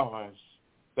rugged cross,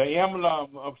 the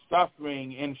emblem of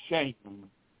suffering and shame.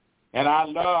 And I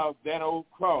love that old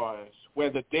cross where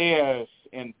the dearest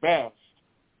and best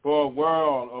for a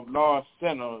world of lost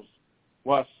sinners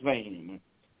was slain.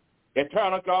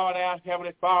 Eternal God, our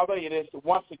Heavenly Father, it is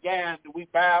once again we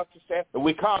bow to say,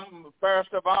 we come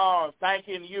first of all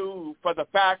thanking you for the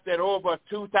fact that over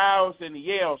 2,000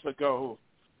 years ago,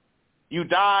 you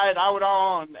died out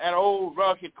on an old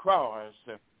rugged cross.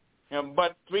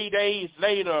 But 3 days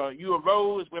later, you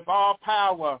arose with all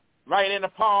power right in the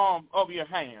palm of your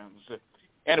hands.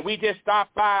 And we just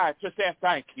stopped by to say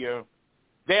thank you.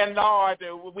 Then, Lord,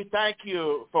 we thank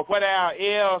you for what our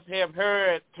ears have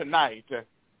heard tonight,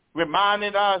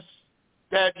 reminding us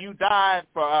that you died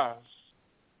for us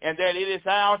and that it is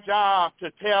our job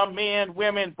to tell men,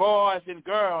 women, boys, and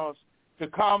girls to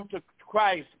come to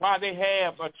Christ while they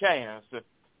have a chance.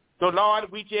 So, Lord,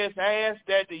 we just ask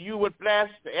that you would bless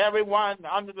everyone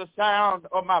under the sound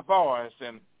of my voice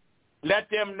and let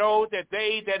them know that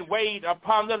they that wait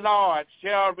upon the Lord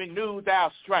shall renew their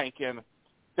strength, and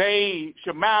they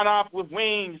shall mount up with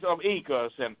wings of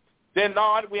eagles. And then,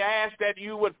 Lord, we ask that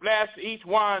you would bless each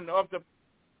one of the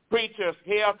preachers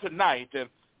here tonight. And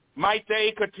might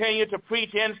they continue to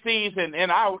preach in season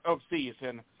and out of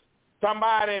season.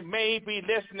 Somebody may be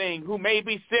listening who may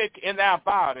be sick in their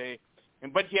body,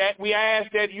 but yet we ask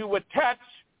that you would touch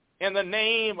in the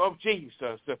name of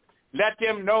Jesus. Let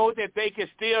them know that they can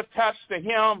still touch the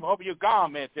hem of your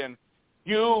garment, and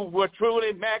you will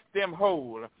truly make them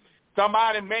whole.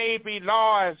 Somebody may be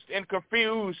lost and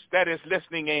confused that is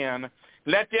listening in.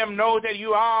 Let them know that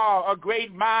you are a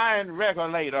great mind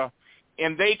regulator,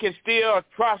 and they can still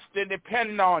trust and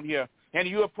depend on you, and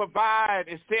you will provide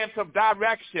a sense of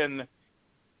direction.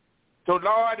 So,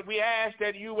 Lord, we ask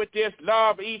that you would just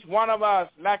love each one of us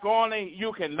like only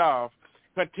you can love.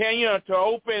 Continue to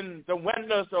open the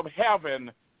windows of heaven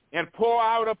and pour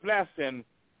out a blessing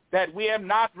that we have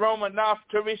not room enough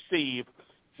to receive.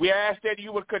 We ask that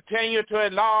you would continue to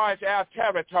enlarge our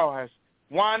territories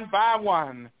one by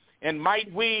one, and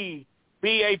might we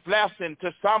be a blessing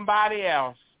to somebody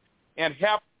else and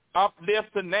help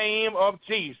uplift the name of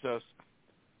Jesus.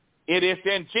 It is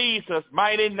in Jesus'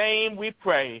 mighty name we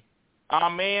pray.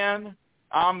 Amen,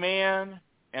 amen,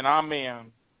 and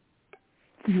amen.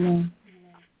 Amen.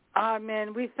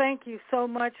 Amen. We thank you so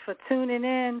much for tuning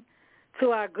in to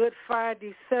our Good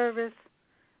Friday service.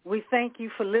 We thank you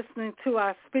for listening to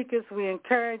our speakers. We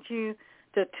encourage you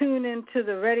to tune into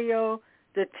the radio,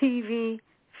 the TV,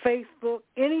 Facebook,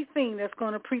 anything that's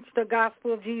going to preach the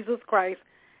gospel of Jesus Christ.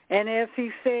 And as he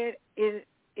said, it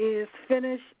is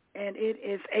finished and it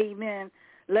is amen.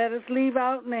 Let us leave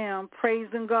out now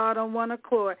praising God on one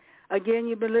accord. Again,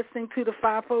 you've been listening to the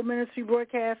Fivefold Ministry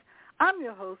broadcast. I'm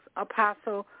your host,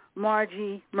 Apostle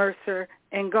Margie Mercer,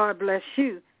 and God bless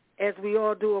you. As we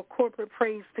all do a corporate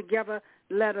praise together,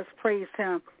 let us praise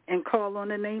him and call on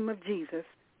the name of Jesus.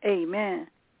 Amen.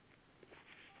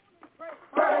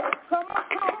 Come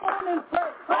on and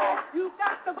pray. You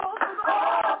got to go to the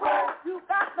altar. You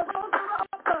got to go to the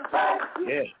altar.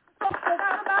 Yeah.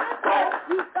 Forgot about it.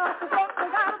 You got to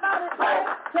forgot about it.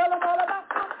 Tell them all about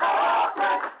some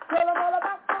trouble. Tell them all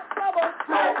about some trouble.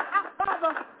 Our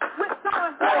Father, which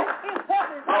art in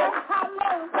heaven, how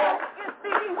long is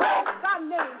thee? Thy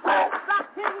name, thy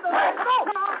kingdom, thy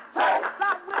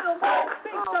will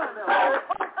be done on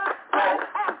earth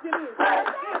as it is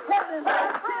in heaven.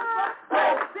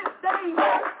 This day,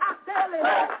 our daily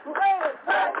bread,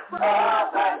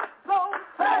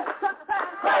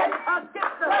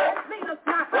 against us, lead us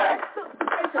not to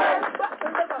temptation, but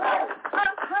deliver us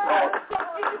from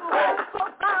evil. For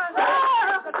thine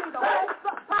is the kingdom,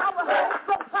 the power,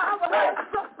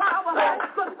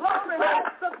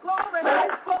 the glory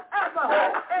forever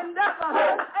and ever.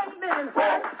 Amen.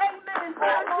 Amen.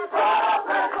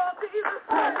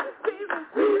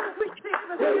 For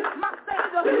Jesus, my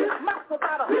Savior, my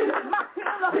provider, my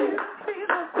healer.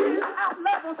 Jesus, I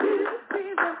love him.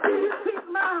 Jesus, he's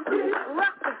my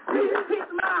rock. He's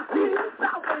my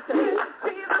salvation.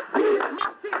 Jesus, my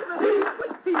Jesus,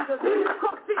 with Jesus,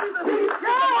 come Jesus.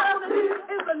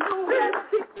 Is a new,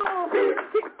 keep on.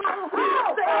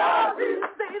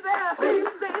 Stay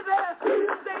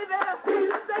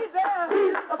there.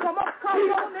 Come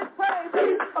on and pray.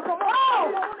 Come on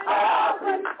and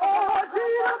pray. Oh,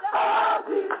 Jesus.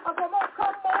 Come on.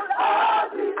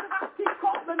 I keep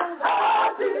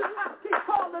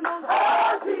calling on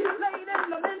late in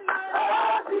the midnight.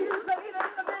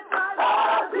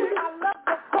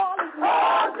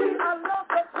 I love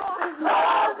the calling.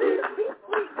 He's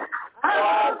sweet.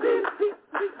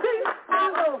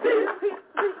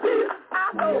 I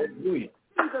know.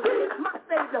 Jesus, my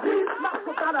Savior, my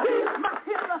provider, my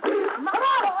healer, my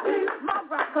Lord, my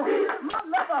rock, my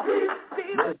lover.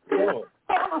 Jesus,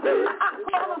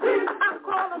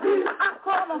 I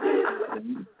call him.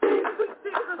 Sweet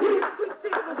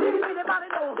Jesus. Anybody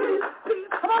know?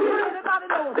 Come on, anybody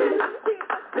know?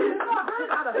 Jesus, my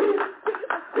provider.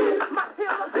 Jesus, my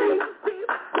healer.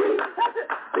 Jesus, touch it.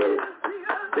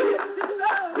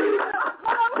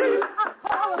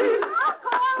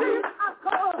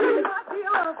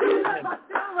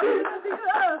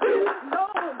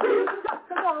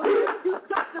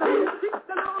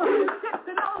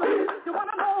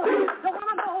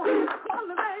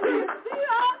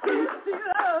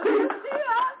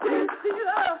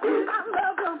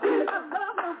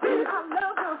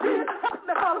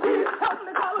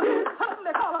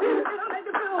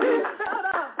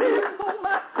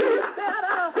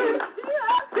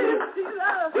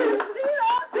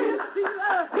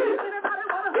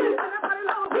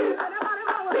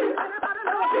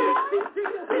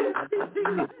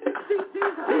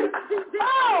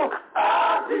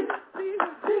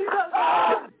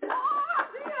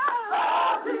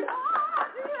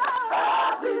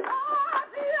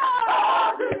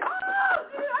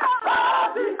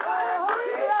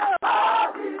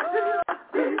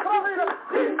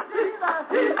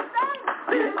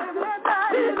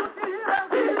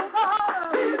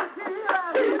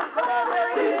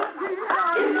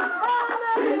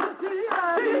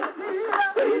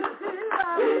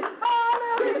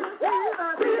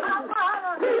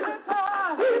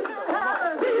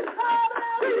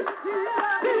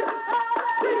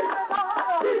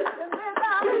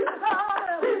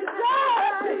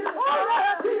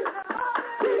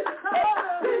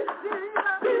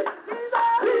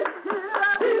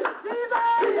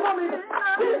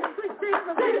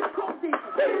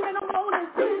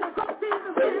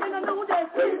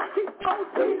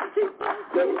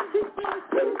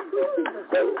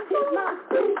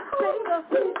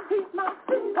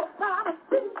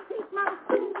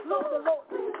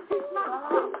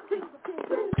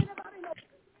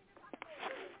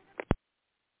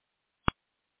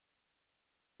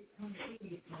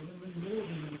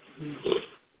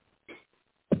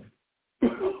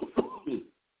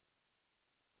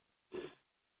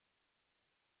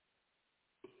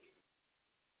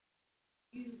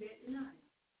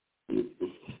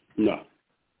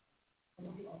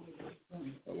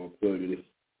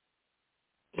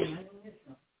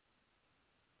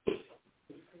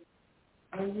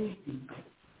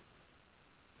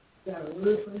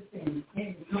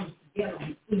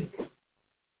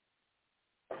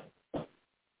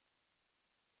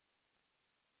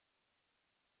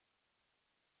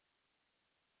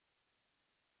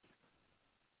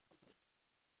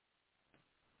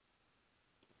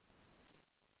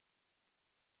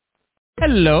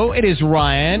 Hello, it is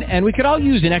Ryan, and we could all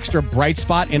use an extra bright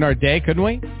spot in our day, couldn't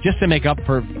we? Just to make up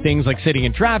for things like sitting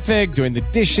in traffic, doing the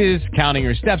dishes, counting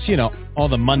your steps, you know, all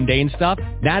the mundane stuff.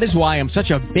 That is why I'm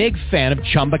such a big fan of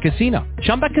Chumba Casino.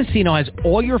 Chumba Casino has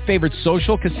all your favorite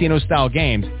social casino-style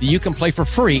games that you can play for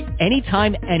free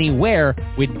anytime, anywhere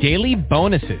with daily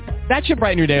bonuses. That should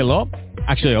brighten your day a little.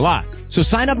 Actually, a lot. So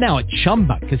sign up now at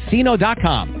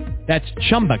ChumbaCasino.com. That's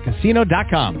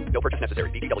ChumbaCasino.com. No purchase necessary.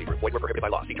 VGW. Void where prohibited by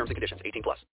law. See terms and conditions. 18+.